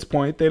Jordan's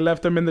point, they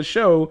left him in the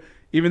show,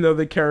 even though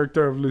the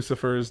character of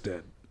Lucifer is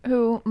dead.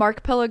 Who?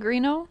 Mark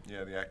Pellegrino?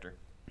 Yeah, the actor.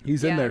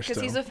 He's in there because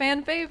still. he's a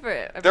fan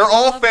favorite. They're Everyone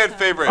all loves fan him.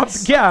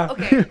 favorites. Yeah,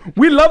 Okay.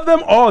 we love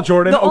them all,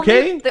 Jordan.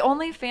 Okay, the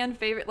only fan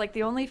favorite, like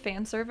the only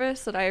fan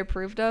service that I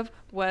approved of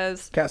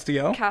was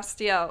Castiel.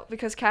 Castiel,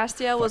 because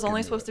Castiel was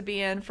only supposed to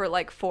be in for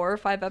like 4 or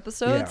 5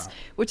 episodes, Yeah.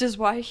 which is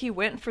why he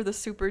went for the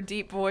super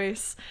deep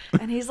voice.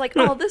 And he's like,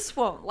 "Oh, this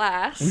won't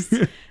last."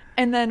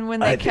 And then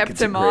when they think kept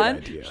it's a him great on,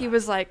 idea. he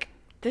was like,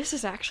 "This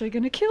is actually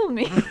gonna kill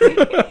me."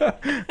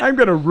 I'm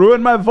gonna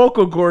ruin my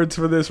vocal cords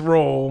for this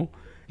role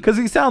because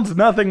he sounds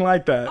nothing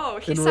like that. Oh,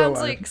 he in real sounds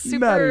life. like Not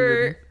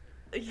super.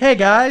 even. Hey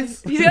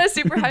guys. He's got a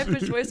super high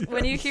pitched voice.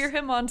 When you hear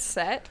him on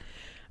set,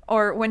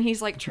 or when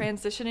he's like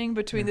transitioning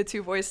between the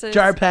two voices,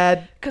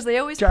 Jarpad. because they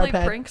always Jar play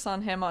pad. pranks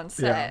on him on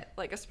set,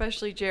 like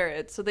especially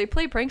Jared. So they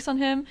play pranks on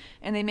him,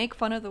 and they make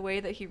fun of the way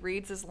that he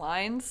reads his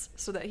lines,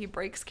 so that he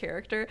breaks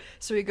character.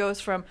 So he goes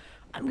from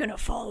 "I'm gonna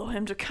follow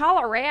him to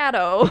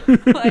Colorado,"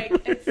 like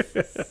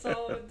it's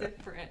so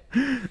different.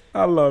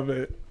 I love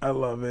it. I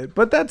love it.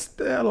 But that's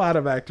a lot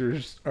of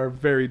actors are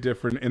very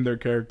different in their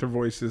character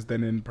voices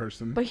than in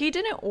person. But he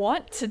didn't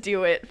want to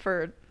do it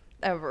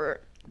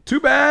forever. Too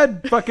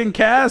bad, fucking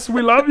cast.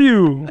 We love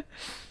you.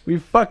 We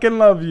fucking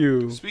love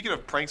you. Speaking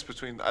of pranks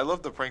I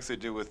love the pranks they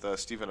do with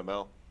Stephen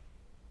Amell.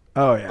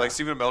 Oh yeah. Like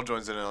Stephen Amell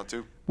joins in now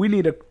too. We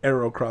need a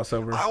Arrow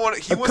crossover.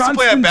 He wants to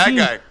play a bad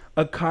guy.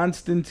 A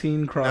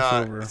Constantine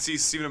crossover. See,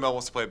 Stephen Amell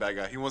wants to play a bad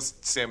guy. He wants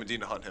Sam and Dean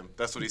to hunt him.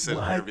 That's what he said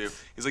in the interview.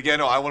 He's like, yeah,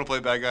 no, I want to play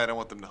a bad guy. I don't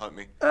want them to hunt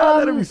me.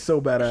 That'd be so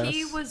badass.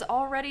 He was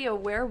already a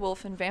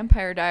werewolf in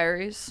Vampire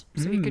Diaries,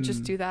 so he could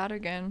just do that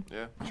again.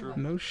 Yeah, true.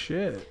 No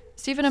shit.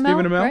 Stephen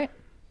Amell, right?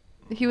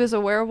 He was a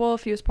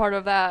werewolf. He was part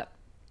of that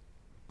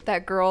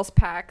girls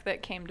pack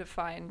that came to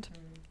find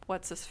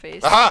what's his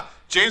face. Aha!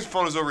 James'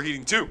 phone is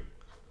overheating too.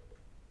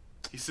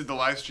 He said the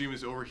live stream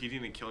is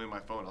overheating and killing my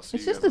phone. I'll see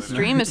It's you just guys the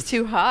later. stream is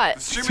too hot,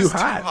 The stream Too is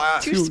hot. too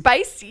hot. too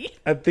spicy.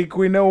 I think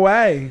we know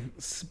why.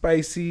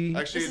 Spicy.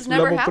 Actually, This it's, has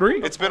never level happened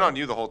 3? it's been on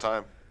you the whole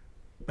time.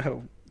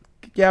 Oh.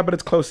 Yeah, but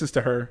it's closest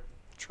to her.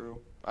 True.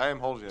 I am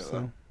holding it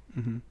though.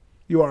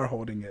 You are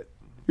holding it.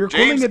 You're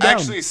cooling James it down.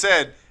 actually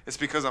said it's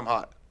because I'm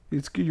hot.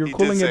 You're he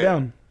cooling did it say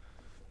down.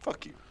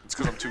 Fuck you. It's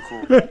because I'm too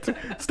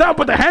cool. Stop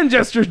with the hand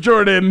gestures,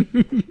 Jordan.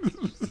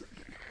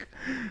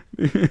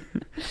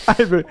 I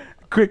have a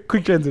quick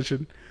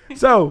transition.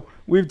 So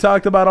we've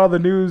talked about all the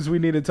news we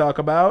need to talk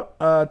about.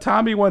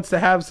 Tommy wants to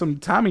have some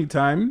Tommy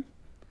time,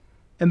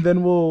 and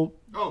then we'll.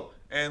 Oh,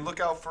 and look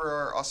out for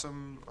our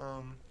awesome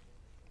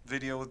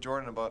video with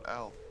Jordan about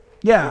Al.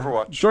 Yeah,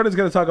 Overwatch. Jordan's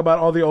gonna talk about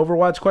all the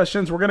Overwatch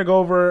questions. We're gonna go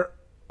over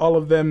all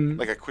of them.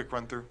 Like a quick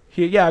run through.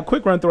 A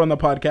quick run through on the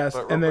podcast,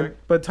 But real and then quick,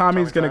 but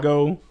Tommy's Tommy gonna time.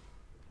 go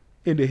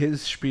into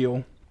his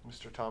spiel.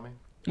 Mr. Tommy.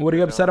 What are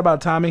you upset about,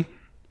 Tommy?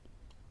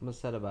 I'm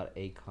upset about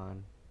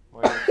Akon.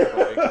 Why are you upset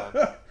about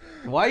Akon?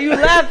 Why are you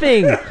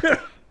laughing?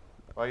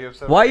 Why are you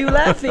upset? Why are you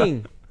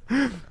laughing?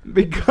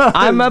 Because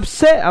I'm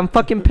upset. I'm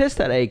fucking pissed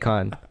at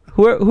Akon.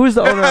 Who's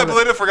the owner of it?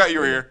 Belinda forgot you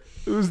were here.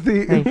 who's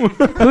the?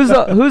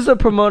 Who's the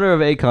promoter of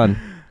Akon?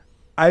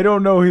 I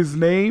don't know his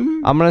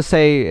name. I'm gonna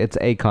say it's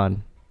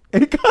Akon.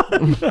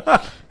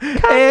 Akon.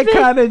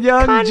 Akon and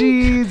Young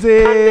Jeezy.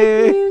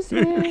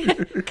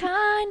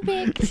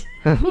 Convict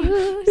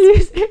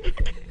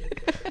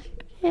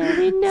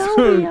we know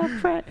we are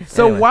friends.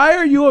 So Anyway. why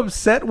are you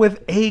upset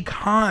with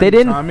Akon? They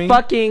didn't Tommy?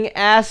 fucking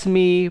ask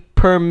me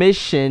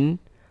permission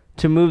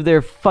to move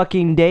their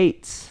fucking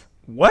dates.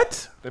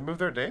 What? They moved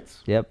their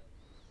dates. Yep.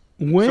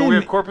 When? So we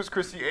have Corpus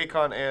Christi,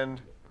 Akon,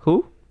 and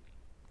Who?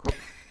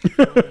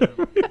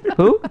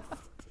 Who?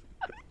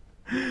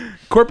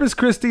 Corpus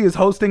Christi is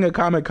hosting a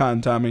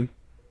Comic-Con, Tommy.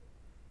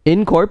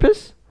 In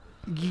Corpus?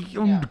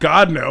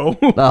 God, no.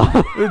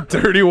 Oh.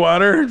 Dirty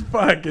water?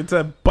 Fuck, it's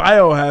a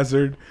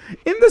biohazard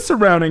in the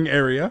surrounding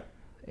area.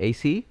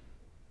 AC?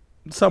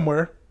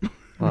 Somewhere.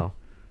 Oh.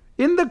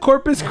 In the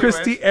Corpus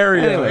Christi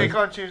area. so Anyway.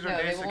 Akon changed their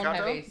dates to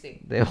Countdown.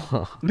 They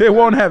will. They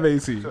won't have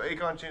AC. So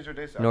Akon changed their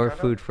dates to Nor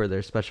Countdown? food for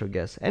their special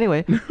guests.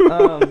 Anyway,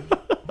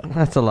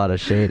 that's a lot of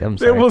shade. I'm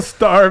They sorry. will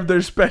starve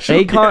their special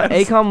Akon,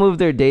 guests. Akon moved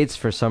their dates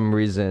for some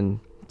reason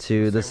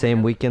to the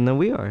same weekend that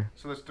we are.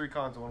 So there's 3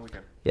 cons in one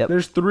weekend.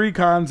 There's 3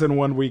 cons in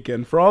one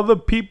weekend. For all the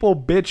people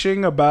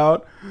bitching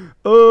about,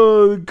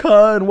 oh,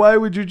 con, why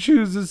would you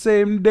choose the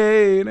same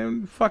day? And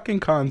then fucking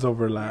cons We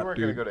overlap, weren't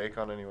gonna dude. go to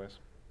Akon anyways.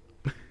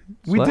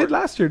 We What? did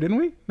last year, didn't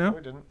we? No? No,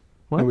 we didn't.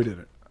 What? No, we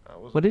didn't.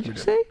 What did you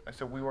say? I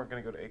said we weren't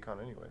gonna go to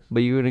Akon anyways. But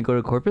you were gonna go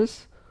to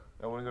Corpus?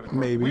 I want to go to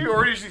Maybe. We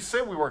already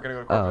said we weren't gonna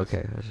go to Oh, Corpus.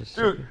 okay. I was just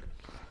Dude,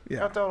 Yeah.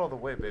 Countdown all the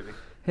way, baby.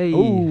 Hey,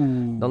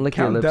 Ooh, don't lick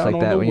your lips countdown like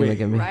all that the when you way.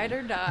 look at me. Ride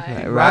or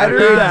die. Ride or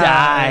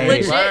die. Ride or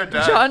Legit,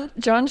 die.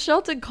 John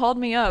Shelton called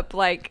me up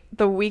like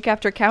the week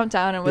after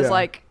Countdown and was Yeah.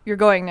 like, "You're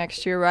going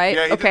next year, right?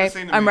 Yeah, he did okay, the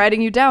same to I'm me.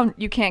 writing you down.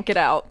 You can't get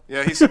out."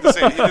 Yeah, he said the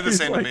same. He did the He's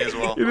same like- to me as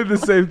well. He did the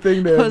same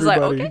thing to I was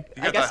like, everybody. "Okay,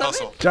 He I got guess that I'm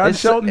hustle. in." John It's-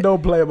 Shelton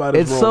don't play about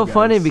his It's role, so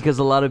funny guys. because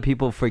a lot of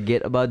people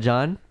forget about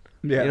John.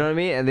 Yeah. You know what I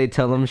mean? And they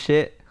tell him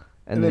shit,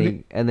 and,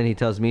 And then then he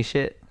tells me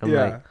shit. I'm Yeah.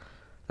 like,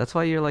 that's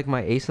why you're like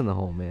my ace in the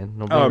hole, man.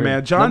 Nobody Oh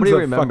man, John's nobody a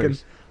remembers.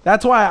 fucking.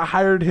 That's why I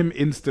hired him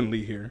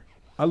instantly here.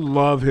 I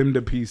love him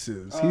to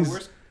pieces.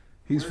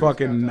 He's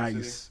fucking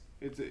nice.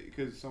 It's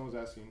because someone's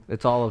asking.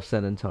 It's all of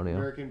San Antonio.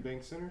 American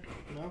Bank Center?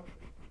 No.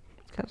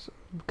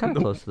 Kind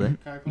of close to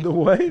there. The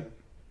what?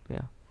 Yeah.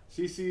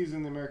 CC's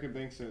in the American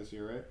Bank Center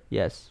here, right?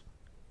 Yes.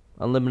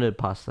 Unlimited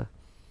pasta.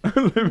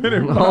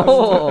 Limited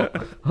Oh,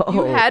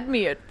 You had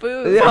me at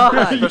food.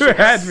 Yeah. You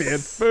had me at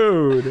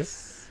food.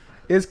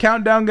 Is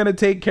Countdown gonna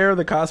take care of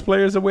the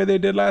cosplayers the way they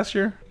did last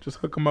year? Just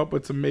hook them up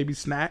with some maybe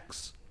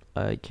snacks,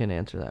 I can't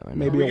answer that right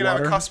Maybe We a can have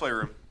a water. cosplay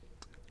room.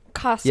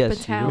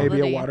 Hospitality.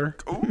 maybe a water.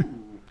 Ooh, now.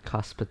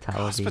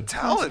 Hospitality.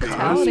 hospitality.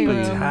 Hospitality room.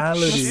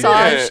 Hospitality.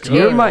 Massage Yeah.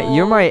 You're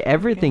my table.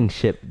 everything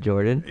ship,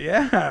 Jordan.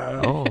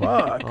 Yeah. Oh,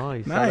 fuck. oh,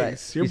 you saw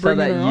Nice. that? You're you saw bringing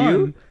that her you?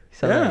 on. You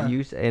saw that Yeah.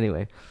 you?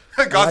 Anyway,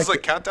 God's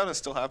like, Countdown is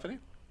still happening?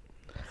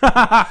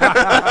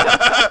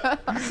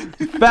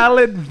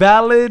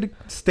 Valid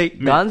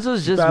statement.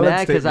 Gonzo's just Valid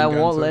mad because I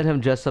statement, won't Gonzo. let him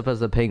dress up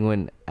as a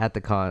penguin at the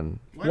con.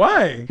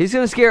 Why? He's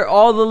gonna scare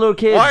all the little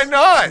kids. Why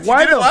not?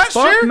 Why you did the it last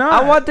fuck year? not?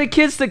 I want the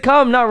kids to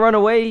come, not run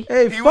away.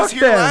 Hey, He fuck was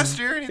here them. last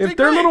year and he If did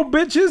they're great. little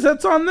bitches,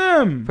 that's on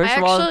them. First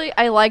of all,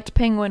 I liked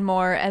Penguin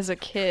more as a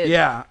kid.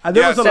 Yeah,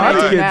 there Yeah, was a so lot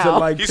of did I. kids that Now.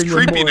 like. He's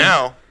Penguin creepy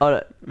more.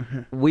 now.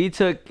 we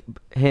took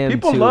him.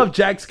 People to, love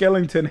Jack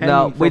Skellington. Hanging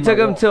No, we from took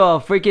my him wall. to a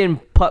freaking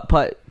putt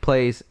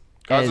place.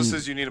 Gonzo and-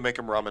 says you need to make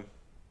him ramen.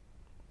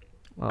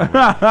 Oh,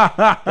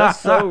 that's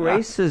so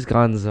racist,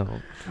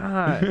 Gonzo.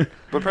 God.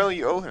 But apparently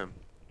you owe him.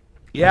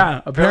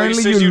 Yeah,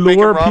 apparently says you you'd make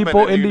lure him ramen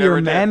people and you into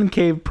your never did. man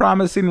cave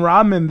promising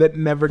ramen that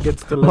never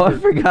gets Oh, I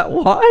delivered. forgot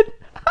what.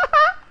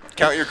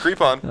 Count your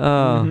creep on.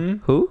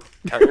 Who?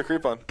 Count your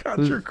creep on. Got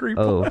your creep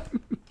Oh.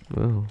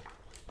 on.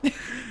 Oh.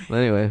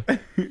 Anyway,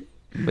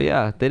 but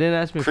yeah, they didn't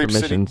ask me Creep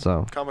permission, City.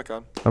 so Comic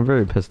Con. I'm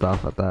very pissed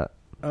off at that.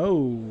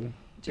 Oh,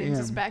 James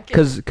is damn. back in.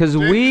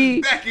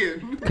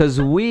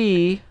 Cause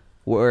we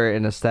were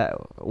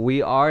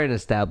we are an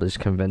established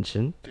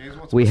convention.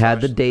 We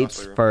had the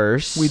dates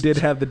first. We did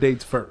have the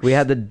dates first.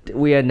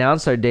 We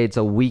announced our dates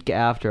a week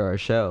after our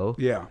show.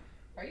 Yeah.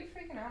 Are you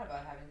freaking out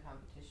about having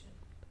competition?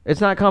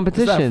 It's not He's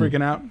competition. not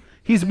freaking out.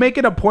 He's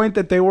making a point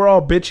that they were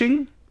all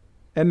bitching,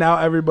 and now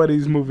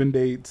everybody's moving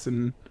dates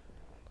and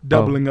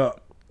doubling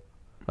up.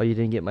 Oh, you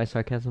didn't get my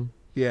sarcasm?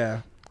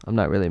 Yeah, I'm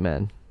not really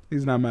mad.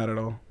 he's not mad at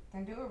all.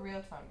 And do a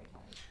real time.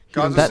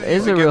 Gonzo That said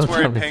is he a gets real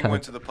wearing time penguin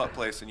attack. to the putt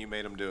place and you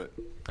made him do it.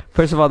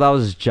 First of all, that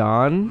was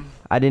John.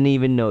 I didn't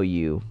even know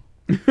you,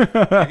 And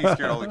he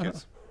scared all the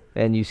kids.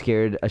 and you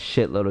scared a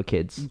shitload of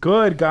kids.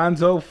 Good,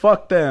 Gonzo.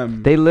 Fuck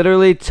them. They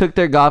literally took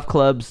their golf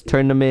clubs,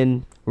 turned them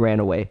in,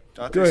 ran away.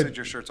 Dante Good. said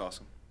your shirt's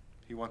awesome.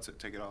 He wants it.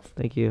 Take it off.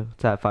 Thank you.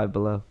 It's at Five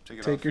Below. Take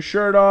it Take off. your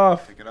shirt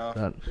off. Take it off.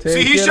 Done. See,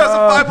 Take he it shops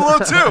off. at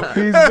Five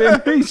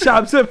Below too. He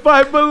shops at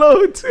Five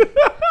Below too.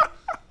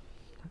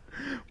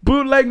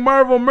 Bootleg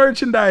Marvel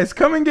merchandise.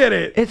 Come and get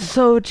it. It's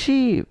so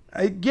cheap.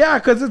 Yeah,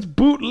 because it's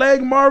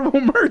bootleg Marvel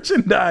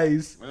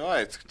merchandise. Well,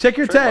 it's Check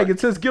your trademark. tag. It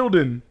says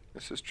Gildan.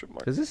 This is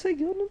trademark. Does it say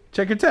Gildan?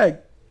 Check your tag.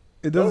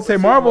 It doesn't Oh, say it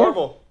says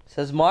Marvel. It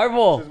says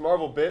Marvel. It says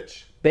Marvel,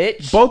 bitch.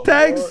 Bitch. Both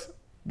tags?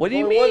 What do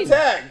you Only mean? one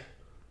tag.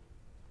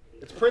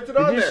 It's printed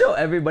on Did you there. show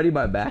everybody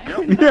my back?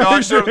 No, I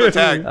showed him the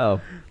tag. Oh,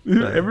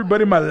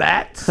 Everybody my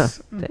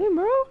lats. damn,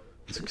 bro.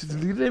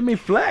 Let me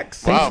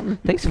flex. Wow.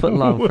 Thanks,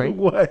 Footlong Frank.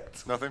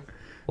 What? Nothing.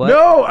 What?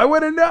 No, I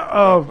wouldn't know.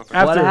 Oh,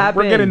 after we're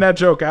happened? getting that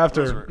joke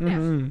after. Those were-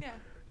 Mhm. Yeah.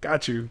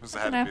 Got you. What's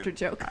the An hat after to be?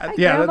 joke. Hi,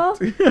 Yeah, Grandma.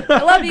 that's-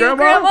 I love you,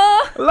 Grandma.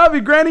 I love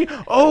you, Granny.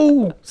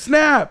 Oh,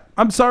 snap!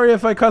 I'm sorry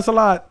if I cuss a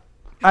lot.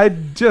 I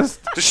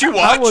just Does she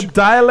I will watch?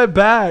 dial it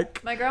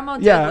back. My grandma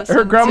did Yeah, listen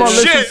her grandma to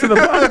listens Shit. to the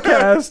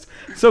podcast.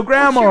 So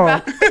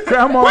grandma,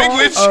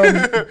 Language.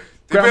 Anybody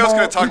Grandma- else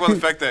gonna talk about the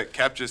fact that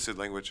Cap just said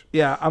language?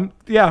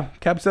 yeah,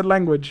 Cap said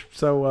language.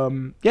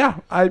 So yeah,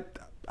 I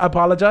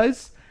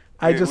apologize.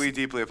 We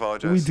deeply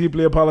apologize. We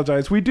deeply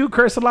apologize. We do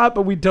curse a lot,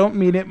 but we don't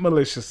mean it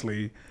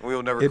maliciously. We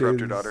will never It corrupt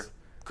your is- daughter.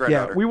 Yeah,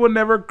 Granddaughter. we will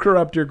never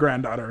corrupt your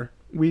granddaughter.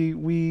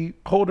 We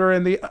hold her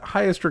in the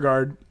highest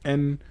regard,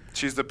 and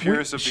She's the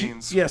purest of she-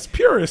 beings. Yes,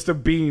 purest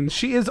of beings.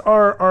 She is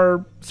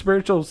our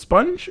spiritual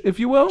sponge, if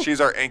you will.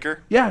 She's our anchor.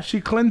 Yeah, she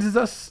cleanses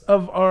us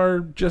of our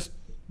just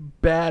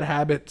bad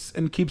habits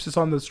and keeps us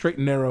on the straight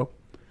and narrow.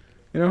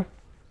 You know,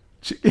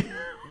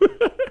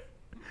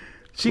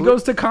 she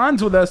goes to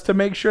cons with us to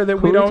make sure that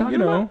we are we don't,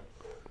 talking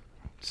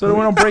so that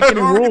we don't break any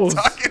Who are we rules.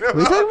 talking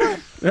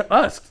about?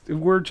 Us,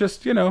 we're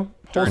just Dirty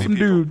wholesome people.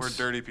 dudes. We're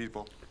dirty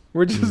people.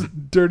 We're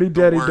just dirty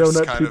daddy worst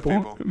donut kind of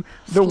people. people.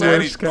 The Daddy,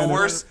 worst the kind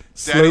worst of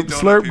daddy slurp,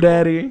 donut slurp people.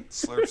 daddy.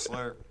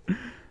 Slurp, slurp.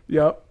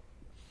 Yep.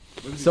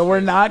 So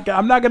I'm not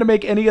gonna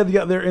make any of the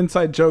other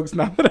inside jokes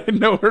now that I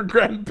know her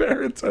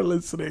grandparents are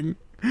listening,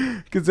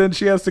 because then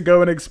she has to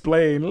go and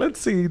explain. Let's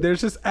see.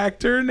 There's this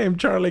actor named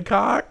Charlie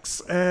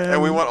Cox,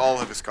 And we want all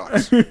of his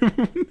cocks. I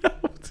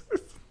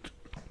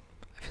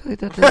feel like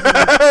that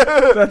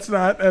doesn't. That's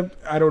not.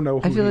 I don't know.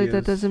 Who I feel he like that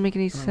is. doesn't make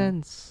any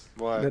sense.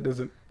 Why? That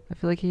doesn't. I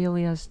feel like he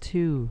only has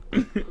 2.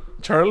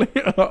 Charlie.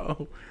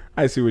 Oh,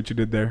 I see what you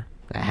did there.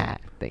 Ah,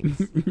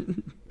 thanks.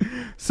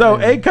 So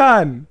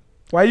Akon,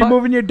 why are you Fuck.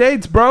 moving your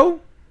dates, bro?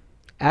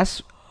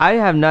 I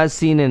have not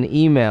seen an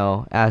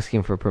email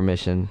asking for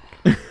permission.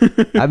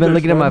 I've been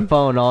looking at my one?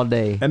 phone all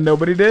day. And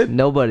nobody did.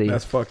 Nobody.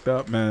 That's fucked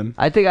up, man.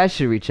 I think I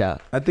should reach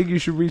out. I think you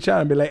should reach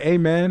out and be like, "Hey,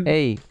 man,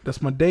 Hey,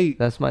 that's my date.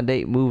 that's my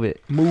date. Move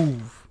it.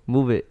 Move,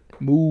 Move it.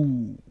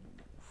 move."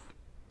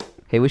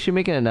 Hey, we should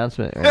make an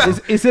announcement. Right?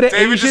 Is it an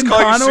David Asian just call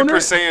you con Super owner?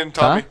 Saiyan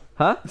Tommy.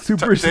 Huh?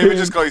 Super David Saiyan.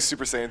 just call you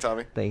Super Saiyan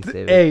Tommy. Thanks,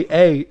 David.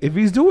 Hey, if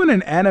he's doing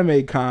an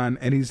anime con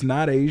and he's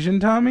not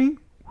Asian, Tommy,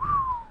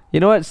 You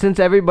know what? Since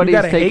you everybody's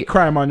got a hate taking,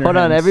 crime on your hold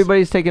on, hands.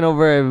 everybody's taking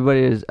over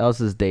everybody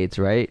else's dates,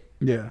 right?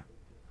 Yeah,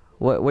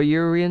 What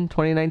year were we in?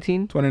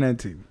 2019?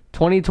 2019.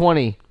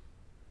 2020.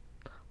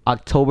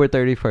 October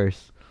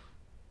 31st.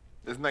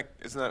 Isn't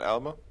that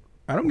Alamo?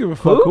 I don't give a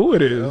fuck who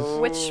it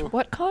is.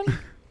 What con?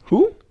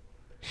 Who?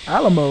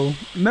 Alamo.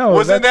 No.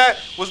 Wasn't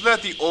that's-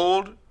 that the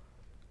old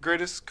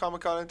greatest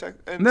Comic Con in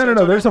Texas?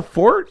 No. There's a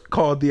fort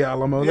called the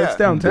Alamo. That's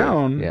Yeah.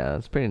 downtown. Yeah,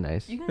 it's pretty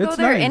nice. You can go It's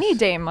there nice. any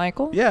day,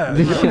 Michael. Yeah,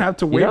 you don't have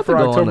to You wait don't have for to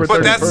go on October a But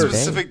certain that's the 31st.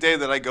 first. specific day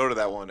that I go to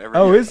that one every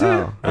Oh, year. is it?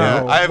 Oh.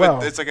 Yeah, Oh, I have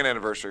well, it's like an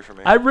anniversary for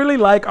me. I really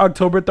like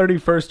October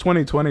 31st,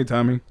 2020,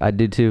 Tommy. I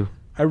do too.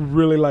 I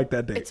really like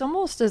that date. It's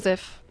almost as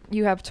if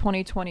you have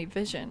 2020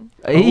 vision.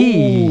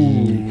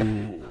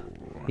 Hey.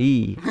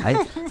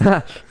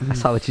 I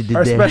saw what you did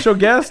Our there. special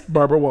guest,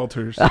 Barbara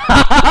Walters.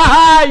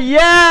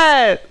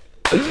 Yes.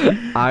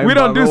 We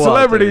don't do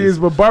celebrities,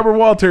 but Barbara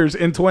Walters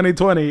in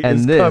 2020 And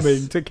is this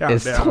coming to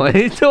It's Countdown.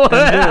 2020.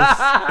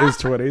 And this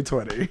is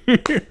 2020.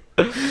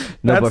 No,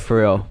 That's- but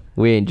for real,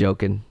 we ain't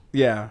joking.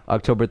 Yeah.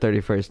 October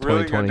 31st, Really?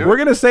 2020. You're We're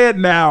going to say it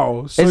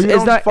now. So It's, you it's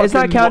don't not. It's not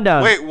fucking-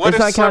 countdown. Wait, what it's if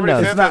not Celebrity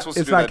countdown? Fan It's not, Fest wants to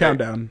it's do not that day?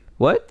 countdown.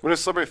 What? What if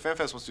Celebrity Fan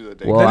Fest wants to do that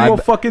day? Well, Then I we'll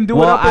be- fucking do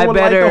well, it up and I we'll light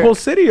better- the whole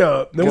city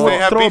up. Then Because we'll they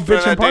have throw a beef for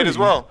bitch that and date party. as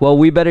well. Well,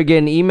 we better get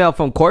an email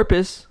from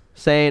Corpus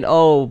saying,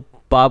 "Oh,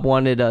 Bob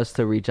wanted us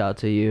to reach out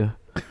to you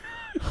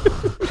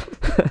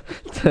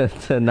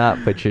to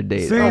not put your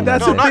date." See, on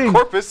that's No, the that not thing.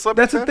 Corpus.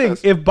 Celebrity That's the Fan thing.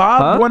 Fest. If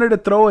Bob Huh? wanted to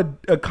throw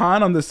a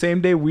con on the same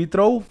day we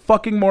throw,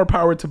 fucking more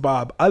power to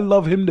Bob. I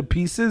love him to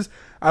pieces.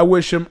 I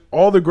wish him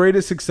all the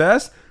greatest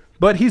success,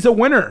 but he's a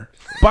winner.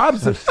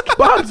 Bob's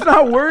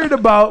not worried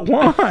about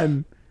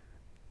Juan.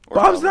 Or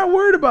Bob's Tommy. not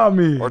worried about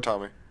me. Or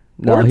Tommy.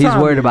 No, Or he's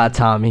Tommy. worried about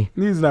Tommy.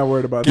 He's not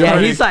worried about Yeah,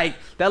 Tommy. he's like,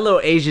 that little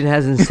Asian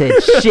hasn't said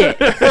shit.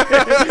 He's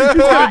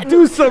gonna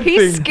do something.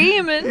 He's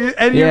scheming.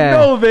 And Yeah. you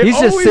know they He's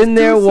just always sitting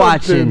there do something.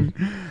 watching.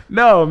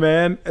 No,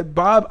 man.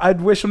 Bob,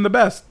 I'd wish him the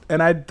best.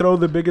 And I'd throw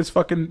the biggest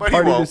fucking But he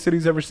party the won't.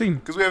 city's ever seen.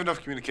 Because we have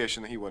enough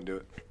communication that he wouldn't do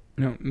it.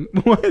 No,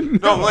 what?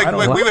 No, like I don't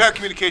we know. would have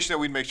communication that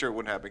we'd make sure it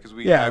wouldn't happen. Because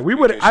we Yeah, have we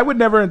would. I communication. would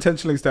never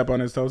intentionally step on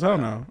his toes. Hell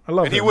no. I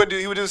love And him. he would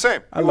do the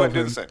same. I He love wouldn't do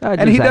him. the same. I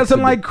And he just doesn't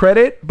accident- like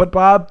credit. But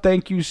Bob,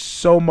 thank you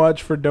so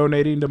much for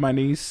donating to my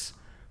niece,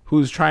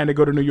 who's trying to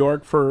go to New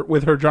York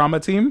with her drama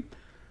team.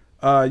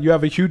 You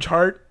have a huge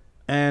heart,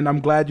 and I'm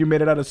glad you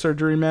made it out of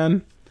surgery,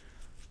 man.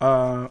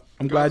 I'm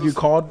glad you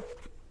called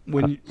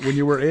when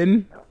you were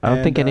in. I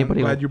don't think and,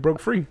 anybody glad will- you broke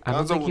free. I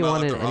don't Gonzo think he will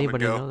not let wanted the ramen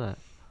anybody to go. know that.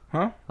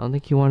 Huh? I don't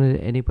think he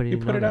wanted anybody He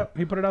to put know it that. out.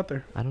 He put it out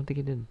there. I don't think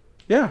he did.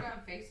 Yeah,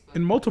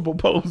 in multiple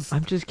posts.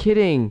 I'm just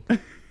kidding.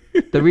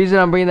 The reason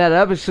I'm bringing that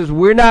up is because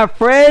we're not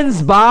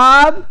friends,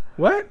 Bob.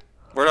 What?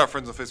 We're not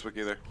friends on Facebook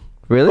either.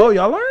 Really? Oh,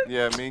 y'all aren't?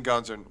 Yeah, me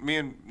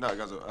and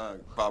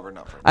Bob are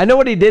not friends. I know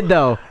what he did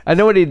though.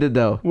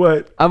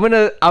 What? I'm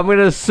gonna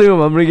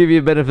assume. I'm gonna give you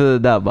a benefit of the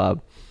doubt,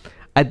 Bob.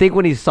 I think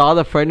when he saw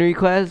the friend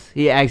request,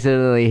 he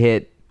accidentally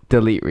hit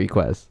delete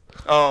request.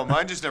 Oh,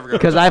 mine just never got.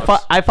 Because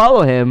I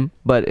follow him,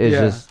 but it's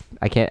just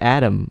I can't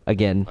add him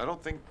again. I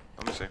don't think.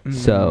 Let me see.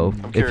 So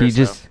I'm if you curious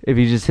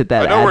just hit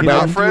that, I know add we're not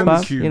button, friends.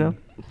 Bob, you know.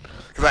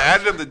 Because I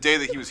added him the day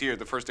that he was here,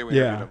 the first day we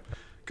interviewed him.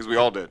 Because we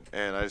all did,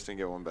 and I just didn't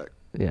get one back.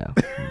 Yeah.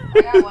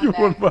 I got one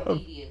back Bob.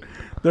 immediately.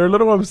 They're a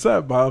little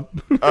upset, Bob.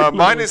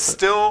 Mine is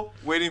still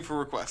waiting for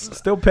requests.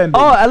 Still pending.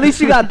 Oh, at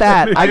least you got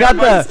that. I got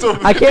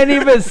I can't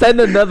even send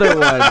another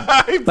one.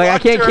 Like I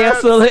can't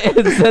cancel it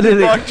and send it.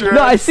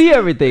 No, I see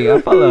everything.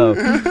 I follow.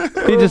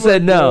 He just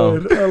said no.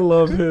 God, I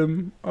love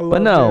him.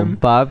 But no,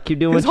 Bob, keep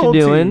doing His what whole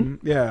you're doing. team.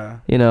 Yeah.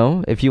 You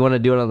know, if you want to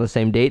do it on the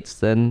same dates,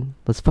 then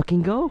let's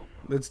fucking go.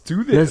 Let's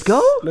do this. Let's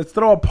go. Let's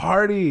throw a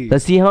party.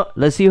 Let's see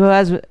who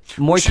has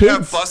more We should have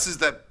kids. buses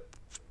that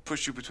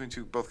push you between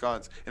both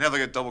cons and have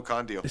like a double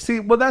con deal. See,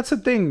 well, that's the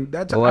thing.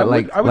 That's What,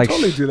 I would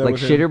totally do that like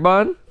with shitter him.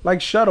 bond?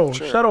 Like shuttle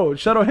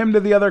him to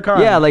the other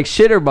con. Yeah, like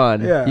shitter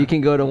bond. Yeah. You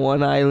can go to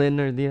one island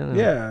or the other.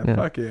 Yeah,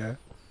 fuck yeah.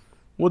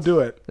 We'll do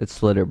it. It's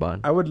slitter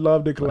bond. I would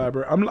love to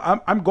collaborate.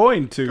 I'm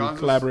going to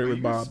collaborate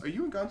with Bob. Are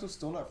you and Gonzo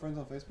still not friends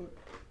on Facebook?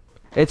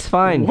 It's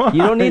fine. Why?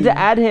 You don't need to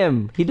add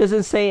him. He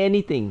doesn't say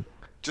anything.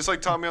 Just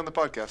like Tommy on the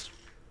podcast.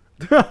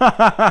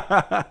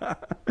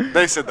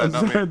 They said that,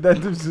 not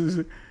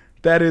me.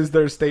 That is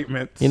their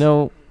statement. You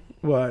know,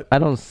 what? I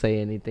don't say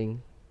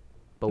anything,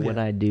 but when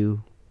Yeah. I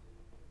do,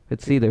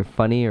 it's either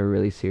funny or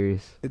really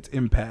serious. It's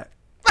impact.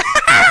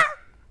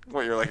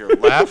 What, you're like your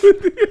laugh?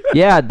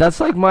 Yeah, that's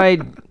like my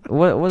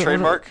what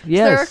Trademark? Is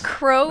there a Yes.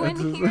 crow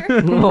in here?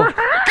 No.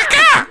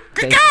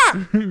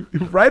 Thank-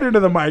 Right into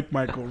the mic,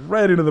 Michael.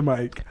 Right into the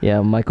mic.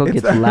 Yeah, Michael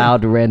It's gets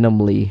loud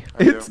randomly.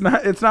 It's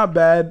not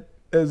bad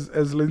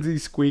as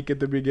Lindsay's squeak at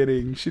the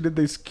beginning. She did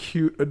this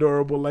cute,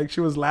 adorable, like she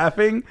was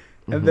laughing,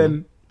 and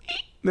then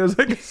there's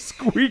like a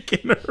squeak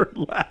in her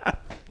laugh.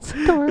 It's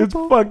adorable. It's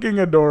fucking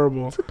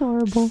adorable. It's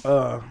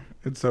adorable.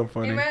 It's so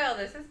funny. Meanwhile,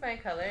 this is my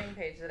coloring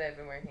page that I've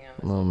been working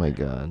on. Oh my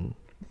god.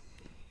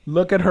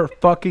 Look at her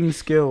fucking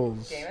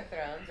skills. Game of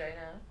Thrones right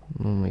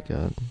now. Oh my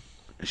god.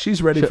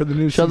 She's ready for the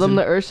new Show season. them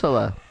the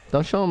Ursula.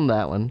 Don't show them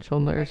that one. Show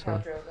them the Khal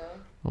Ursula. Drogo.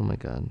 Oh my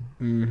god.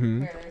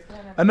 hmm Here, let me see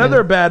what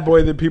Another bad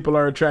boy that people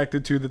are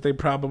attracted to that they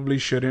probably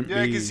shouldn't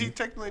Yeah, be. because he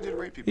technically did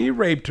rape people. He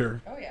raped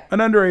her, Oh yeah. an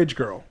underage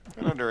girl.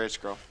 An underage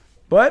girl.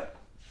 But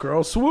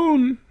girl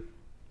swoon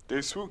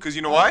They swoon. Because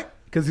you know why?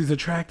 because he's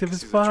attractive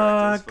as He's fuck.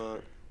 attractive as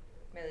fuck.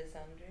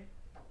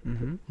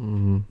 Melisandre.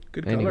 Mm-hmm.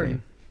 Good Anyway.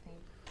 coloring.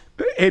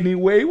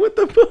 Anyway, what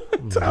the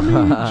fuck,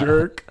 Tommy, you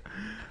jerk.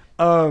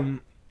 Hey,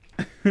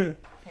 listen.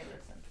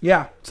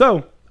 Yeah.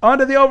 So on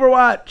to the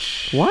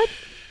Overwatch. What?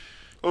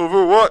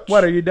 Overwatch.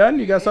 What, are you done?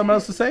 You got something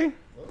else to say?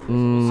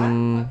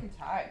 Mm, Fucking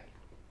tired.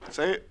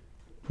 Say it.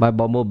 my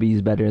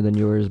bumblebee's better than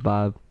yours,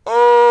 Bob.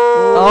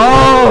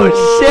 Oh,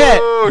 shit.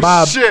 Oh,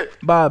 Bob. shit.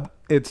 Bob,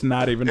 it's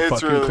not even It's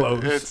fucking really-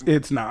 close.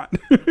 It's not.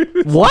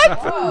 What?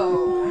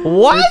 Whoa.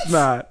 What? It's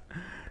not.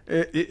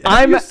 Have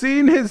I'm- you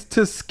seen his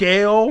to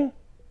scale?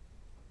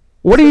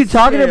 What are you To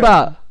talking scale.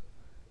 about?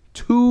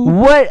 To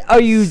What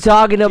are you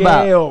talking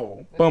about? scale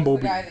This is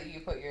Bumblebee. the guy that you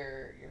put your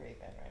vape in right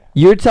now.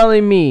 You're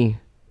telling me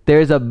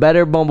there's a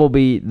better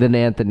bumblebee than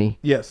Anthony?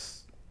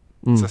 Yes.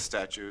 It's a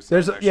statue. It's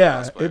There's not a, an yeah,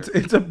 actual cosplayer.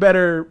 it's a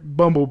better He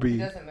Bumblebee.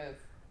 doesn't move. It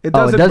Oh, it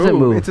doesn't, doesn't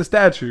move. move. It's a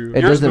statue.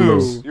 It Yours doesn't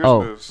moves. move. Yours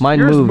Oh, moves. mine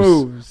Yours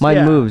moves. Mine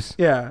yeah. moves.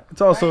 Yeah,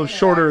 it's also Mine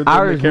shorter than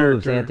Ours the character.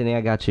 moves, Anthony.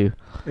 I got you.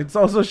 It's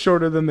also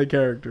shorter than the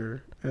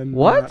character. And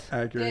What? not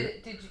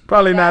accurate. Did you,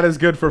 Probably did not that- as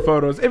good for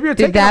photos. If you're Did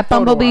taking that a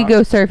photo bumblebee op-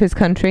 go serve his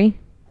country?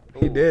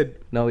 He did.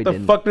 No, he the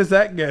didn't. fuck does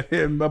that get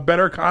him? A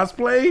better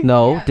cosplay?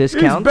 No, Yeah. He's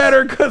discounts.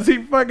 better because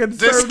he fucking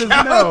served his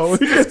Discounts? no.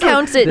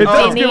 Discounts at It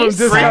does give him Denny's.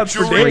 Great discounts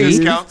for jewelry days.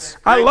 discounts.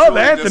 I Great love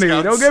jewelry Anthony.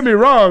 discounts. Don't get me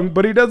wrong,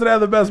 but he doesn't have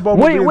the best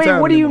bumblebee in Wait,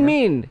 town what do you anymore.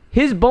 mean?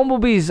 His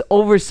bumblebee's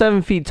over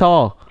 7 feet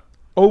tall.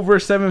 Over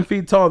 7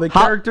 feet tall. The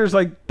How- character's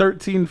like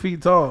 13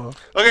 feet tall.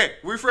 Okay,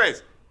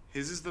 rephrase.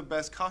 His is the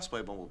best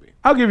cosplay Bumblebee.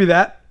 I'll give you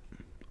that.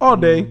 All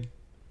day.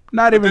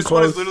 Not even This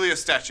one close. is literally a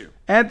statue.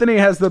 Anthony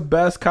has the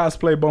best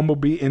cosplay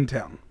Bumblebee in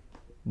town.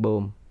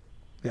 Boom.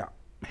 Yeah.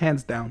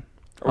 Hands down.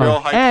 Are we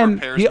all hyped for And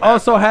Paris he map?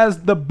 also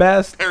has the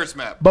best Paris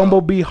map.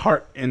 Bumblebee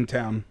heart in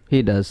town.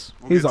 He does.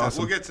 We'll He's get to-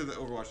 awesome. We'll get to the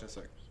Overwatch in a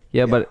second.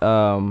 Yeah, but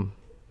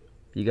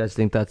you guys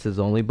think that's his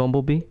only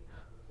bumblebee?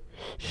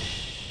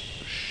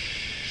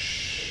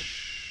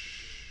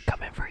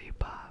 Coming for you,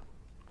 Bob.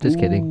 Just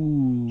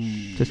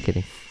kidding. Just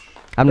kidding.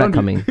 I'm not Don't do-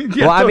 coming.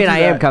 Yeah, well, I don't mean, do I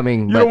am that.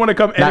 coming. You but don't wanna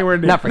come not- anywhere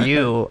near- Not for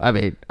you.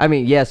 I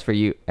mean, yes, for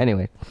you.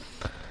 Anyway.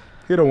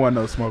 He don't want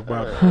no smoke,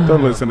 Bob.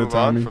 Don't listen to Move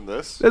on Tommy. from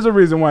this. There's a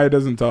reason why he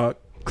doesn't talk.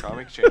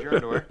 Tommy, change your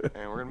underwear,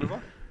 and we're gonna move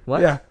on.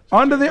 What? Yeah.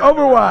 On to the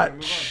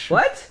Overwatch.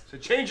 What? So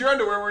change your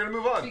underwear. We're gonna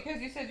move on.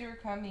 Because you said you were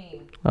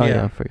coming. Oh yeah,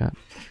 Yeah. I forgot.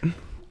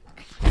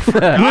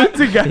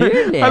 Lindsay got,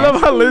 You're I love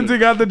how nasty. Lindsay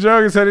got the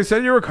joke and said he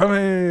said you were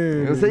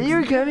coming. So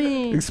you're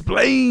coming.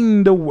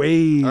 Explain the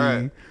way. All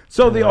right.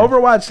 So the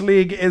Overwatch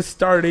League is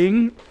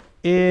starting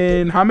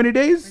in how many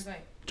days,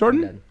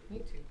 Jordan?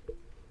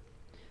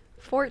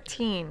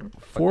 14.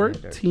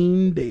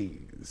 14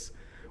 days.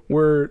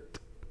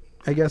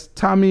 I guess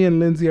Tommy and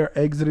Lindsay are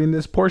exiting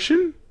this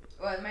portion.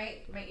 Well, my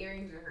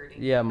earrings are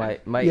hurting. Yeah, my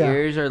Yeah.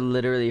 ears are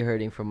literally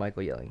hurting from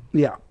Michael yelling.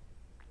 Yeah.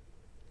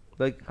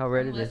 Look how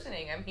red I'm it is.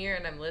 listening. I'm here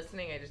and I'm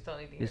listening. I just don't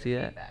need to hear You see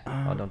that? feedback.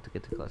 Oh, don't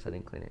get too close. I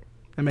didn't clean it.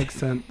 That makes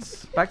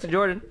sense. Back to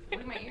Jordan.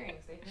 Look at my earrings.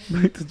 They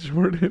hurt. Back to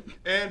Jordan.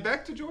 And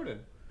back to Jordan.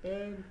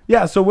 And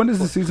Yeah, so when does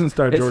the season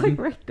start, It's Jordan? like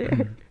right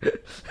there.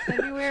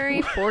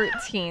 February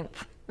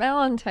 14th.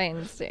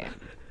 Valentine's Day.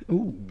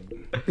 Ooh.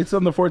 It's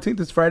on the 14th.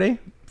 It's Friday?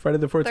 Friday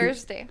the 14th?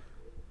 Thursday.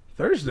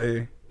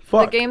 Thursday? The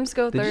Fuck. games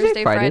go Did you say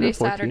Thursday, Friday Friday, the 14th?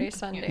 Saturday,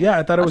 Sunday. Yeah,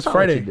 I thought it was saw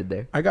what you Friday. did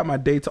there. I got my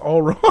dates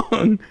all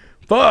wrong.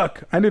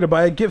 Fuck. I need to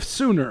buy a gift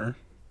sooner.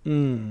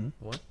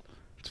 What?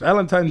 It's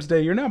Valentine's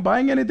Day. You're not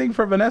buying anything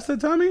for Vanessa,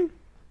 Tommy?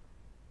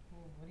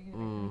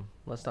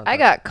 Let's not. I talk-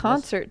 got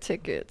concert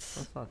tickets.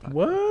 Let's not talk.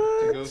 What?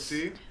 to go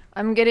see.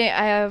 I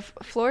have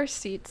floor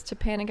seats to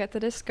Panic at the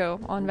Disco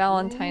on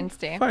Valentine's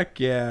Day. Fuck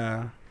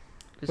yeah.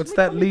 Just What's make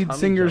that fun of lead Tommy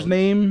singer's Jones.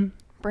 name?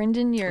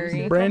 Brendan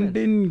Urie.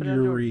 Brandon Put it on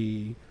your-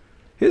 Urie.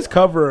 His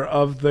cover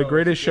of the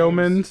Greatest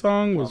Showman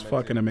song was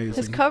fucking His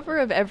amazing. cover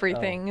of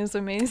everything is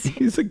amazing.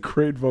 He's a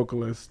great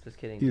vocalist. Just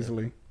kidding. Jay.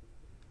 Easily.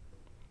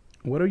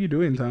 What are you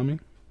doing, Tommy?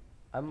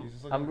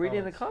 I'm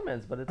reading the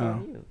comments, but it's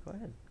on you. Go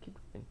ahead. Keep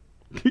going.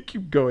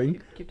 Keep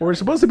going. Keep We're talking.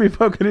 supposed to be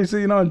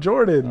focusing on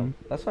Jordan.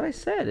 That's what I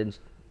said. And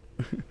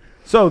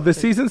So the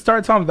season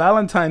starts on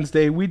Valentine's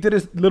Day. We did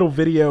a little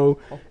video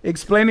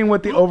explaining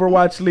what the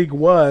Overwatch League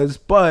was,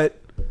 but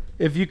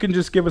if you can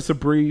just give us a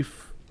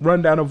brief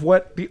rundown of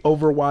what the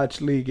Overwatch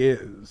League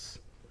is.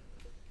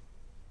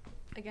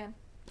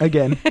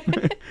 Again.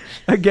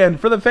 Again,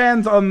 for the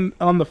fans on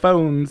the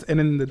phones and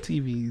in the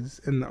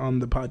TVs and on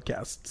the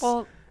podcasts.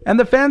 Well, And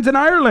the fans in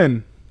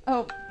Ireland.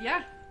 oh,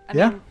 yeah. I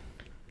Yeah. mean,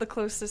 the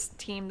closest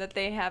team that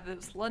they have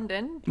is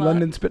London. But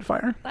London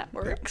Spitfire. That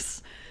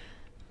works.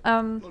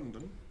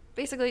 London.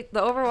 Basically,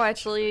 the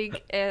Overwatch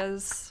League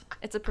it's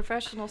a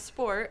professional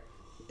sport.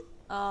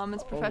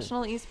 It's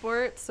professional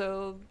esport,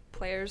 so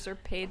players are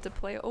paid to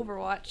play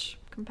Overwatch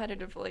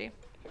competitively.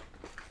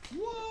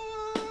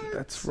 What?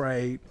 That's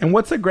right. And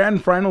what's the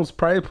grand finals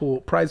prize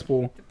pool?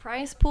 The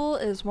prize pool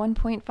is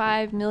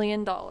 $1.5 million.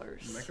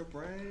 Mega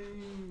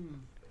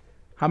brain.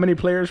 How many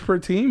players per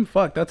team?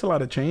 Fuck, that's a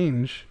lot of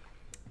change.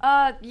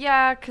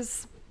 Yeah,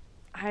 because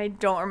I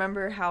don't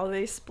remember how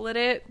they split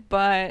it,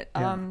 but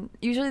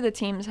usually the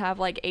teams have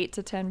like 8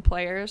 to 10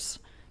 players,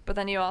 but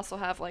then you also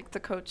have like the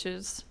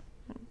coaches.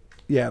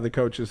 Yeah, the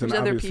coaches and There's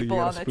other obviously you people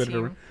gotta on the split it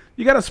team. around.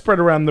 You gotta spread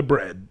around the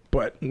bread,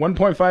 but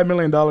 $1.5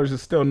 million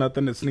is still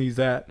nothing to sneeze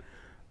at.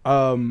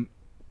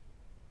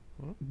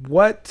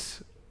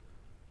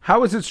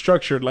 How is it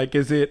structured? Like,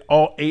 is it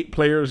all 8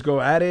 players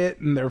go at it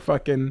and they're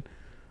fucking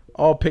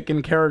all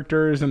picking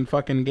characters and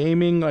fucking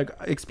gaming? Like,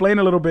 explain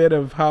a little bit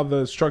of how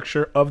the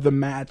structure of the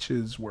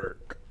matches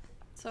work.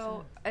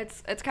 So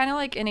it's kind of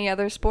like any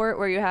other sport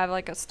where you have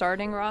like a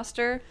starting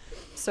roster.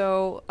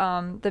 So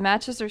the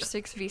matches are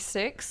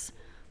 6v6,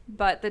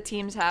 but the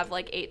teams have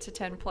like 8 to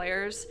 10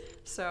 players.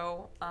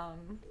 So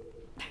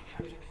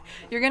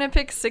you're gonna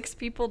pick 6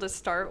 people to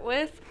start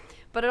with,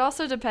 but it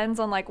also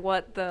depends on like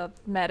what the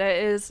meta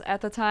is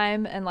at the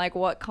time and like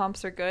what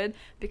comps are good,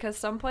 because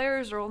some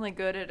players are only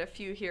good at a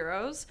few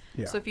heroes.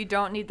 Yeah. So if you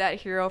don't need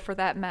that hero for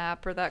that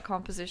map or that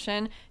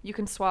composition, you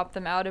can swap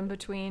them out in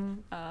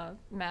between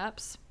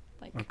maps.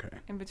 Like Okay.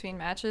 in between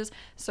matches.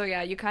 So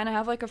yeah, you kind of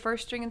have like a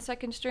first string and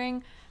second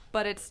string,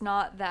 but it's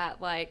not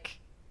that like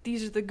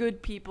these are the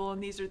good people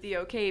and these are the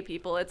okay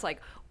people. It's like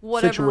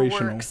whatever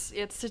Situational. works.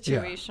 It's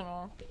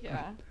situational.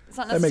 Yeah. It's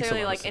not That makes a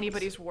necessarily lot of like sense.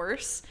 anybody's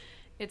worse.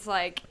 It's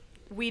like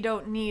we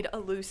don't need a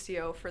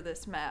Lucio for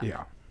this map.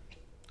 Yeah.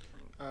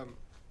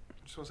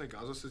 Just want to say,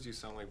 Gazo says you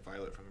sound like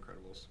Violet from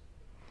Incredibles.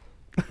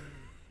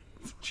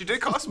 She did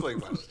cosplay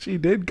Violet. She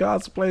did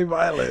cosplay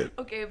Violet.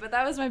 Okay, but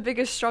that was my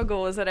biggest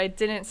struggle, is that I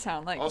didn't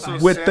sound like Also,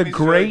 Violet. With the Sammy's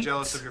very great-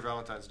 jealous of your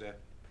Valentine's Day.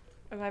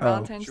 On my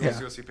Valentine's She Day. wants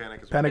to go see Panic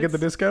as well. Panic at the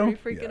It's Disco?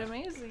 pretty freaking Yeah.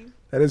 amazing.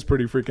 That is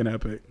pretty freaking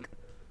epic.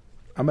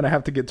 I'm going to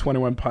have to get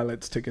 21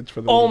 Pilots tickets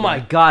for the oh little my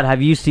guy. God,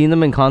 have you seen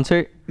them in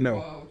concert? No.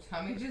 Whoa,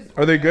 Tommy just.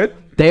 Are they good?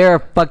 They are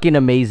fucking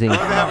amazing. They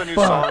have a new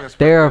song. It's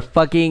They are pretty good.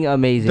 fucking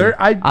amazing.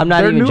 I'm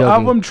not their even new joking.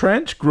 album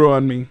Trench grew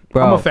on me.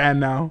 Bro. I'm a fan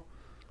now.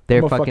 They're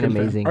I'm a fucking fan.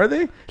 amazing. Are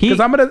they? He- Because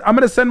I'm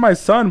gonna send my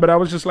son, but I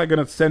was just like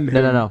gonna send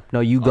him. No.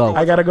 You go.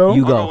 I gotta go.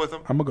 You I'll go. go with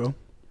him. I'm gonna go.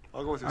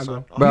 I'll go with your I'll son.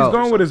 go. I'll Bro. go He's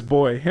going your with son. his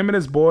boy. Him and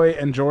his boy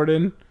and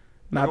Jordan.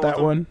 I'll Not go that with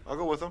him. one. I'll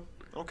go with him.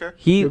 Okay.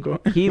 He You'll go.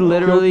 he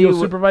literally You'll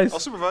w- supervise. I'll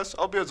supervise.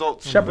 I'll be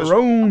adult.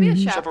 Chaperone. Be a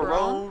Chaperone.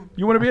 chaperone.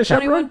 You want to be a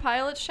 21 chaperone?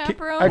 Pilot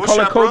chaperone. I What's call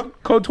it chaperone?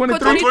 code 23.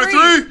 Code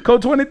 23.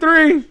 Code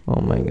 23.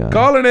 Oh my God.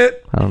 Calling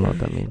it. I don't know what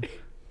that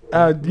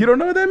means. You don't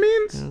know what that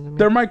means?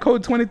 They're my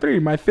code 23.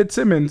 My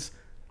Fitzsimmons.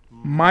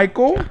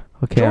 Michael.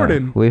 Okay.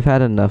 Jordan. We've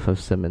had enough of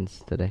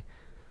Simmons today.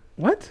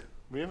 What?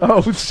 Me and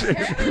Oh shit.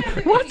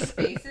 What?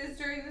 Faces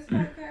during this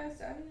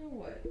podcast? I don't know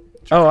what.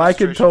 Oh, I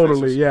could Concentration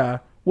totally. faces. Yeah.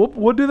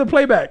 We'll do the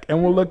playback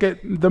and we'll look at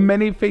the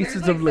many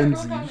faces of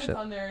Lindsay.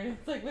 On there.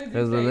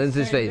 There's the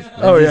Lindsay's face.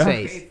 Oh, Lindsay's yeah.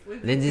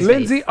 face. Lindsay's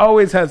Lindsay face.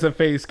 always has a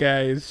face,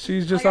 guys.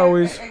 She's just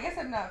always. I guess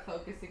I'm not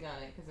focusing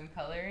on it because I'm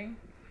coloring,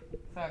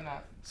 so I'm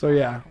not. So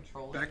yeah.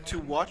 Back to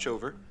watch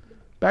over.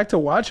 Back to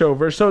watch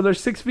over. So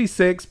there's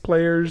 6v6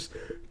 players,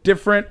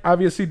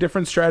 obviously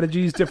different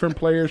strategies, different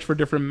players for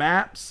different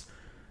maps.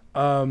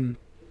 How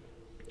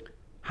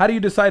do you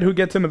decide who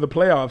gets into the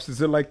playoffs?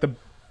 Is it like the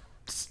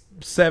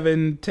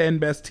 7-10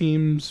 best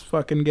teams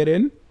fucking get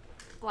in?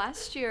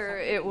 Last year,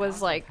 it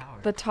was like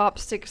the top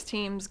 6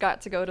 teams got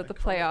to go to the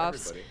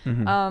playoffs.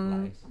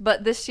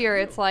 But this year,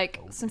 it's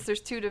like, since there's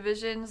 2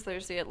 divisions,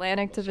 there's the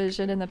Atlantic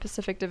Division and the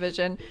Pacific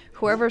Division.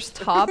 Whoever's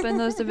top in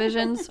those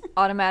divisions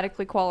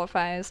automatically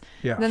qualifies.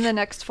 Yeah. Then the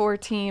next 4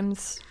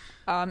 teams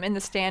in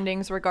the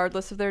standings,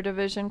 regardless of their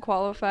division,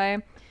 qualify.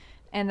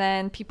 And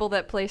then people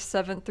that place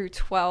 7th through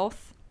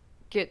 12th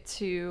get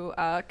to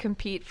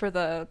compete for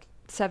the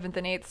 7th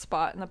and 8th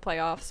spot in the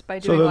playoffs by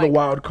doing So they're the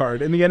wild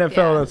card. In the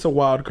NFL, Yeah. that's a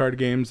wild card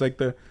games. Like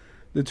the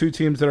 2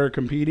 teams that are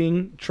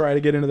competing try to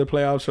get into the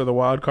playoffs or the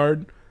wild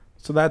card.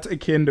 So that's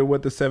akin to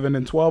what the 7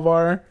 and 12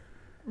 are.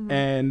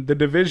 And the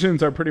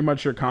divisions are pretty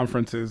much your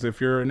conferences. If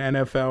you're an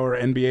NFL or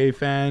NBA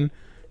fan,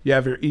 you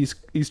have your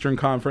Eastern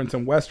Conference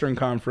and Western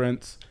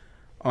Conference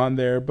on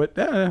there. But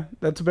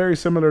that's very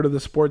similar to the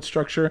sports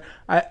structure.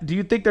 Do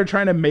you think they're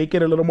trying to make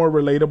it a little more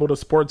relatable to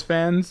sports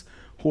fans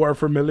who are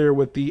familiar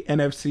with the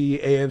NFC,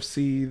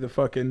 AFC, the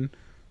fucking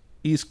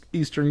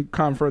Eastern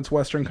Conference,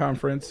 Western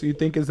Conference? Do you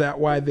think is that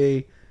why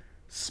they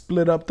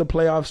split up the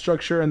playoff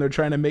structure and they're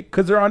trying to make,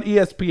 because they're on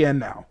ESPN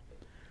now.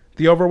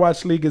 The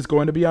Overwatch League is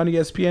going to be on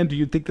ESPN. Do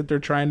you think that they're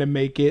trying to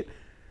make it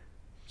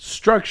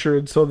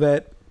structured so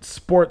that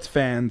sports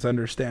fans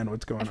understand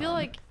what's going on? I feel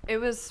like it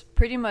was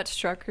pretty much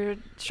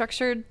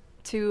structured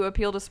to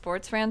appeal to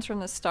sports fans from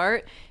the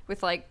start,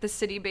 with like the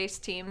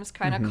city-based teams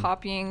kind of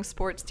copying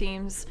sports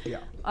teams. Yeah.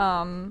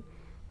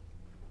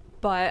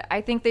 But I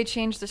think they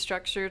changed the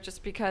structure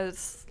just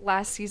because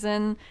last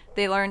season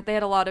they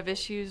had a lot of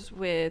issues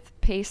with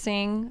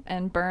pacing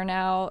and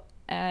burnout,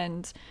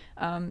 and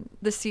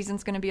this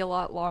season's going to be a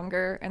lot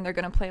longer and they're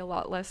going to play a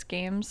lot less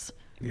games.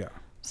 Yeah.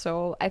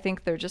 So I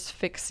think they're just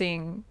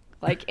fixing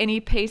like any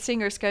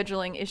pacing or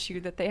scheduling issue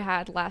that they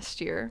had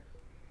last year.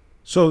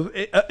 So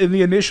in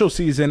the initial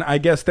season, I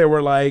guess they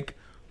were like,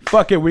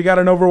 fuck it, we got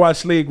an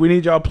Overwatch League. We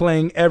need y'all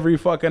playing every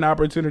fucking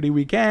opportunity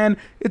we can.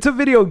 It's a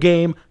video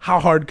game. How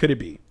hard could it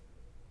be?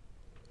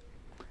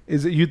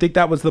 You think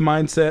that was the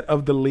mindset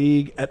of the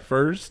league at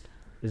first?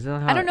 Isn't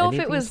that I don't know if it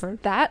anything was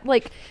starts? that,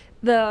 like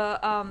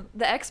the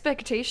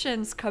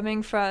expectations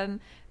coming from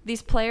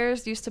these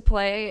players used to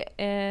play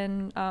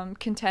in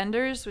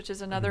Contenders, which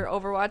is another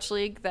Overwatch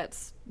league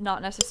that's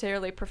not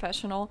necessarily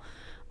professional.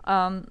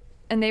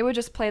 And they would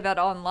just play that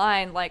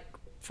online, like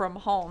from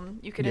home.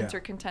 You could enter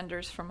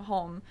Contenders from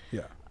home.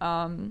 Yeah.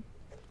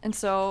 And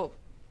so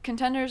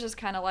Contenders is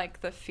kind of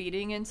like the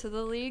feeding into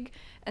the league.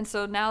 And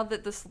so now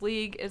that this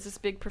league is this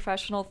big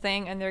professional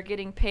thing and they're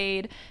getting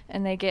paid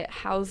and they get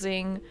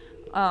housing,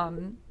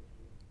 and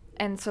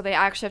so they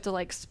actually have to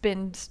like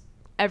spend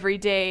every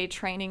day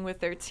training with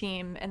their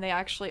team, and they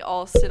actually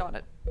all sit on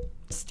a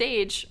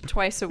stage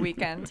twice a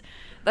weekend.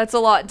 That's a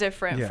lot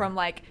different from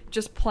like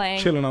just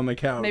playing, chilling on the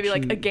couch, maybe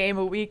like a game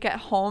a week at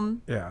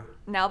home. Yeah.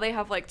 Now they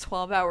have like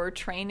 12-hour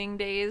training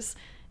days,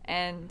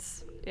 and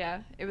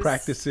it was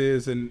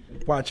practices and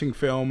watching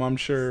film, I'm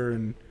sure,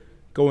 and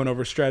going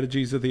over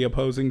strategies of the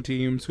opposing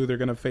teams, who they're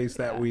going to face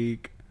that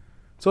week.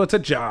 So it's a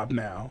job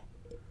now.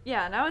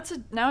 Yeah, now it's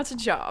a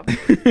job.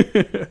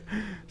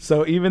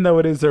 So even though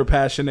it is their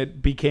passion,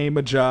 it became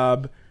a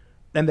job,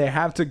 and they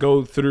have to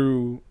go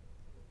through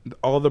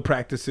all the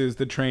practices,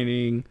 the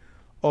training,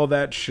 all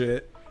that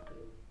shit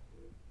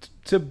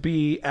to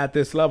be at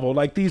this level.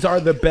 Like, these are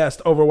the best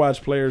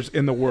Overwatch players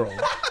in the world.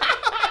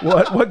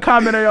 What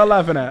comment are y'all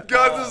laughing at?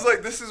 God,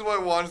 this is why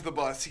Juan's the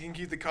boss. He can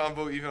keep the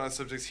convo even on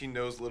subjects he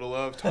knows little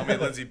of. Tommy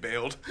and Lindsay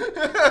bailed. Thank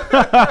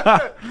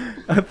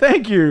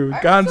you,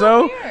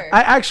 Gonzo.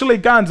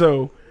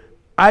 Gonzo,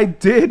 I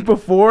did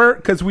before,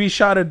 because we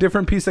shot a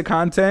different piece of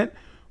content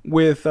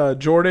with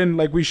Jordan.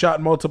 Like, we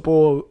shot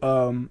multiple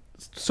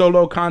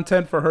solo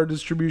content for her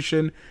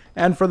distribution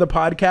and for the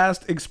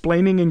podcast,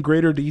 explaining in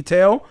greater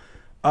detail.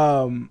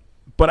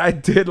 But I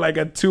did like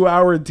a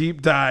 2-hour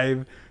deep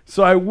dive,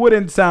 so I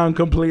wouldn't sound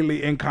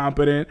completely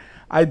incompetent.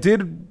 I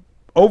did,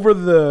 over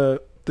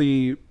the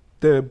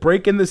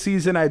break in the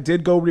season, I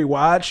did go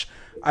rewatch.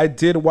 I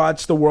did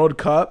watch the World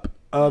Cup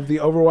of the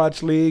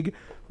Overwatch League,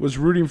 was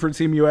rooting for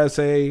Team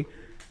USA.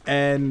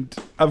 And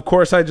of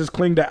course, I just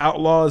cling to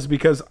Outlaws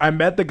because I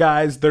met the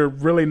guys. They're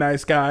really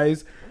nice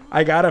guys.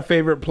 I got a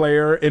favorite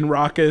player in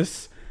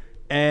Raucus,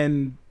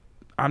 and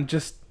I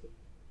don't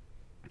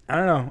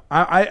know.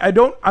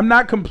 I'm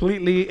not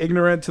completely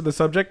ignorant to the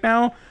subject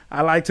now.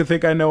 I like to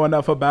think I know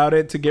enough about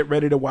it to get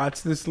ready to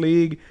watch this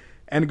league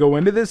and go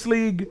into this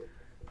league.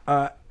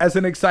 As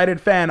an excited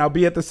fan, I'll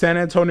be at the San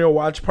Antonio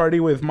watch party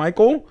with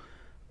Michael.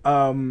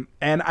 And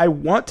I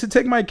want to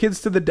take my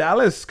kids to the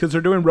Dallas, because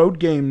they're doing road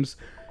games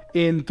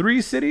in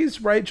 3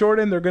 cities, right,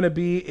 Jordan? They're going to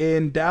be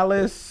in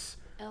Dallas,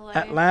 LA.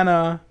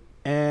 Atlanta,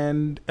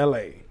 and LA.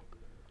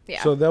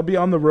 Yeah. So they'll be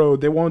on the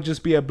road. They won't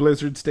just be at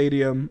Blizzard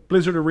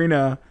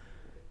Arena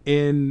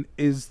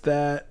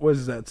what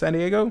is that, San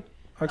Diego?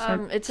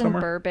 Oxnard? It's Somewhere?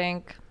 in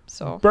Burbank,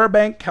 so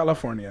Burbank,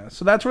 California.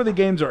 So that's where the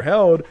games are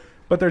held,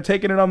 but they're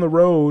taking it on the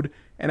road,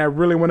 and I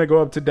really want to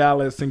go up to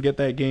Dallas and get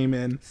that game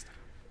in.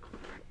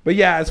 But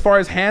yeah, as far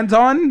as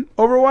hands-on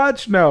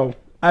Overwatch, no.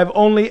 I've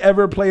only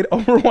ever played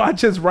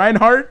Overwatch as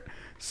Reinhardt,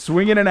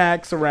 swinging an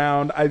axe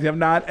around. I have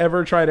not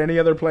ever tried any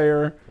other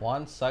player.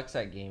 Juan sucks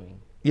at gaming.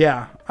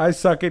 Yeah, I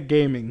suck at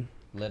gaming.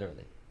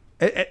 Literally.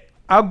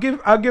 I'll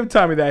give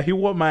Tommy that. He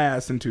whooped my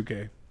ass in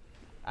 2K.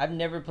 I've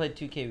never played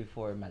 2K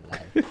before in my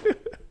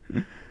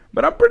life.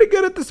 But I'm pretty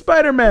good at the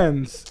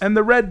Spider-Mans and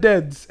the Red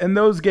Deads and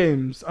those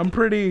games. I'm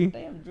pretty...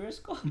 Damn,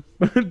 Driscoll.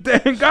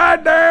 Dang,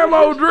 goddamn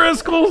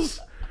O'Driscolls.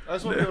 I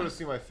just want to be able to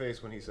see my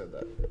face when he said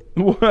that.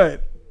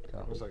 What?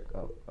 I was like,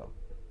 Go.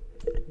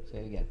 Say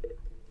it again.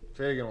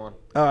 say it again, Juan.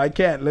 Oh, I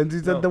can't.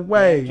 Lindsay's No. at the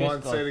way.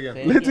 Juan, say it again.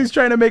 Say it Lindsay's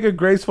trying to make a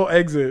graceful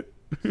exit.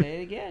 Say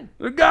it again.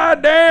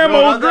 Goddamn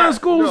No, not that.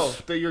 O'Driscolls. No,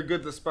 that you're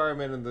good at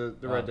Spider-Man and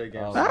the Red Dead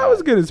games. I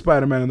was good at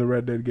Spider-Man in the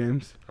Red Dead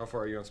games. How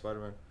far are you on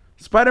Spider-Man?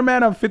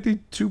 Spider-Man, I'm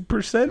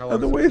 52% How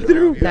of the long way has it been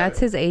through. around? That's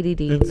his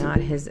ADD, not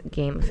his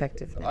game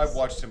effectiveness. I've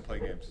watched him play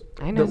games.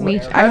 I know. The- Me,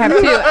 I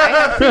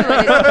have two.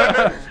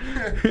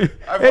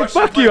 I've Hey, watched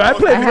him fuck play you. I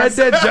both played games. Red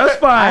Dead just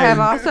fine. I have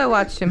also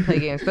watched him play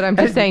games, but I'm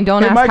just saying,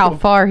 don't hey, ask Michael. how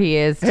far he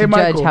is to Hey, judge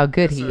Michael. how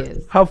good he Yes, sir.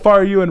 is. How far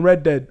are you in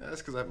Red Dead?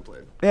 That's because I haven't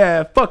played.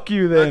 Yeah, fuck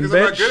you then, Because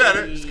I'm not bitch. good at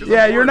it. It's 'cause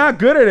Yeah, I'm you're bored. not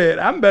good at it.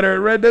 I'm better at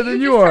Red Dead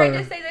than you are.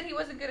 say that he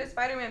wasn't good at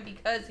Spider-Man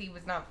because he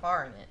was not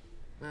far in it.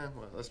 Yeah,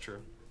 well, that's true.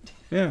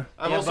 Yeah.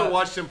 I've Yeah, also but-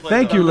 watched him play.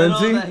 Thank the- you, The little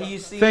Lindsay. that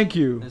he's seen Thank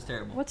you. is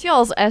terrible. what's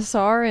y'all's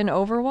SR in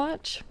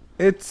Overwatch?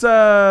 It's you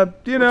know,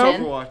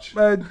 What's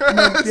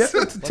Overwatch?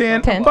 yeah, it's a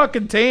 10. 10?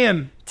 Fucking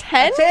 10.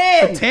 10?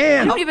 A I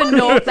 10. don't even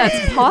know if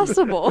that's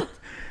possible.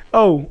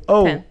 Oh,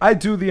 10. I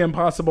do the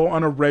impossible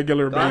on a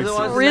regular Gonzo basis.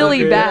 wants to Really know if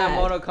you're good bad. at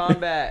Mortal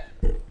Kombat.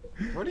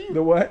 What are you?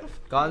 The what?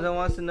 Gonzo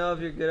wants to know if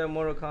you're good at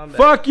Mortal Kombat.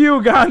 Fuck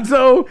you,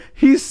 Gonzo.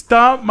 He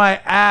stomped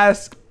my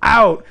ass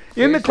out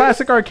in the Seriously?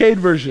 classic arcade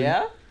version.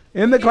 Yeah?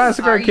 In the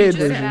classic Are you arcade just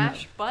version.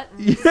 Mash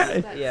buttons.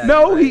 Yeah. Yeah.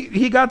 No, you're right.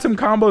 he got some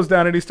combos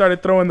down and he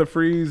started throwing the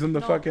freeze and the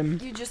No, fucking.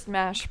 You just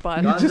mash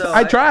buttons. just-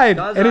 I tried,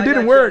 Gonzo, and it I didn't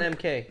got you work. on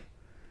MK.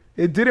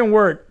 It didn't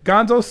work.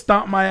 Gonzo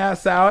stomped my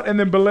ass out, and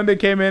then Belinda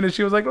came in and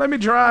she was like, "Let me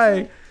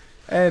try."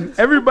 And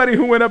everybody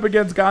who went up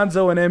against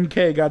Gonzo and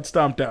MK got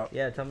stomped out.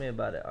 Yeah, tell me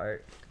about it,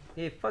 Art.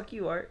 Hey, fuck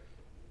you, Art.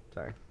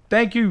 Sorry.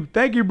 Thank you,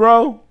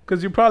 bro,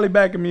 because you're probably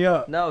backing me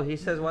up. No, he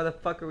says, why the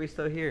fuck are we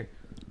still here?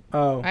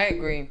 Oh, I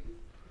agree.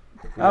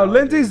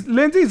 Lindsay's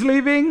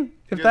leaving.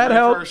 If You guys that ready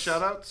for our helps.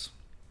 shout-outs?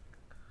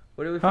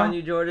 Where do we Huh? find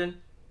you, Jordan?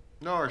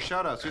 No, our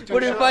shout-outs. Where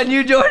do we find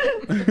you,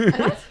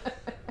 Jordan?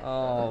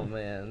 Oh,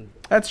 man.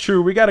 That's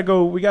true. We gotta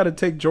go. We gotta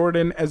take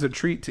Jordan as a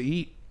treat to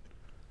eat.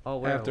 Oh,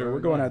 where? After, where are we're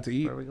we going out to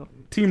eat. Where are we going?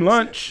 Team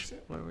lunch.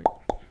 Where are we?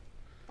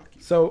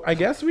 So I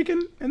guess we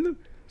can end the.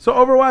 So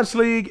Overwatch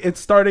League, it's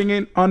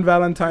starting on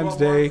Valentine's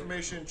For more Day.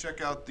 information,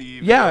 check out the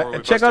video where Yeah,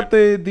 we check out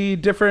posted. the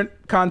different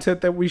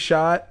content that we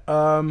shot.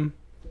 I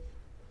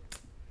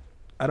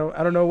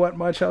don't know what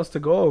much else to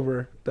go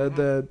over.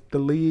 The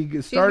league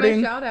is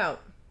starting. shout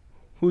out.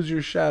 Who's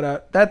your shout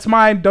out? That's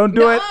mine. Don't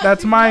do it.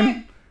 That's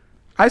mine.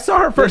 I saw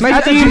her first. My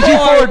At the GG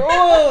GG Ford.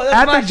 Oh,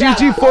 that's my At the GG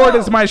shout-out. Ford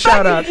is my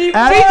shout out. GG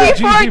At GG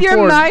the Ford,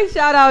 you're my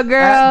shout out,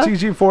 At girl.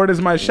 GG Ford is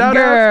my shout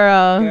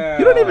out. Girl.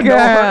 You don't even know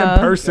her Girl. in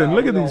person. No,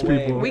 Look at no these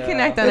way. people. We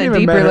connect I on a didn't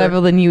even met deeper her.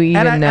 level than you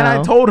even and know.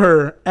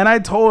 I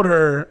told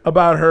her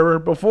about her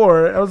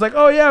before. I was like,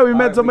 oh yeah, we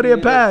met Alright, somebody we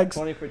at can do this PAX,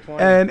 20 for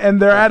 20. and their 20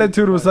 for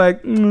attitude was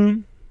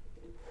 20.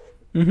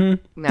 like,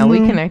 no, we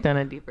connect on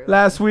a deeper level.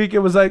 Last week it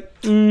was like,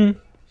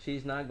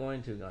 She's not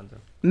going to, Gonzo.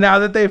 Now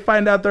that they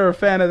find out they're a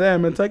fan of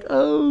them, it's like,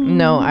 oh.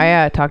 No,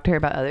 I talked to her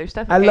about other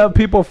stuff. I okay? love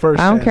people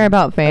first. I don't care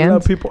about fans. I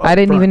love people I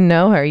didn't upfront. even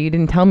know her. You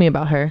didn't tell me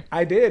about her.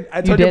 I did.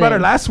 I told you about her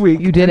didn't. last week.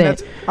 You and didn't.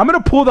 that's- I'm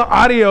gonna pull the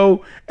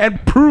audio and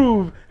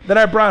prove that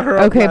I brought her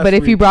up. Okay, last but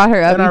if you week. brought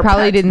her up, And you our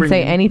probably PAX didn't say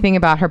bringing. anything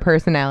about her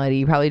personality.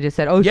 You probably just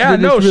said, "Oh, she Yeah,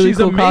 did no, this really she's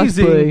cool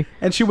amazing, cosplay."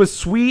 and she was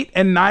sweet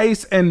and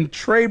nice. And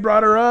Trey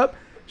brought her up.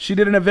 She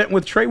did an event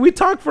with Trey. We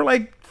talked for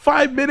like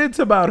 5 minutes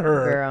about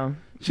her. Girl,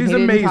 She's he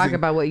didn't amazing. talk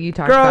about what you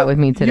talked Girl, about with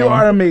me today. you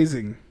are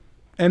amazing.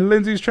 And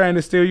Lindsay's trying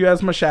to steal you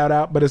as my shout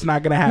out, but it's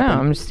not gonna no, happen.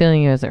 I'm just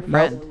stealing you as her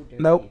friend.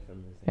 Nope.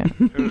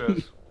 Who it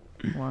is?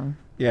 Wow.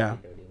 Yeah.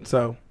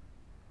 So,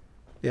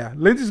 yeah,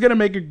 Lindsay's gonna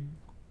make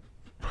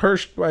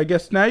I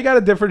guess now you got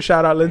a different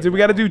shout out, Lindsay. We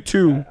got to do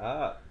 2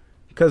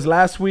 because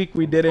last week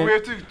we Oh, didn't. we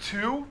have to do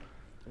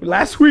 2?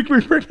 Last week we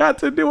forgot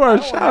to do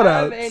our shout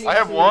outs. I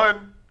have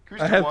 1. Can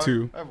we I do have 1?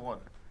 2. I have 1.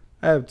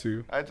 I have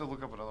 2. I had to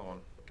look up another one.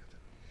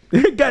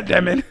 God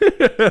damn it.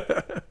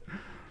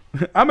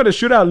 I'm gonna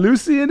shoot out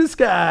Lucy in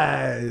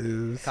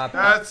disguise. Cop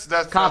out.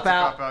 That's Cop a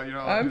out. cop out. You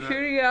know,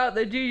 do that. out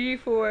the GG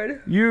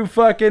Ford. You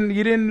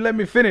didn't let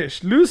me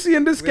finish. Lucy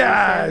in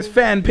disguise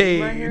fan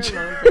page.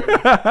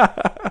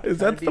 Is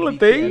that still a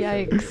thing?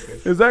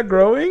 Yikes. Is that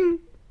growing?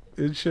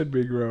 It should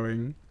be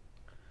growing.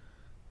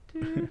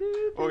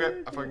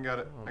 Okay, I fucking got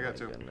it. I got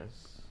 2.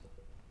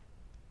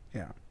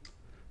 Yeah.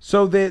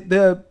 So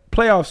the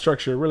playoff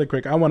structure, really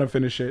quick. I want to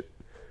finish it.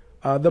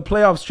 The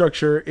playoff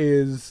structure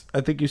is,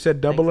 I think you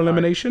said double Thanks, Mark.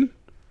 elimination.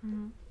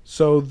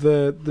 So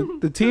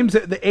the teams,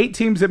 the 8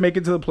 teams that make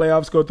it to the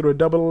playoffs go through a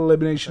double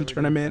elimination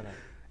tournament,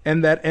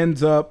 and that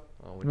ends up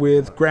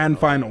with grand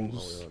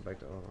finals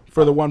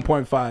for the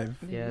 1.5.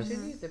 Yes.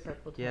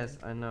 Yes,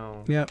 I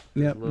know. Yep. a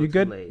little You too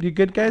good? late. You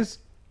good, guys?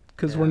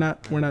 Because we're Yeah.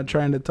 not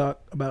trying to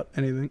talk about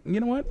anything. You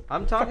know what?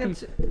 I'm talking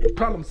to.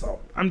 Problem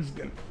solved. I'm just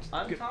gonna.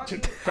 I'm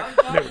talking.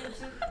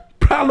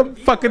 Problem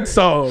fucking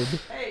solved.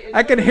 Hey, it's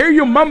I can hear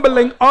you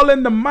mumbling all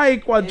in the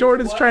mic while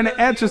Jordan's what trying the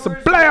to answer some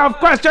viewers playoff want.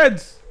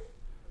 questions.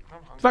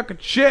 Fucking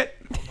shit.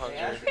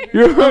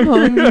 You're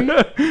hungry.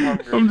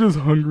 I'm just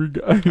hungry,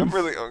 guys. I'm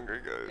really hungry,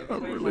 guys.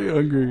 I'm really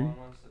hungry.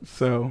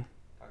 So,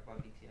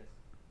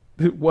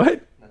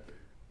 what?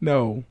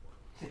 No.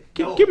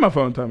 Give my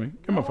phone, Tommy.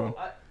 Give my phone.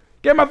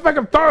 Get my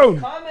fucking phone.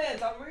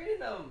 Comments. I'm reading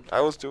them.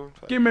 I was doing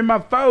fine. Give me my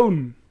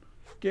phone.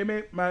 Give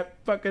me my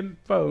fucking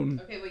phone.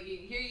 Okay, but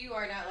here you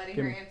are not letting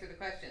her answer the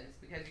questions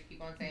because you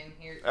keep on saying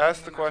here.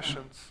 Ask the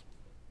questions.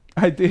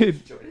 I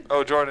did.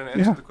 Oh, Jordan, answer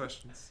Yeah. the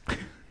questions.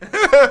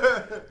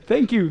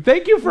 Thank you.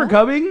 Thank you for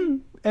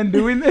coming and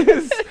doing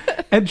this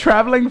and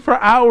traveling for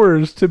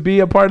hours to be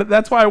a part of.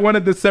 That's why I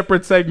wanted the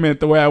separate segment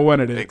the way I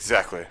wanted it.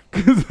 Exactly.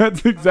 Because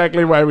that's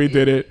exactly why we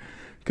did it.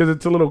 Because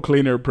it's a little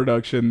cleaner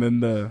production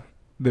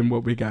than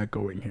what we got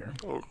going here.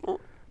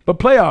 But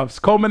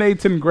playoffs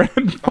culminates in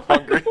grand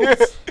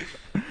finals.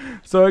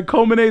 So it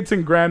culminates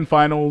in grand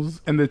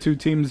finals, and the 2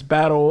 teams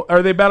battle.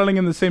 Are they battling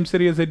in the same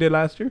city as they did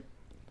last year?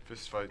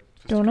 Fist fight.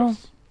 Don't know.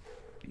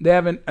 They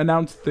haven't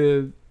announced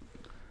the.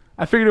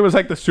 I figured it was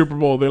like the Super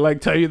Bowl. They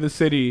like tell you the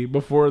city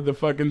before the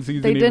fucking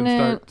season They even didn't-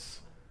 starts.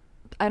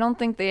 I don't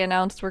think they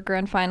announced where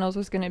grand finals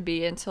was going to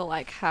be until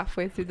like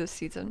halfway through the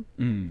season.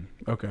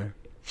 Okay.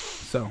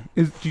 So,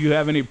 do you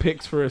have any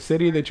picks for a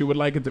city that you would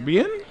like it to be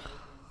in?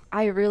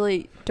 I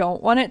really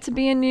don't want it to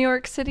be in New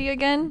York City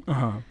again.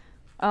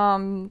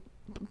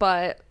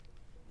 But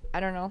I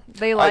don't know.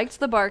 They liked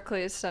the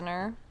Barclays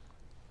Center.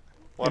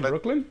 In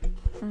Brooklyn?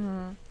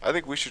 I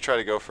think we should try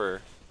to go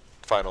for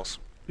finals.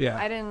 Yeah.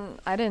 I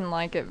didn't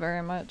like it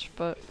very much,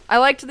 but I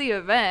liked the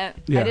event.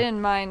 Yeah. I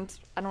didn't mind.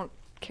 I don't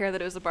care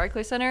that it was the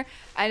Barclays Center.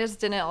 I just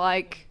didn't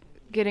like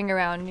getting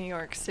around New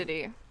York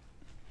City.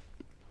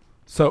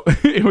 So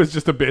it was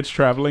just a bitch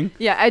traveling.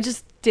 Yeah, I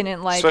just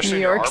didn't like Especially New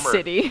in your York armor.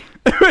 City.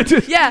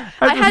 Just- Yeah,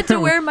 I had to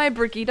wear my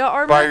Brigida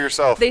armor. By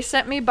yourself. They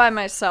sent me by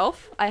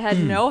myself. I had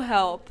no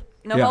help.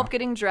 No Yeah. help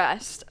getting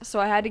dressed. So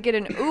I had to get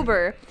an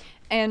Uber,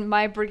 and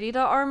my Brigida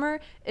armor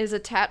is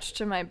attached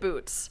to my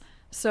boots.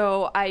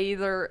 So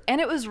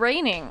and it was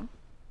raining.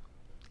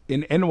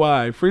 In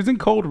NY, freezing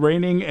cold,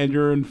 raining, and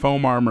you're in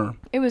foam armor.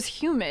 It was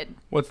humid.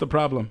 What's the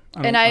problem?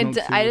 And don't I see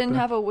what didn't the-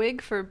 have a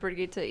wig for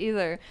Brigitte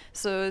either.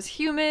 So it was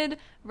humid,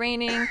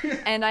 raining,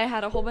 and I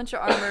had a whole bunch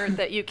of armor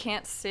that you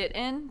can't sit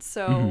in.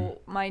 So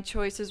my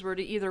choices were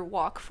to either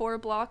walk 4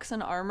 blocks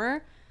in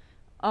armor,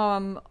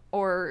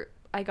 or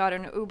I got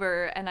an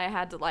Uber and I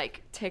had to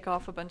like take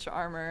off a bunch of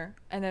armor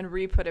and then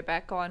re-put it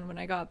back on when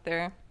I got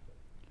there.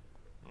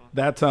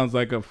 That sounds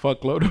like a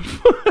fuckload of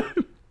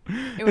fun.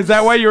 It Is was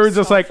that why you were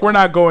just so like, we're fun.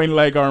 not going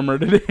leg armor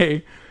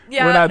today?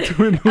 Yeah, We're not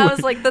doing I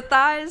was like, the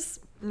thighs,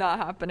 not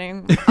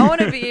happening. I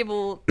want to be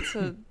able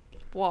to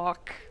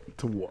walk.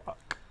 to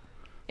walk.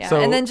 Yeah,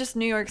 So- and then just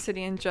New York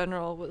City in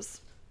general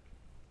was.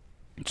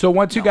 So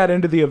once you got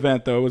into the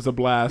event, though, it was a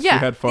blast. Yeah, You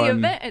had fun. the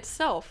event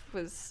itself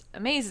was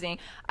amazing.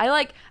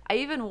 I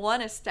even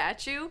won a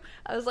statue.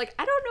 I was like,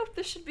 I don't know if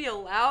this should be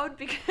allowed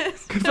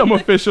because Because I'm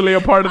officially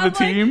a part of the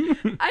I'm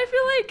like, team. I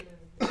feel like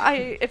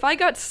if I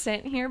got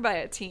sent here by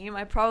a team,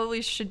 I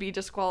probably should be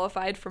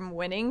disqualified from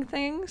winning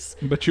things.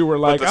 But you were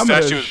like, the I'm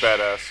statue gonna, is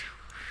badass.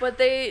 But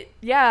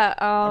I'm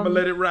I'm gonna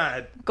let it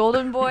ride.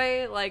 Golden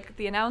Boy, like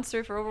the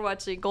announcer for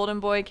Overwatch League, Golden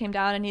Boy came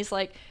down and he's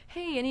like,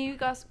 "Hey, any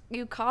of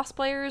you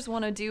cosplayers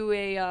want to do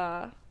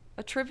a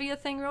trivia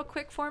thing real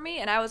quick for me?"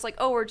 And I was like,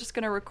 "Oh, we're just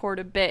gonna record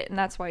a bit," and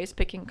that's why he's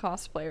picking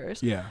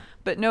cosplayers. Yeah.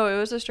 But no, it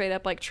was a straight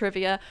up like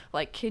trivia.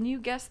 Like, can you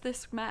guess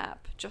this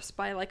map just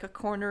by like a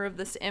corner of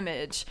this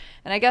image?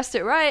 And I guessed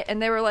it right,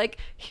 and they were like,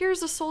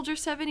 "Here's a Soldier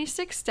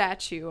 76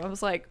 statue." I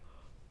was like,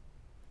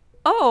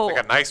 "Oh,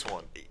 Like a nice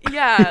one.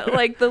 yeah,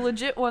 like the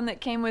legit one that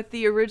came with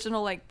the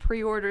original like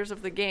pre-orders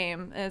of the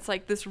game, and it's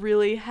like this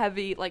really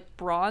heavy like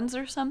bronze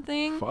or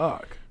something,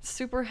 Fuck.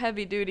 super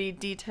heavy duty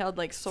detailed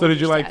like So soldier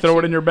did you like throw it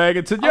statue. in your bag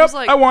and said, I "Yep, was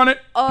like, I want it"?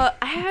 I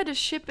had to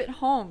ship it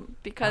home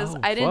because Oh,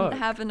 I didn't fuck.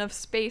 have enough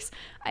space.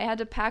 I had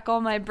to pack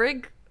all my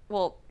brig.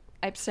 Well,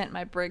 I sent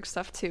my brig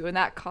stuff too, and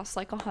that cost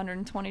like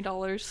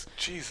 $120.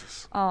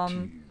 Jesus.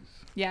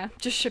 Yeah,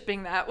 just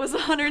shipping that was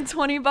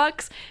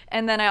 $120,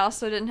 and then I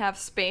also didn't have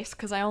space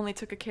because I only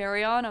took a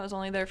carry-on. I was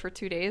only there for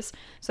 2 days,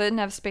 so I didn't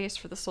have space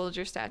for the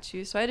soldier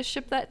statue. So I had to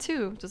ship that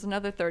too, which is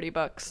another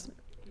 $30.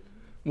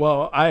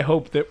 Well, I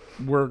hope that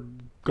we're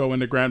going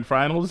to grand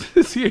finals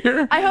this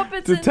year. I hope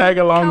it's to in tag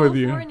along with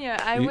you.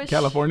 California.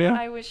 California?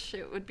 I wish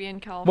it would be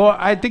in California. Well,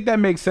 I think that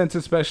makes sense,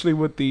 especially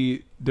with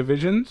the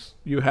divisions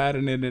you had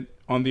in it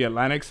on the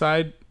Atlantic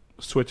side.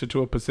 switch it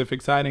to a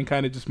Pacific side and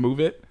kind of just move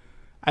it.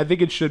 I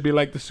think it should be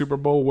like the Super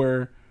Bowl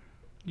where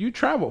you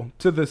travel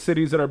to the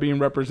cities that are being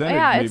represented.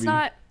 Yeah, maybe. it's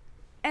not,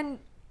 and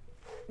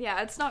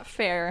yeah, it's not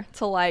fair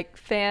to like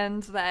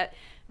fans that,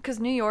 because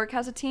New York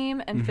has a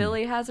team and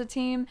Philly has a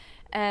team,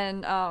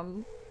 and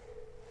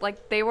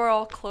like they were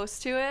all close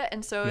to it,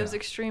 and so it was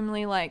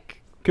extremely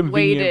like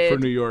convenient for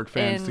New weighted York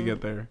fans to in-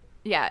 get there.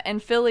 Yeah,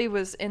 and Philly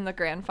was in the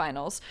grand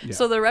finals, Yeah.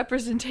 so the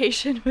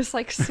representation was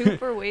like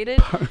super weighted.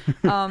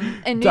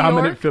 And New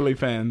Dominant York, Philly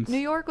fans. New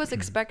York was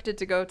expected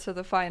to go to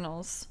the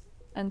finals,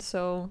 and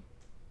so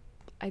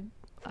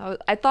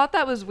I thought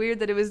that was weird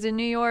that it was in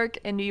New York,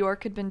 and New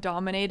York had been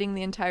dominating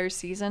the entire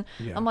season.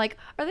 Yeah. I'm like,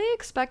 are they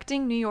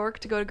expecting New York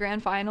to go to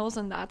grand finals,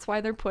 and that's why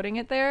they're putting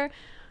it there?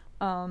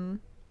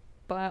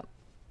 But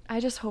I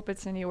just hope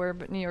it's anywhere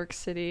but New York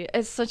City.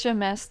 It's such a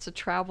mess to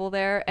travel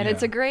there, and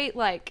it's Yeah. a great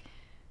like.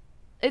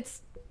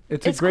 It's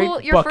a great cool,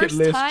 your bucket first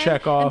list time,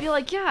 check off. and be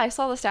like, yeah, I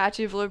saw the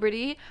Statue of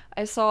Liberty,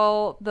 I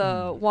saw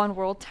the One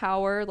World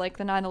Tower, like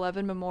the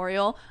 9/11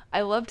 Memorial.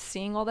 I loved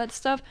seeing all that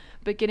stuff,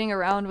 but getting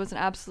around was an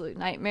absolute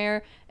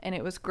nightmare, and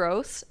it was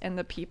gross, and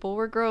the people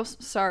were gross.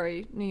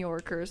 Sorry, New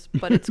Yorkers,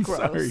 but it's gross.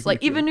 Sorry,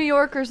 Like even New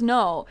Yorkers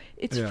know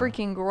it's Yeah.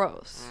 freaking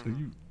gross.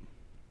 Damn.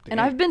 And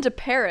I've been to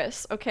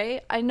Paris, okay?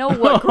 I know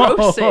what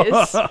gross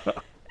is.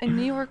 And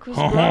New York was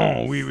gross.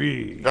 Oh, wee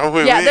wee. Oh,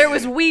 wait, Yeah, wait. there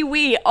was wee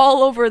wee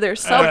all over their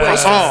subway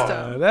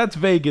system. That's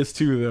Vegas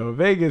too, though.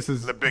 Vegas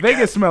big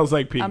Vegas ass. smells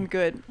like pee. I'm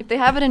good. If they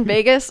have it in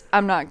Vegas,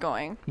 I'm not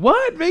going.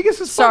 What? Vegas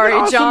is Sorry,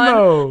 fucking awesome, John.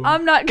 though.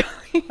 I'm not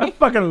going. I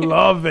fucking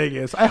love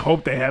Vegas. I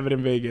hope they have it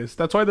in Vegas.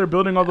 That's why they're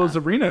building all those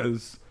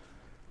arenas.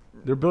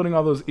 They're building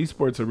all those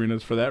esports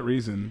arenas for that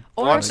reason.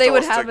 Or I'm if they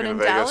would still have it sticking in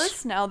to Vegas.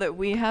 Dallas now that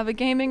we have a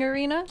gaming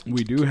arena.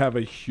 We do have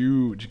a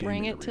huge game.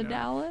 Bring it to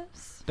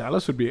Dallas.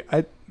 Dallas would be.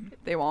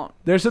 They won't.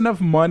 There's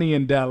enough money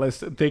in Dallas.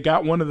 They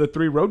got one of the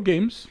 3 road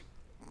games.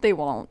 They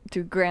won't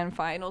do grand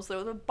finals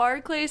though. The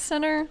Barclays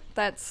Center,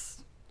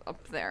 that's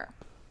up there.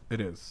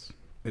 It is.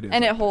 It is.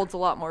 And it holds a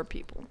lot more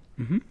people.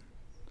 We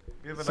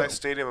have a nice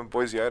stadium in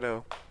Boise,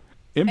 Idaho.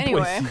 In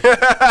Anyway.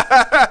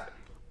 Boise.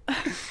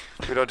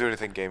 We don't do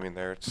anything gaming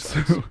there. It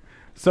sucks.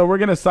 So we're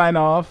gonna sign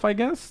off, I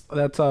guess.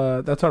 That's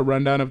our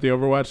rundown of the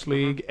Overwatch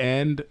League,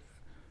 and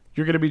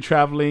you're gonna be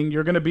traveling.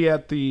 You're gonna be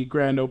at the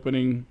grand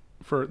opening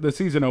for the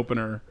season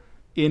opener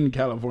in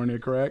California,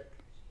 correct?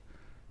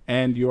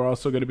 And you're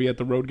also gonna be at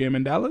the road game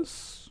in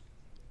Dallas.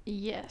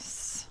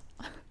 Yes.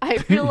 I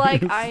feel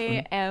like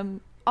I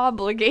am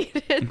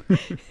obligated.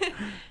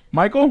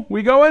 Michael,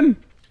 we going?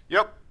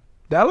 Yep.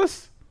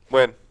 Dallas?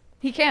 When?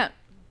 He can't.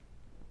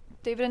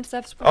 David and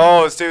Steph's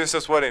Oh, it's David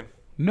Steph's wedding.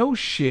 No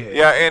shit.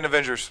 Yeah, and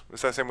Avengers.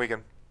 It's that same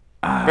weekend.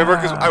 Remember,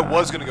 because I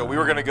was gonna go. We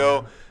were gonna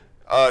go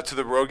to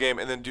the road game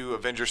and then do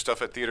Avengers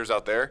stuff at theaters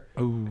out there.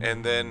 Ooh.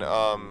 And then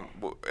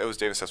it was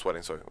David Steph's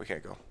wedding, so we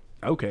can't go.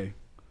 Okay.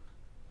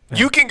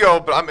 You can go,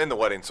 but I'm in the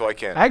wedding, so I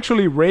can't.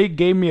 Actually, Ray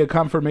gave me a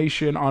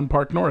confirmation on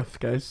Park North,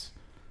 guys.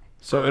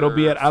 So it'll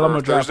be at For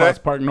Alamo Draft Thursday? House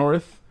Park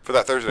North For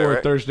that Thursday, for a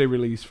right? Thursday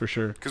release for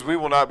sure. Because we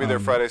will not be there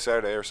Friday,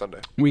 Saturday, or Sunday.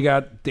 We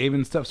got Dave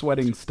and Steph's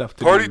wedding stuff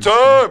to Party do.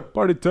 time!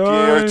 Party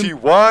time!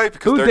 K-R-T-Y,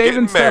 because Who they're Dave getting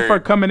and Steph married. are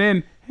coming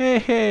in.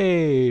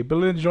 Hey,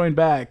 Belinda joined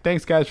back.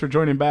 Thanks, guys, for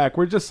joining back.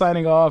 We're just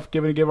signing off,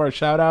 give our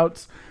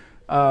shout-outs,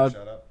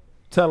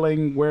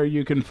 telling where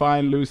you can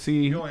find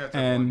Lucy. only have to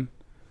have And, one.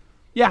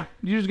 yeah,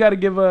 you just got to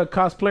give a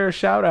cosplayer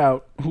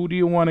shout-out. Who do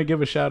you want to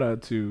give a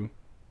shout-out to?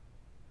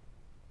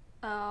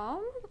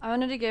 I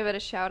wanted to give it a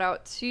shout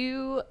out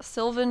to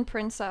Sylvan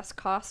Princess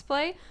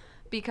Cosplay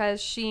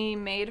because she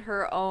made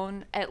her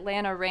own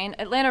Atlanta Reign.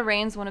 Atlanta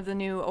Reign's one of the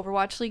new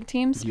Overwatch League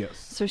teams. Yes.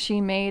 So she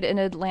made an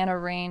Atlanta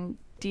Reign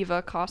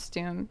diva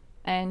costume,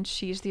 and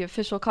she's the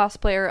official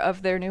cosplayer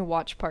of their new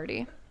watch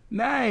party.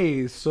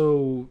 Nice.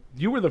 So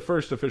you were the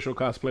first official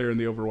cosplayer in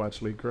the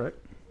Overwatch League, correct?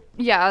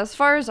 Yeah, as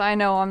far as I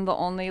know, I'm the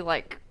only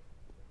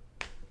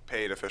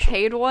Paid official.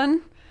 paid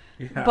one,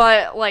 Yeah.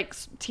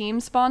 but team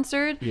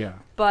sponsored. Yeah.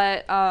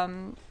 But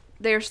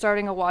they're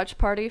starting a watch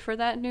party for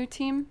that new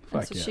team,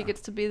 and Fuck so she yeah.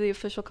 gets to be the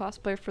official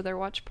cosplayer for their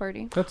watch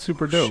party. That's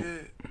super dope.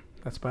 Shit.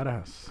 That's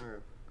badass.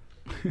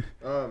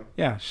 Um,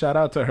 Yeah, shout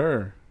out to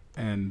her.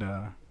 And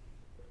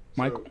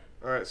Michael,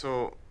 all right,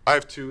 so I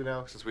have 2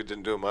 now since we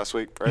didn't do them last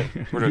week, right?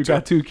 We're doing you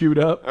got 2 queued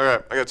up. All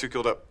right, I got 2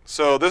 queued up.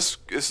 So this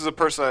is a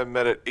person I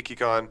met at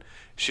IkiCon.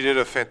 She did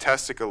a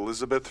fantastic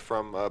Elizabeth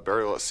from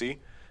Burial at Sea,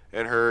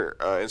 and her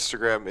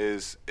Instagram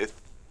is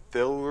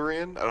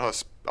Ithilrian. I don't know how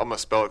I'm gonna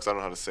spell it because I don't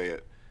know how to say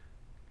it.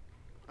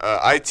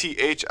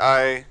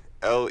 Ithilryn.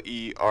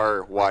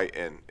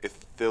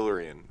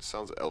 Ithilrian.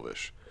 Sounds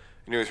elvish.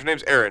 Anyways, her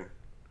name's Erin.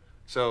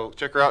 So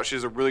check her out. She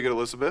has a really good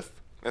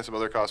Elizabeth and some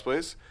other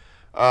cosplays.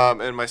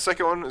 And my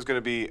second one is going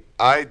to be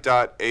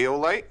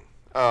I.Aolite.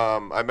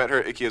 I met her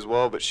at Iki as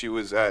well, but she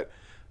was at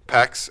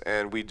PAX,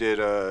 and we did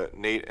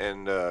Nate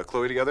and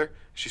Chloe together.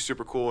 She's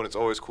super cool, and it's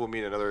always cool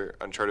meeting another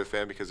Uncharted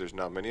fan because there's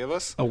not many of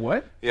us. A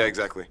what? Yeah,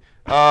 exactly.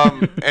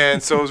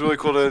 And so it was really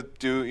cool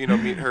to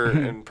meet her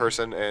in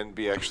person and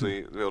be able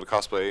to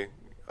cosplay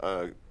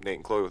Nate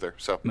and Chloe with her.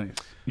 So Nice.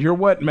 You're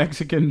what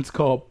Mexicans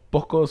call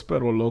pocos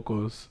pero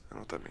locos. I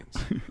don't know what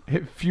that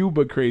means. Few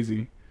but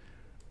crazy.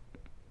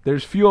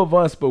 There's few of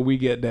us, but we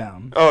get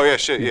down. Oh yeah,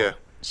 shit, yeah.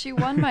 She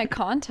won my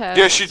contest.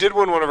 Yeah, she did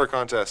win one of her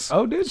contests.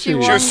 Oh, did she? She She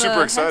won was super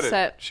the excited.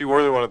 headset. She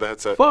really wanted the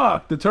headset.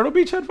 Fuck, the Turtle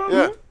Beach headphones?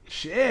 Yeah.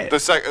 Shit.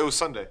 It was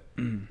Sunday.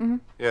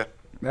 Yeah.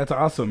 That's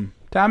awesome.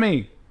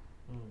 Tommy,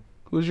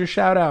 who's your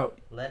shout out?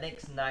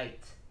 Lennox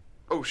Knight.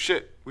 Oh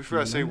shit, we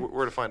forgot to say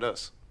where to find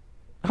us.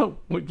 Oh,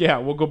 well, yeah,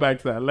 we'll go back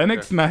to that.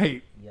 Lennox Okay.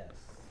 Knight. Yes.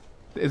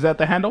 Is that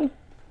the handle?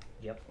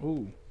 Yep.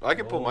 Ooh. I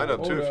can pull mine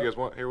up too Hold if up. you guys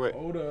want. Here, wait.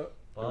 Hold up.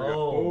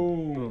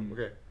 Oh. Boom.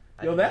 Okay.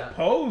 I Yo, did that not-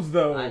 pose,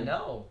 though. I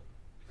know.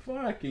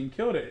 Fucking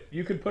killed it.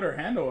 You could put her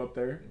handle up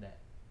there. Oh,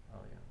 yeah.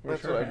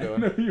 Where's That's her what I'm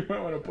handle? doing. You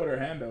might want to put her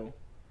handle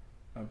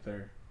up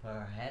there.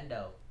 Her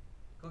hando.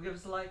 Go give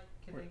us a like,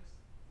 kiddies.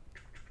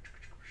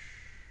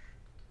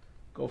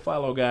 Go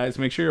follow, guys.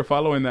 Make sure you're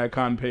following that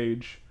con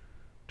page.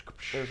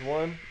 There's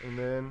one, and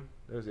then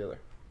there's the other.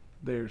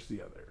 There's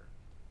the other.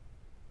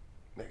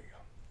 There you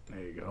go.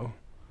 There you go.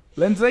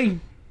 Lindsay,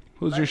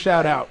 who's your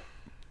shout out?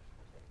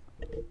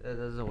 That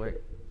doesn't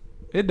work.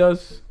 It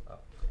does.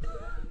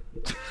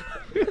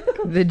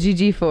 The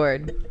GG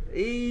Ford.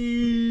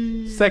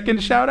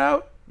 Second shout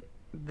out?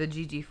 The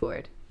GG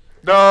Ford.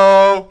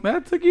 No.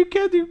 That's like you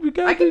can't do. You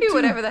I can do two.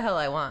 whatever the hell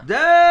I want.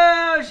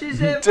 Damn, she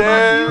said,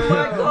 Damn.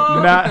 fuck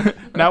you, Michael.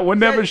 Not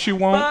whenever she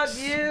wants.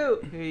 Fuck you.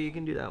 Here, you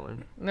can do that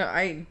one. No,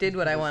 I did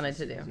what I wanted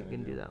to do. You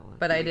can do that one.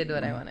 But I did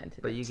what I wanted to do.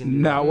 But you can do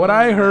Not what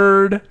I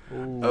heard.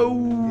 Ooh.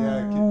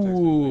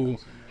 Oh.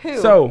 Who?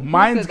 So Who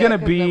mine's said that? gonna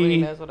 'Cause nobody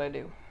be knows what I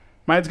do.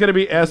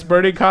 S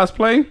Birdie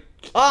cosplay.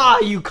 Ah,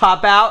 you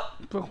cop out.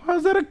 But why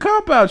is that a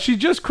cop out? She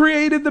just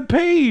created the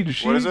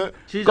page. What is it?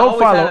 She's Go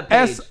always had follow a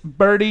page. S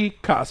Birdie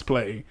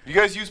cosplay. You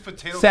guys use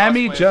potato.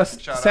 Sammy cosplay as a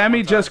just shout-out Sammy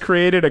one time. just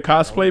created a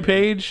cosplay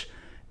page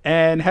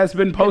and has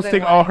been Because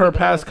posting they all want her people to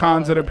past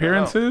cons and follow it.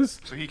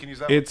 appearances. So he can use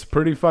that. It's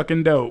pretty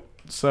fucking dope.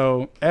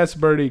 So S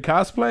Birdie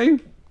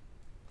cosplay.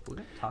 We're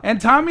gonna talk- And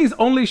Tommy's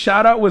only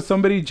shout out was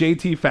somebody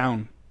JT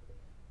found.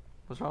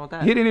 What's wrong with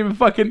that? He didn't even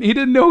fucking he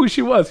didn't know who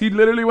she was. He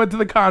literally went to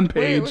the con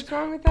page, what's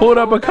wrong with that? pulled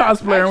up a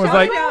cosplayer and was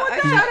like, I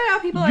shouted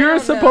out people I you're don't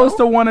supposed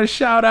know. to want to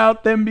shout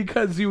out them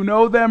because you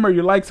know them or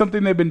you like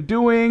something they've been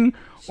doing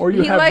or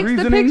you He have likes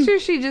reasoning. the picture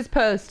she just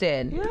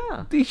posted.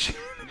 Yeah. JT.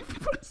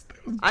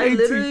 I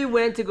literally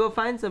went to go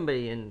find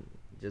somebody and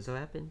it just so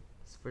happened.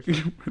 It's for sure.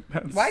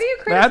 Why do you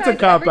That's a criticize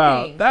cop out.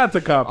 everything? That's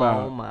a cop Oh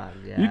out. my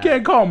god. You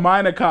can't call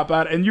mine a cop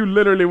out, and you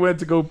literally went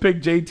to go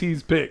pick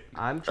JT's pick.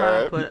 I'm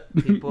trying to put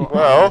people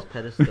Well. on this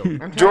pedestal. I'm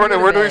trying to Jordan, go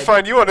to where do we bed.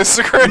 find you on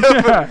Instagram?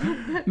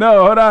 Yeah.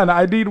 No, hold on.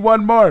 I need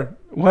one more.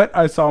 What?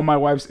 I saw my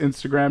wife's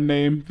Instagram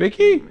name.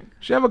 Vicky?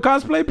 She have a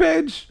cosplay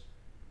page?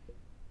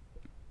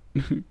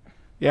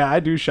 Yeah,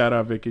 I do shout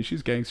out Vicky.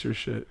 She's gangster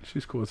shit.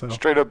 She's cool as hell.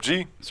 Straight up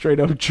G. Straight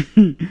up G.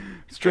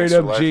 Straight Gangster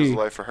up life G. is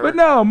life for her. But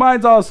no,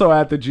 mine's also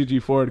at the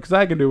GG Ford because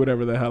I can do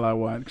whatever the hell I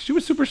want. She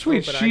was super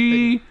sweet. but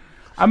I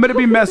I'm gonna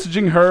be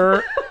messaging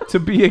her to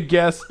be a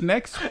guest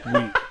next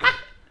week.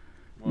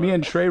 Me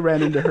and Trey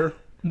ran into her.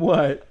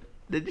 What?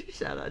 Did you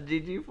shout out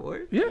GG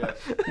Ford? Yeah.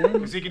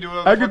 Because he can do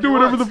whatever I can do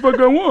whatever the fuck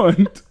I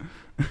want.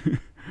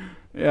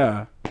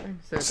 Yeah.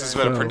 This has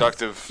been a So-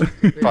 productive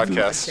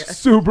podcast.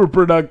 Super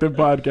productive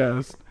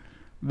podcast.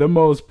 The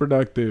most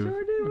productive.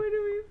 Jordan, where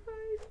do we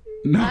find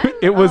you? No,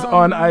 it was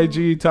on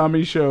IG.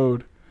 Tommy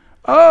showed.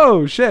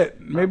 Oh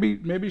shit!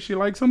 Maybe she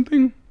liked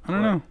something. I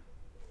don't know.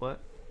 What?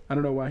 I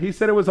don't know why. He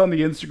said it was on the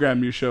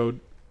Instagram you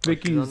showed.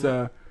 Vicky's.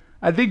 on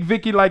I think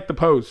Vicky liked the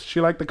post. She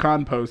liked the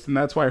con post, and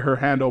that's why her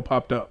handle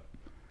popped up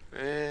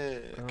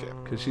Okay.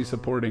 because she's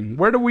supporting.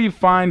 Where do we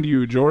find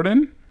you,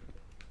 Jordan?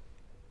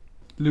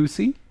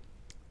 Lucy.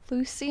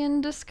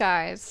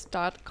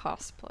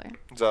 LucyInDisguise.cosplay.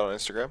 Is that on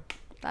Instagram?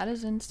 That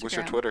is Instagram. What's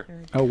your Twitter?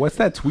 Oh, what's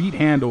that tweet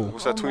handle?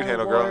 What's that Oh tweet my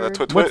handle, girl? That lord.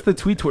 twit What's twit.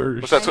 the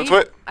tweeters? What's that twit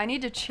twit? I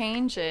need to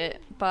change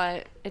it,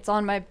 but it's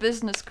on my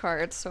business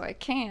card, so I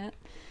can't.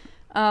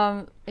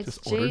 It's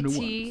Just order new ones.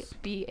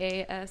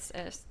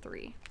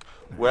 JTBASS3.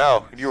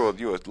 Wow, you a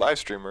live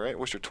streamer, right?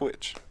 What's your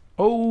Twitch?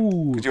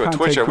 Oh, You a content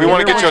Twitcher. We creator.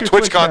 want to get you on What's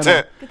Twitch channel?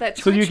 content. Get that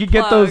So you Twitch could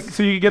get plug. those.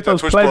 So you could get those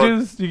Twitch plug.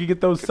 pledges. You could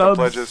get those Get the subs.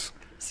 pledges.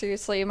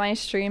 Seriously, my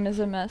stream is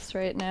a mess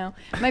right now.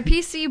 My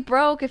PC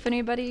broke. If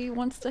anybody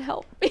wants to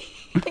help me.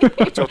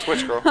 What's your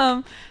Twitch,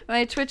 girl?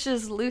 My Twitch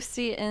is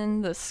Lucy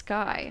in the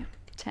Sky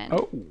 10. Oh,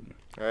 All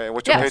right,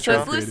 what's your Yeah, so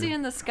Patreon? it's Lucy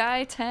in the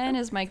Sky 10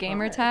 is my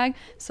gamer tag.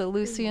 So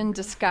Lucy in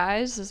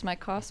Disguise is my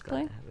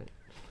cosplay.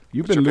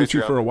 you've What's been your Lucy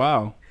Patreon? for a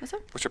while. What's up?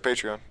 What's your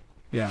Patreon?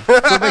 Yeah.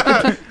 Where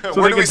they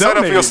do we can sign up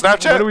for your donate.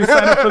 Snapchat? Where do we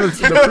sign up for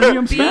the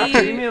premium snap?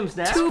 Premium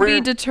snap. To be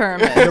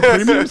determined. The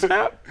premium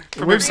snap?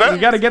 Premium snap? We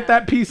got to get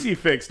that PC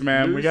fixed,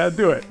 man. We got to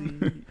do it.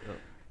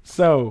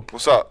 So,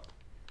 What's up?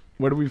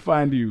 where do we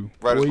find you?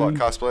 Writer's Block Wayne?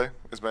 Cosplay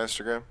is my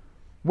Instagram.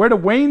 Where the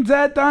Wayne's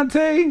at,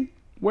 Dante?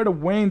 Where the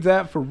Wayne's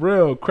at for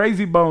real?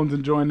 Crazy Bones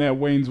enjoying that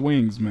Wayne's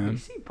Wings,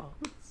 man.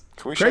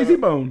 Can we shout Crazy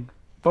out? Bone.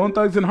 Bone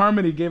Thugs and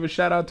Harmony gave a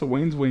shout out to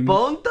Wayne's Wings.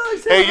 Bone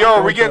Thugs. Hey, yo,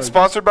 are we Bone getting Thugs.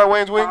 sponsored by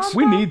Wayne's Wings?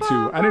 We need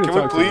to. I need to Can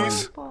we talk to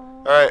please? Wayne.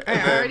 All right. I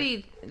and then-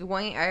 already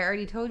Wayne, I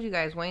already told you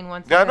guys. Wayne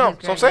wants. Yeah, I to know. have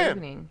his That's what I'm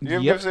grand saying. opening. You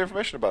didn't Yep. give us the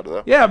information about it,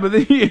 though. Yeah, but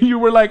then you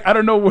were like, I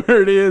don't know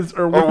where it is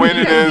or when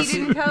it Because is. He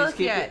didn't tell us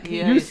yet.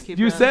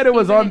 You said it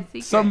was keeping on it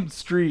secret. some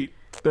street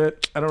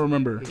that I don't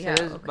remember. Yeah.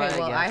 It was by Okay. a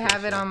Well, gas I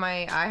have it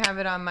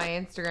station. on my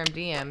Instagram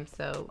DM.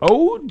 So.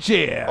 Oh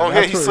yeah. Oh,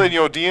 hey, That's he where- slid in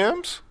your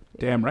DMs?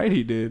 Damn right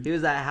he did. He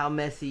was like, "How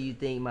messy you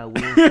think my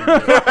wings?" Can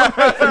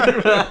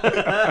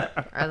I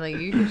was like,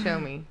 you can show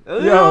me. be?" Yo,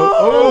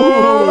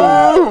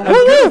 oh, as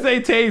good as they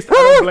taste, I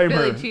don't blame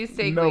Philly her. cheesesteak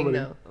wing Nobody.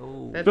 though.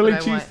 Oh, That's Philly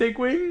what I want. cheesesteak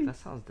wing? that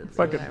sounds delicious.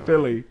 Fucking I want.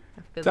 Philly.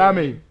 Philly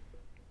Tommy, wing.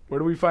 where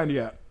do we find you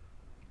at?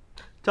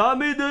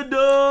 Tommy the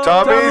dog.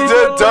 Tommy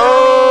the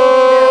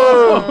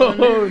Dome!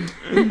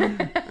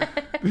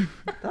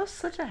 That was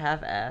such a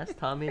half-ass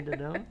Tommy the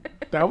dog.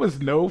 That was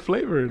no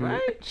flavor in it.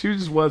 Right? She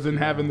just wasn't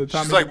having the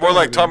Tommy. She's like the more Dome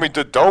like in it. Tommy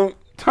the Don't.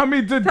 Tommy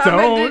the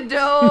Tommy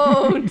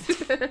Dome.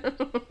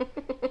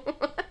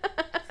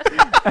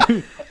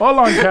 don't. All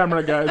on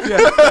camera, guys. Yeah.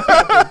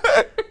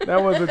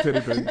 That was a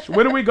titty pinch.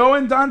 When are we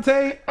going,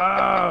 Dante?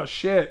 Oh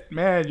shit,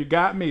 man, you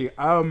got me.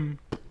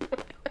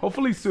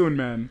 Hopefully soon,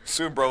 man.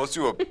 Soon, bro. Let's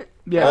do a.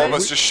 Yeah. All of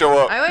us just show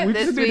up. I went we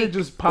this just need to week.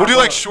 just pop. We'll do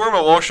like up. shawarma.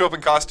 We'll all show up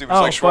in costumes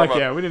Oh like shawarma. fuck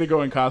yeah, we need to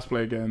go in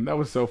cosplay again. That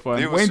was so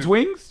fun. It was Wayne's super-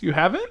 Wings, you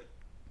haven't?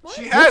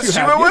 She Yes, has. you She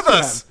have. went Yes, with you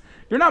us. have.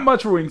 You're not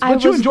much for wings, I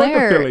but you was enjoyed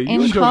there the Philly. You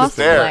in enjoyed cosplay. the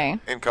Philly.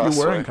 There in cosplay. You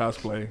were in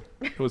cosplay.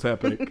 It was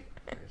epic.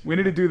 We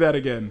need to do that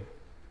again.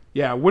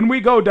 Yeah, when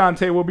we go,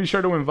 Dante, we'll be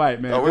sure to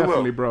invite, man. Oh, we will.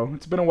 Definitely, bro.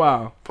 It's been a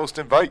while. Post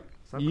invite.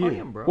 Stop Yeah, calling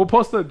him, bro. we'll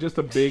post just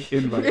a big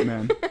invite,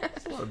 man.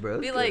 Bro,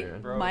 Be it's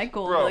like good.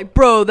 Michael, Bro. like,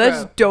 bro,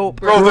 that's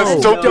dope. Bro,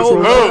 that's dope as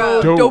Bro.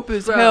 hell. Dope. Dope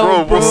as Bro,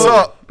 hell. what's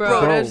up?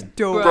 Bro, that's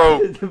dope.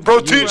 Bro,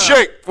 protein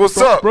shake. What's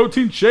up?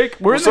 Protein shake.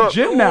 We're What's in the up?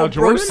 gym now, Ooh,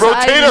 bro, Jordan.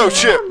 Potato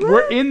chip.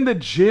 We're in the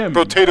gym.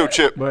 Potato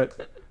chip.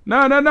 But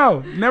no.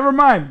 Never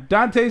mind.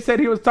 Dante said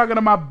he was talking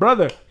to my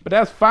brother, but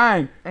that's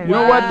fine. You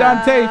know what,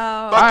 Dante?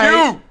 Wow. Fuck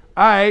you.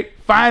 All right,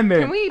 fine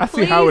then. Can we I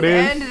please see how it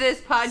end is. this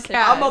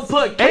podcast? I'm gonna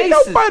put Ain't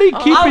cases. nobody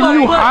keeping I'ma you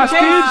put hostage.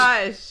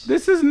 Gosh.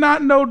 This is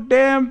not no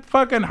damn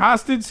fucking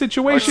hostage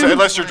situation.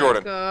 Unless you're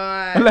Jordan.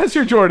 God. Unless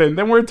you're Jordan,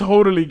 then we're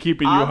totally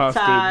keeping you I'm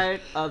hostage.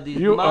 tired of these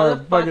You are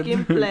motherfucking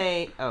fucking-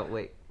 planes. Oh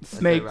wait. That's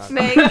Snakes. right.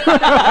 Snake.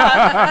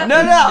 No,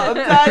 I'm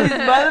tired of these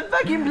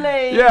motherfucking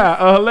planes. Yeah,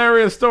 a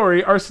hilarious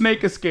story. Our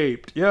snake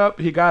escaped. Yep,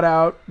 he got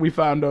out. We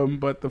found him,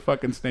 but the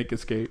fucking snake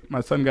escaped.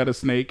 My son got a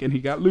snake and he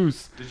got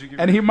loose.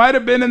 And he might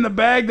have been in the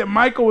bag that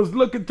Michael was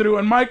looking through,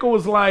 and Michael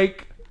was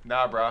like,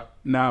 Nah, bruh.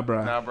 nah,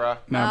 bruh. Nah, bruh.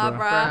 Nah, bruh.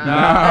 bruh.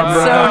 Nah, That's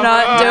bruh. so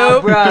not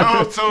dope.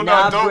 No, so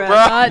not dope, bruh.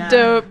 Not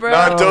dope, bro.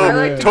 Not dope.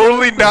 man.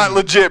 Totally not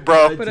legit,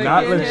 bro. But I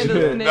Not can't handle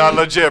legit. snakes. Not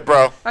legit,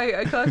 bro. I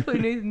cosplay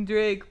Nathan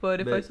Drake,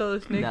 but if I But- saw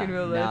a snake nah, in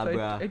real nah, life,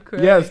 bruh. I'd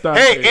cry. Yes,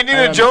 Dante. Hey,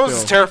 Indiana I Jones is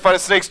still. terrified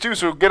of snakes too,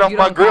 so get off You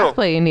my don't grill.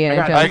 cosplay Indiana I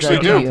got- Jones. I actually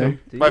though, do.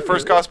 you? My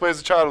first cosplay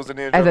as a child was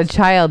Indiana As Jones. a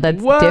child,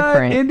 that's What?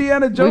 different.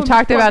 Indiana Jones.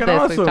 talked is about fucking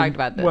this. We've awesome. talked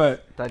about this.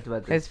 What? Talked about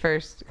His this.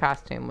 first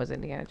costume was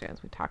Indiana Jones.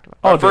 We talked about.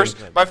 Oh,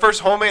 my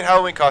first homemade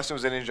Halloween costume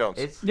was Indiana Jones.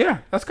 It's Yeah,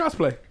 that's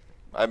cosplay.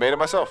 I made it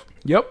myself.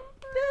 Yep.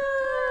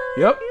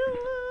 Yep.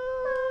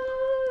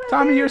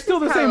 Tommy, you're still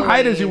the same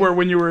height as you were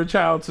when you were a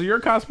child, so your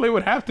cosplay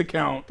would have to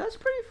count. that's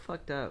pretty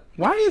fucked up.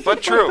 Why is But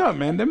it true. fucked up,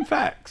 man? Them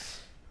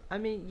facts. I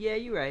mean, yeah,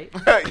 you're right.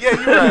 Yeah, you're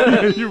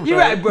right. You're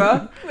right,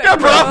 bro. Yeah,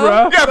 bro.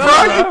 Bruh. Yeah, bro.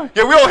 Bruh.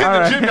 Yeah, we all hit All the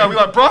right. gym now. We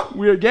like, bro.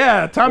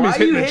 Yeah, Tommy's Why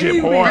hitting you the gym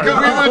hating me? hard. Because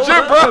we in the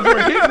gym, Because bro.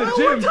 we're hitting the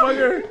gym,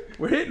 fucker.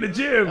 We're hitting the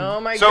gym. Oh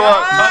my So,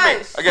 Tommy,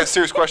 gosh! I got a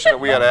serious question that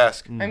we gotta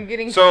ask. I'm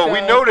getting So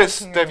we noticed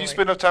fucking that if you annoyed.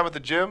 spend enough time at the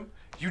gym,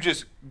 you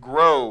just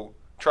grow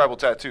tribal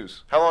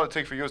tattoos. How long did it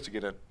take for yours to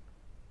get in?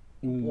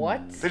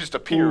 What? They just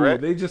appear, Ooh,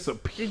 right? They just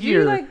appear Did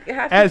you like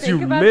have to as think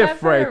you about lift that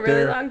for right a really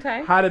there. long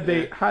time? How'd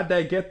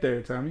that get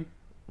there, Tommy?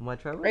 My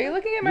trouble? Are you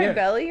looking at my Yeah.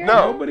 belly? Or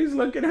No. Nobody's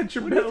looking at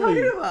your What are you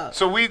belly. talking about?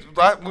 So we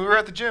were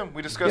at the gym.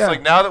 We discussed Yeah.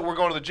 like now that we're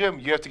going to the gym,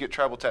 you have to get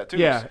tribal tattoos.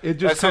 Yeah, it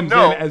just I said, comes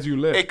no, in as you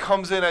lift. It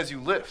comes in as you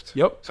lift.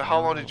 Yep. So how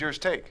long did yours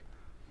take?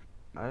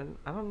 I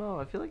don't know.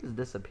 I feel like it's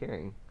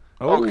disappearing.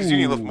 Oh, 'cause you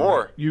need to lift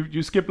more.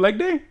 You skip leg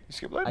day? You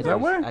skip leg I day? that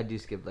do, way? I do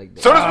skip like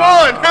that. So does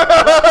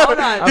Vaughn. Hold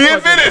on. He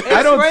admitted. It's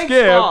I don't Frank's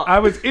skip. fault. I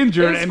was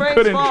injured It's and Frank's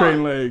couldn't fault.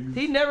 train legs.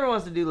 He never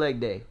wants to do leg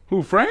day.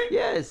 Who, Frank?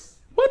 Yes.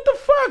 What the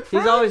fuck,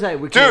 Frank? He's always like,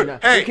 we're Dude, killing,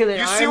 hey, we're killing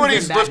you see arms when and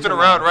he's backs lifting and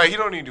around, legs. right? He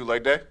don't need to do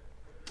leg day.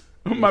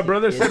 My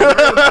brother Yes,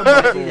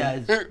 said, he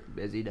does.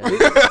 Yes, he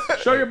does.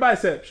 show your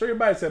bicep. Show your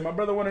bicep. My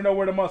brother want to know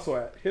where the muscle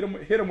at. Hit him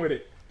with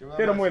it.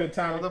 Hit him with it,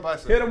 Tommy. Give him the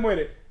bicep. Hit him with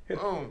it. Hit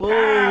Boom.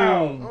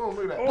 Boom. Oh,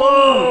 look at that.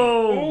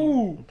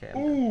 Ooh. Okay, I'm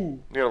Ooh.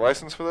 You got a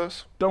license for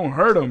those? Don't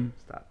hurt him.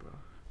 Stop, bro.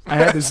 I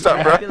had to Stop,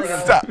 I bro. feel like I'm,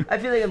 Stop. I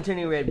feel like I'm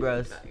turning red,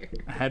 bros.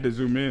 I had to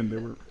zoom in. They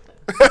were.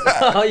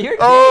 Oh, you're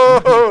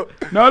Oh,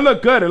 No, it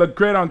looked good. It looked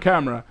great on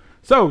camera.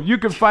 So you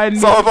can find me.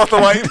 it's all about the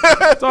light.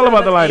 It's all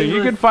about the lighting.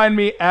 You can find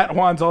me at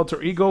Juan's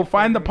Alter Ego.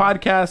 Find the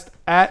podcast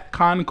at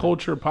Con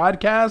Culture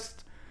Podcast.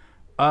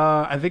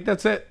 I think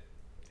that's it.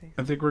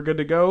 I think we're good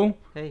to go.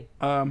 Hey,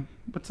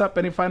 What's up?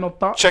 Any final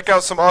thoughts? Check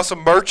out some awesome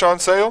merch on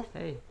sale.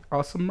 hey.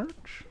 Awesome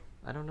merch.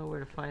 I don't know where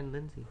to find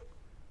Lindsay.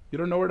 You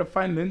don't know where to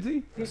find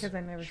Lindsay? Because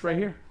I never She's right said.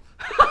 here.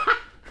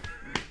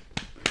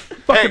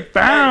 fucking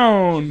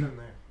found.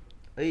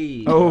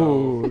 Hey.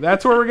 Oh,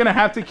 that's where we're gonna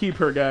have to keep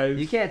her, guys.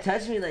 You can't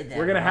touch me like that.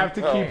 We're gonna have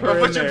to keep her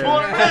But in you're there.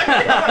 pulling it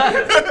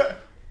back.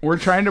 We're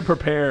trying to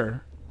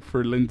prepare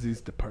for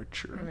Lindsay's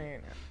departure.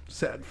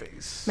 Sad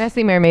face.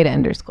 Messy Mermaid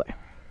 _.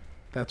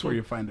 That's where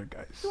you find her,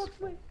 guys. That's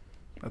where you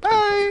find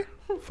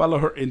her. Follow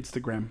her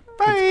Instagram.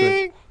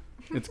 It's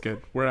good. It's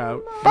good. We're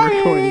out.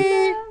 We're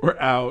going. We're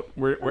out.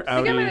 We're I think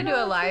I'm gonna out. do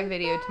a live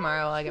video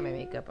tomorrow while I get my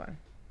makeup on.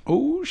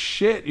 Oh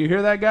shit! You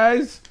hear that,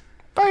 guys?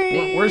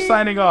 We're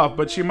signing off,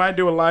 but she might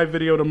do a live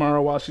video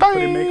tomorrow while she's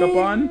putting makeup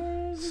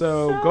on.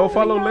 So go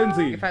follow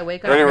Lindsay. If I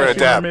wake up, Ready, we're Messy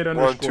gonna dab. Mermaid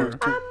 1, 2,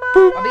 _ 3.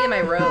 I'll be in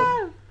my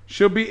robe.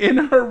 She'll be in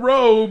her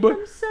robe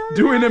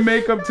doing a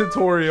makeup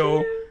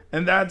tutorial,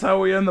 and that's how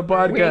we end the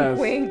podcast.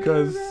 wink.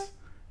 Because,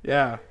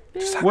 yeah.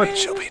 What?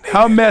 She'll be naked.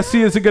 How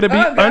messy is it going to be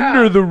Oh, God.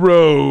 under the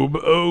robe?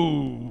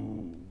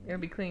 Oh. It'll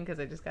be clean because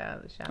I just got out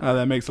of the shower. Oh,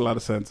 that makes a lot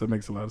of sense. That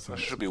makes a lot of sense.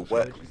 She'll be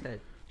wet.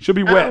 She'll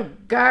be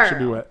wet. girl. She'll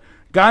be wet.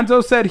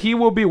 Gonzo said he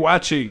will be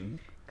watching.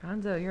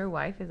 Gonzo, your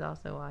wife is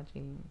also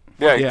watching.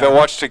 Yeah, Yeah. they'll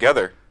watch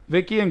together.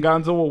 Vicky and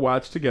Gonzo will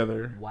watch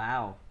together.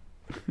 Wow.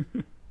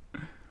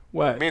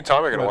 What? Me and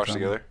Tommy are gonna What, watch Tommy?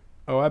 together.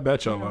 Oh, I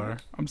bet y'all are.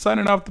 I'm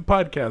signing off the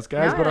podcast,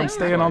 guys, No, but I I'm don't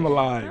staying on the We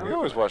live.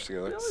 always watch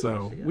together.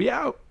 So, we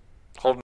out. Hold